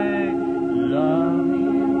love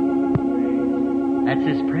Him. That's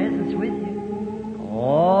His presence with you.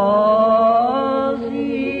 'Cause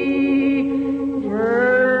He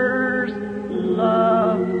first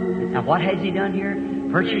loved. Now what has He done here?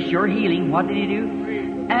 Purchased your healing. What did He do?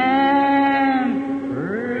 And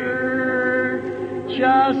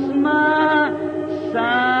purchased my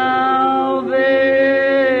salvation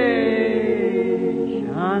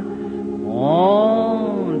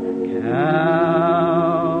on Calvary's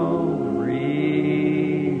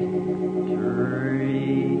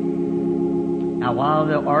tree.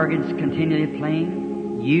 while the organ's continually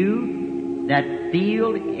playing, you that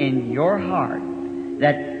feel in your heart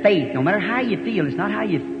that faith, no matter how you feel, it's not how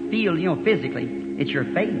you feel, physically, it's your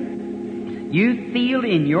faith. You feel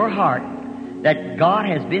in your heart that God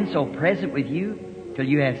has been so present with you till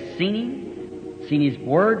you have seen Him, seen His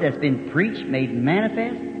Word that's been preached, made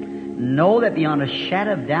manifest. Know that beyond a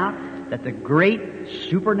shadow of doubt that the great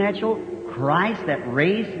supernatural Christ that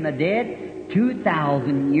raised from the dead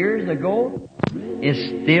 2,000 years ago is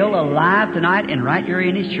still alive tonight and right here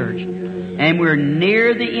in His church. And we're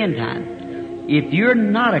near the end time. If you're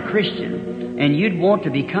not a Christian and you'd want to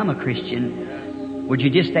become a Christian, would you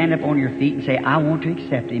just stand up on your feet and say, I want to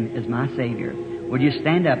accept Him as my Savior? Would you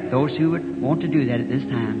stand up, those who would want to do that at this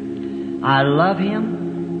time? I love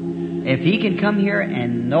Him. If He can come here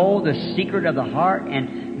and know the secret of the heart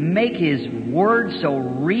and make His Word so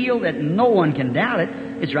real that no one can doubt it,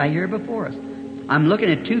 it's right here before us. I'm looking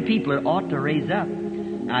at two people that ought to raise up.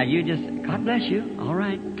 Now you just, God bless you. All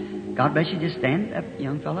right. God bless you. Just stand up,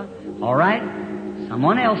 young fella. All right.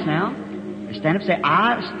 Someone else now. Stand up and say,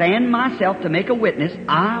 I stand myself to make a witness.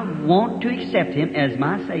 I want to accept Him as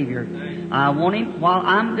my Savior. I want Him, while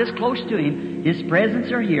I'm this close to Him, His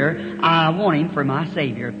presence are here, I want Him for my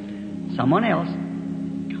Savior. Someone else.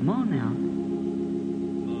 Come on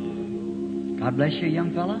now. God bless you,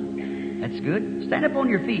 young fella. That's good. Stand up on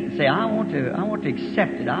your feet and say, I want to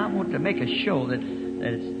accept it. I want to make a show that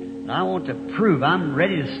I want to prove I'm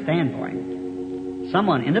ready to stand for Him.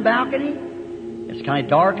 Someone in the balcony? It's kind of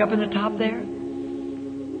dark up in the top there.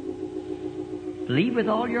 Believe with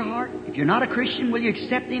all your heart. If you're not a Christian, will you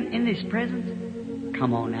accept Him in His presence?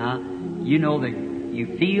 Come on now. You know that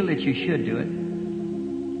you feel that you should do it.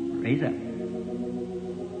 Raise up.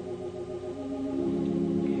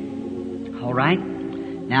 All right.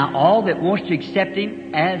 Now, all that wants to accept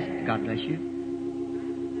Him as... God bless you.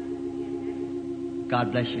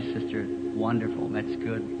 God bless you, sister. Wonderful. That's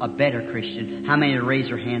good. A better Christian. How many raise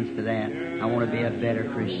their hands for that? I want to be a better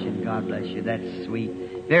Christian. God bless you. That's sweet.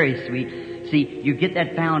 Very sweet. See, you get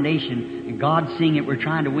that foundation, and God seeing it, we're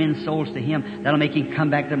trying to win souls to Him. That'll make Him come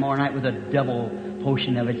back tomorrow night with a double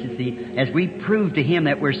portion of it, you see. As we prove to Him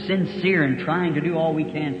that we're sincere in trying to do all we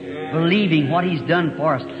can, believing what He's done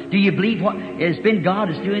for us. Do you believe what has been God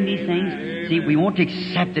is doing these things? See, we want to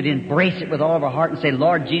accept it, embrace it with all of our heart and say,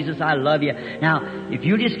 Lord Jesus, I love You. Now, if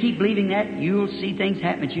you just keep believing that, you'll see things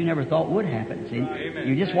happen that you never thought would happen, see.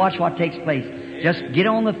 You just watch what takes place. Just get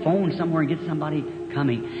on the phone somewhere and get somebody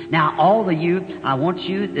coming. Now, all of you, I want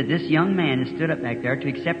you, that this young man has stood up back there to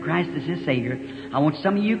accept Christ as his Savior. I want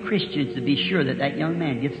some of you Christians to be sure that that young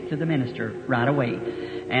man gets to the minister right away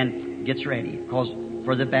and gets ready. Because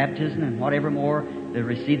for the baptism and whatever more, they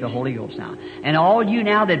receive the Holy Ghost now. And all you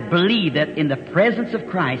now that believe that in the presence of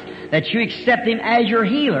Christ, that you accept Him as your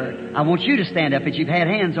healer, I want you to stand up. If you've had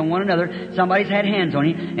hands on one another, somebody's had hands on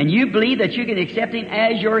you, and you believe that you can accept Him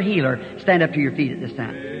as your healer, stand up to your feet at this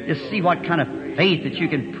time. Just see what kind of faith that you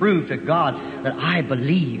can prove to God that I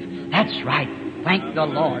believe. That's right. Thank the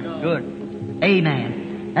Lord. Good.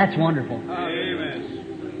 Amen. That's wonderful.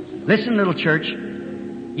 Amen. Listen, little church.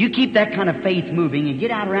 You keep that kind of faith moving and get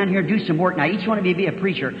out around here and do some work. Now, each one of you be a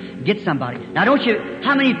preacher. Get somebody. Now,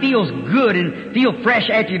 how many feels good and feel fresh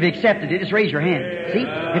after you've accepted it? Just raise your hand. See?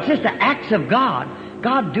 It's just the acts of God.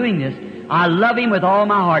 God doing this. I love Him with all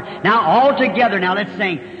my heart. Now, all together, now let's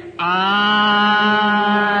sing. Now,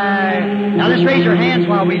 let's raise your hands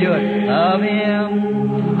while we do it. Love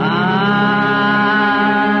Him.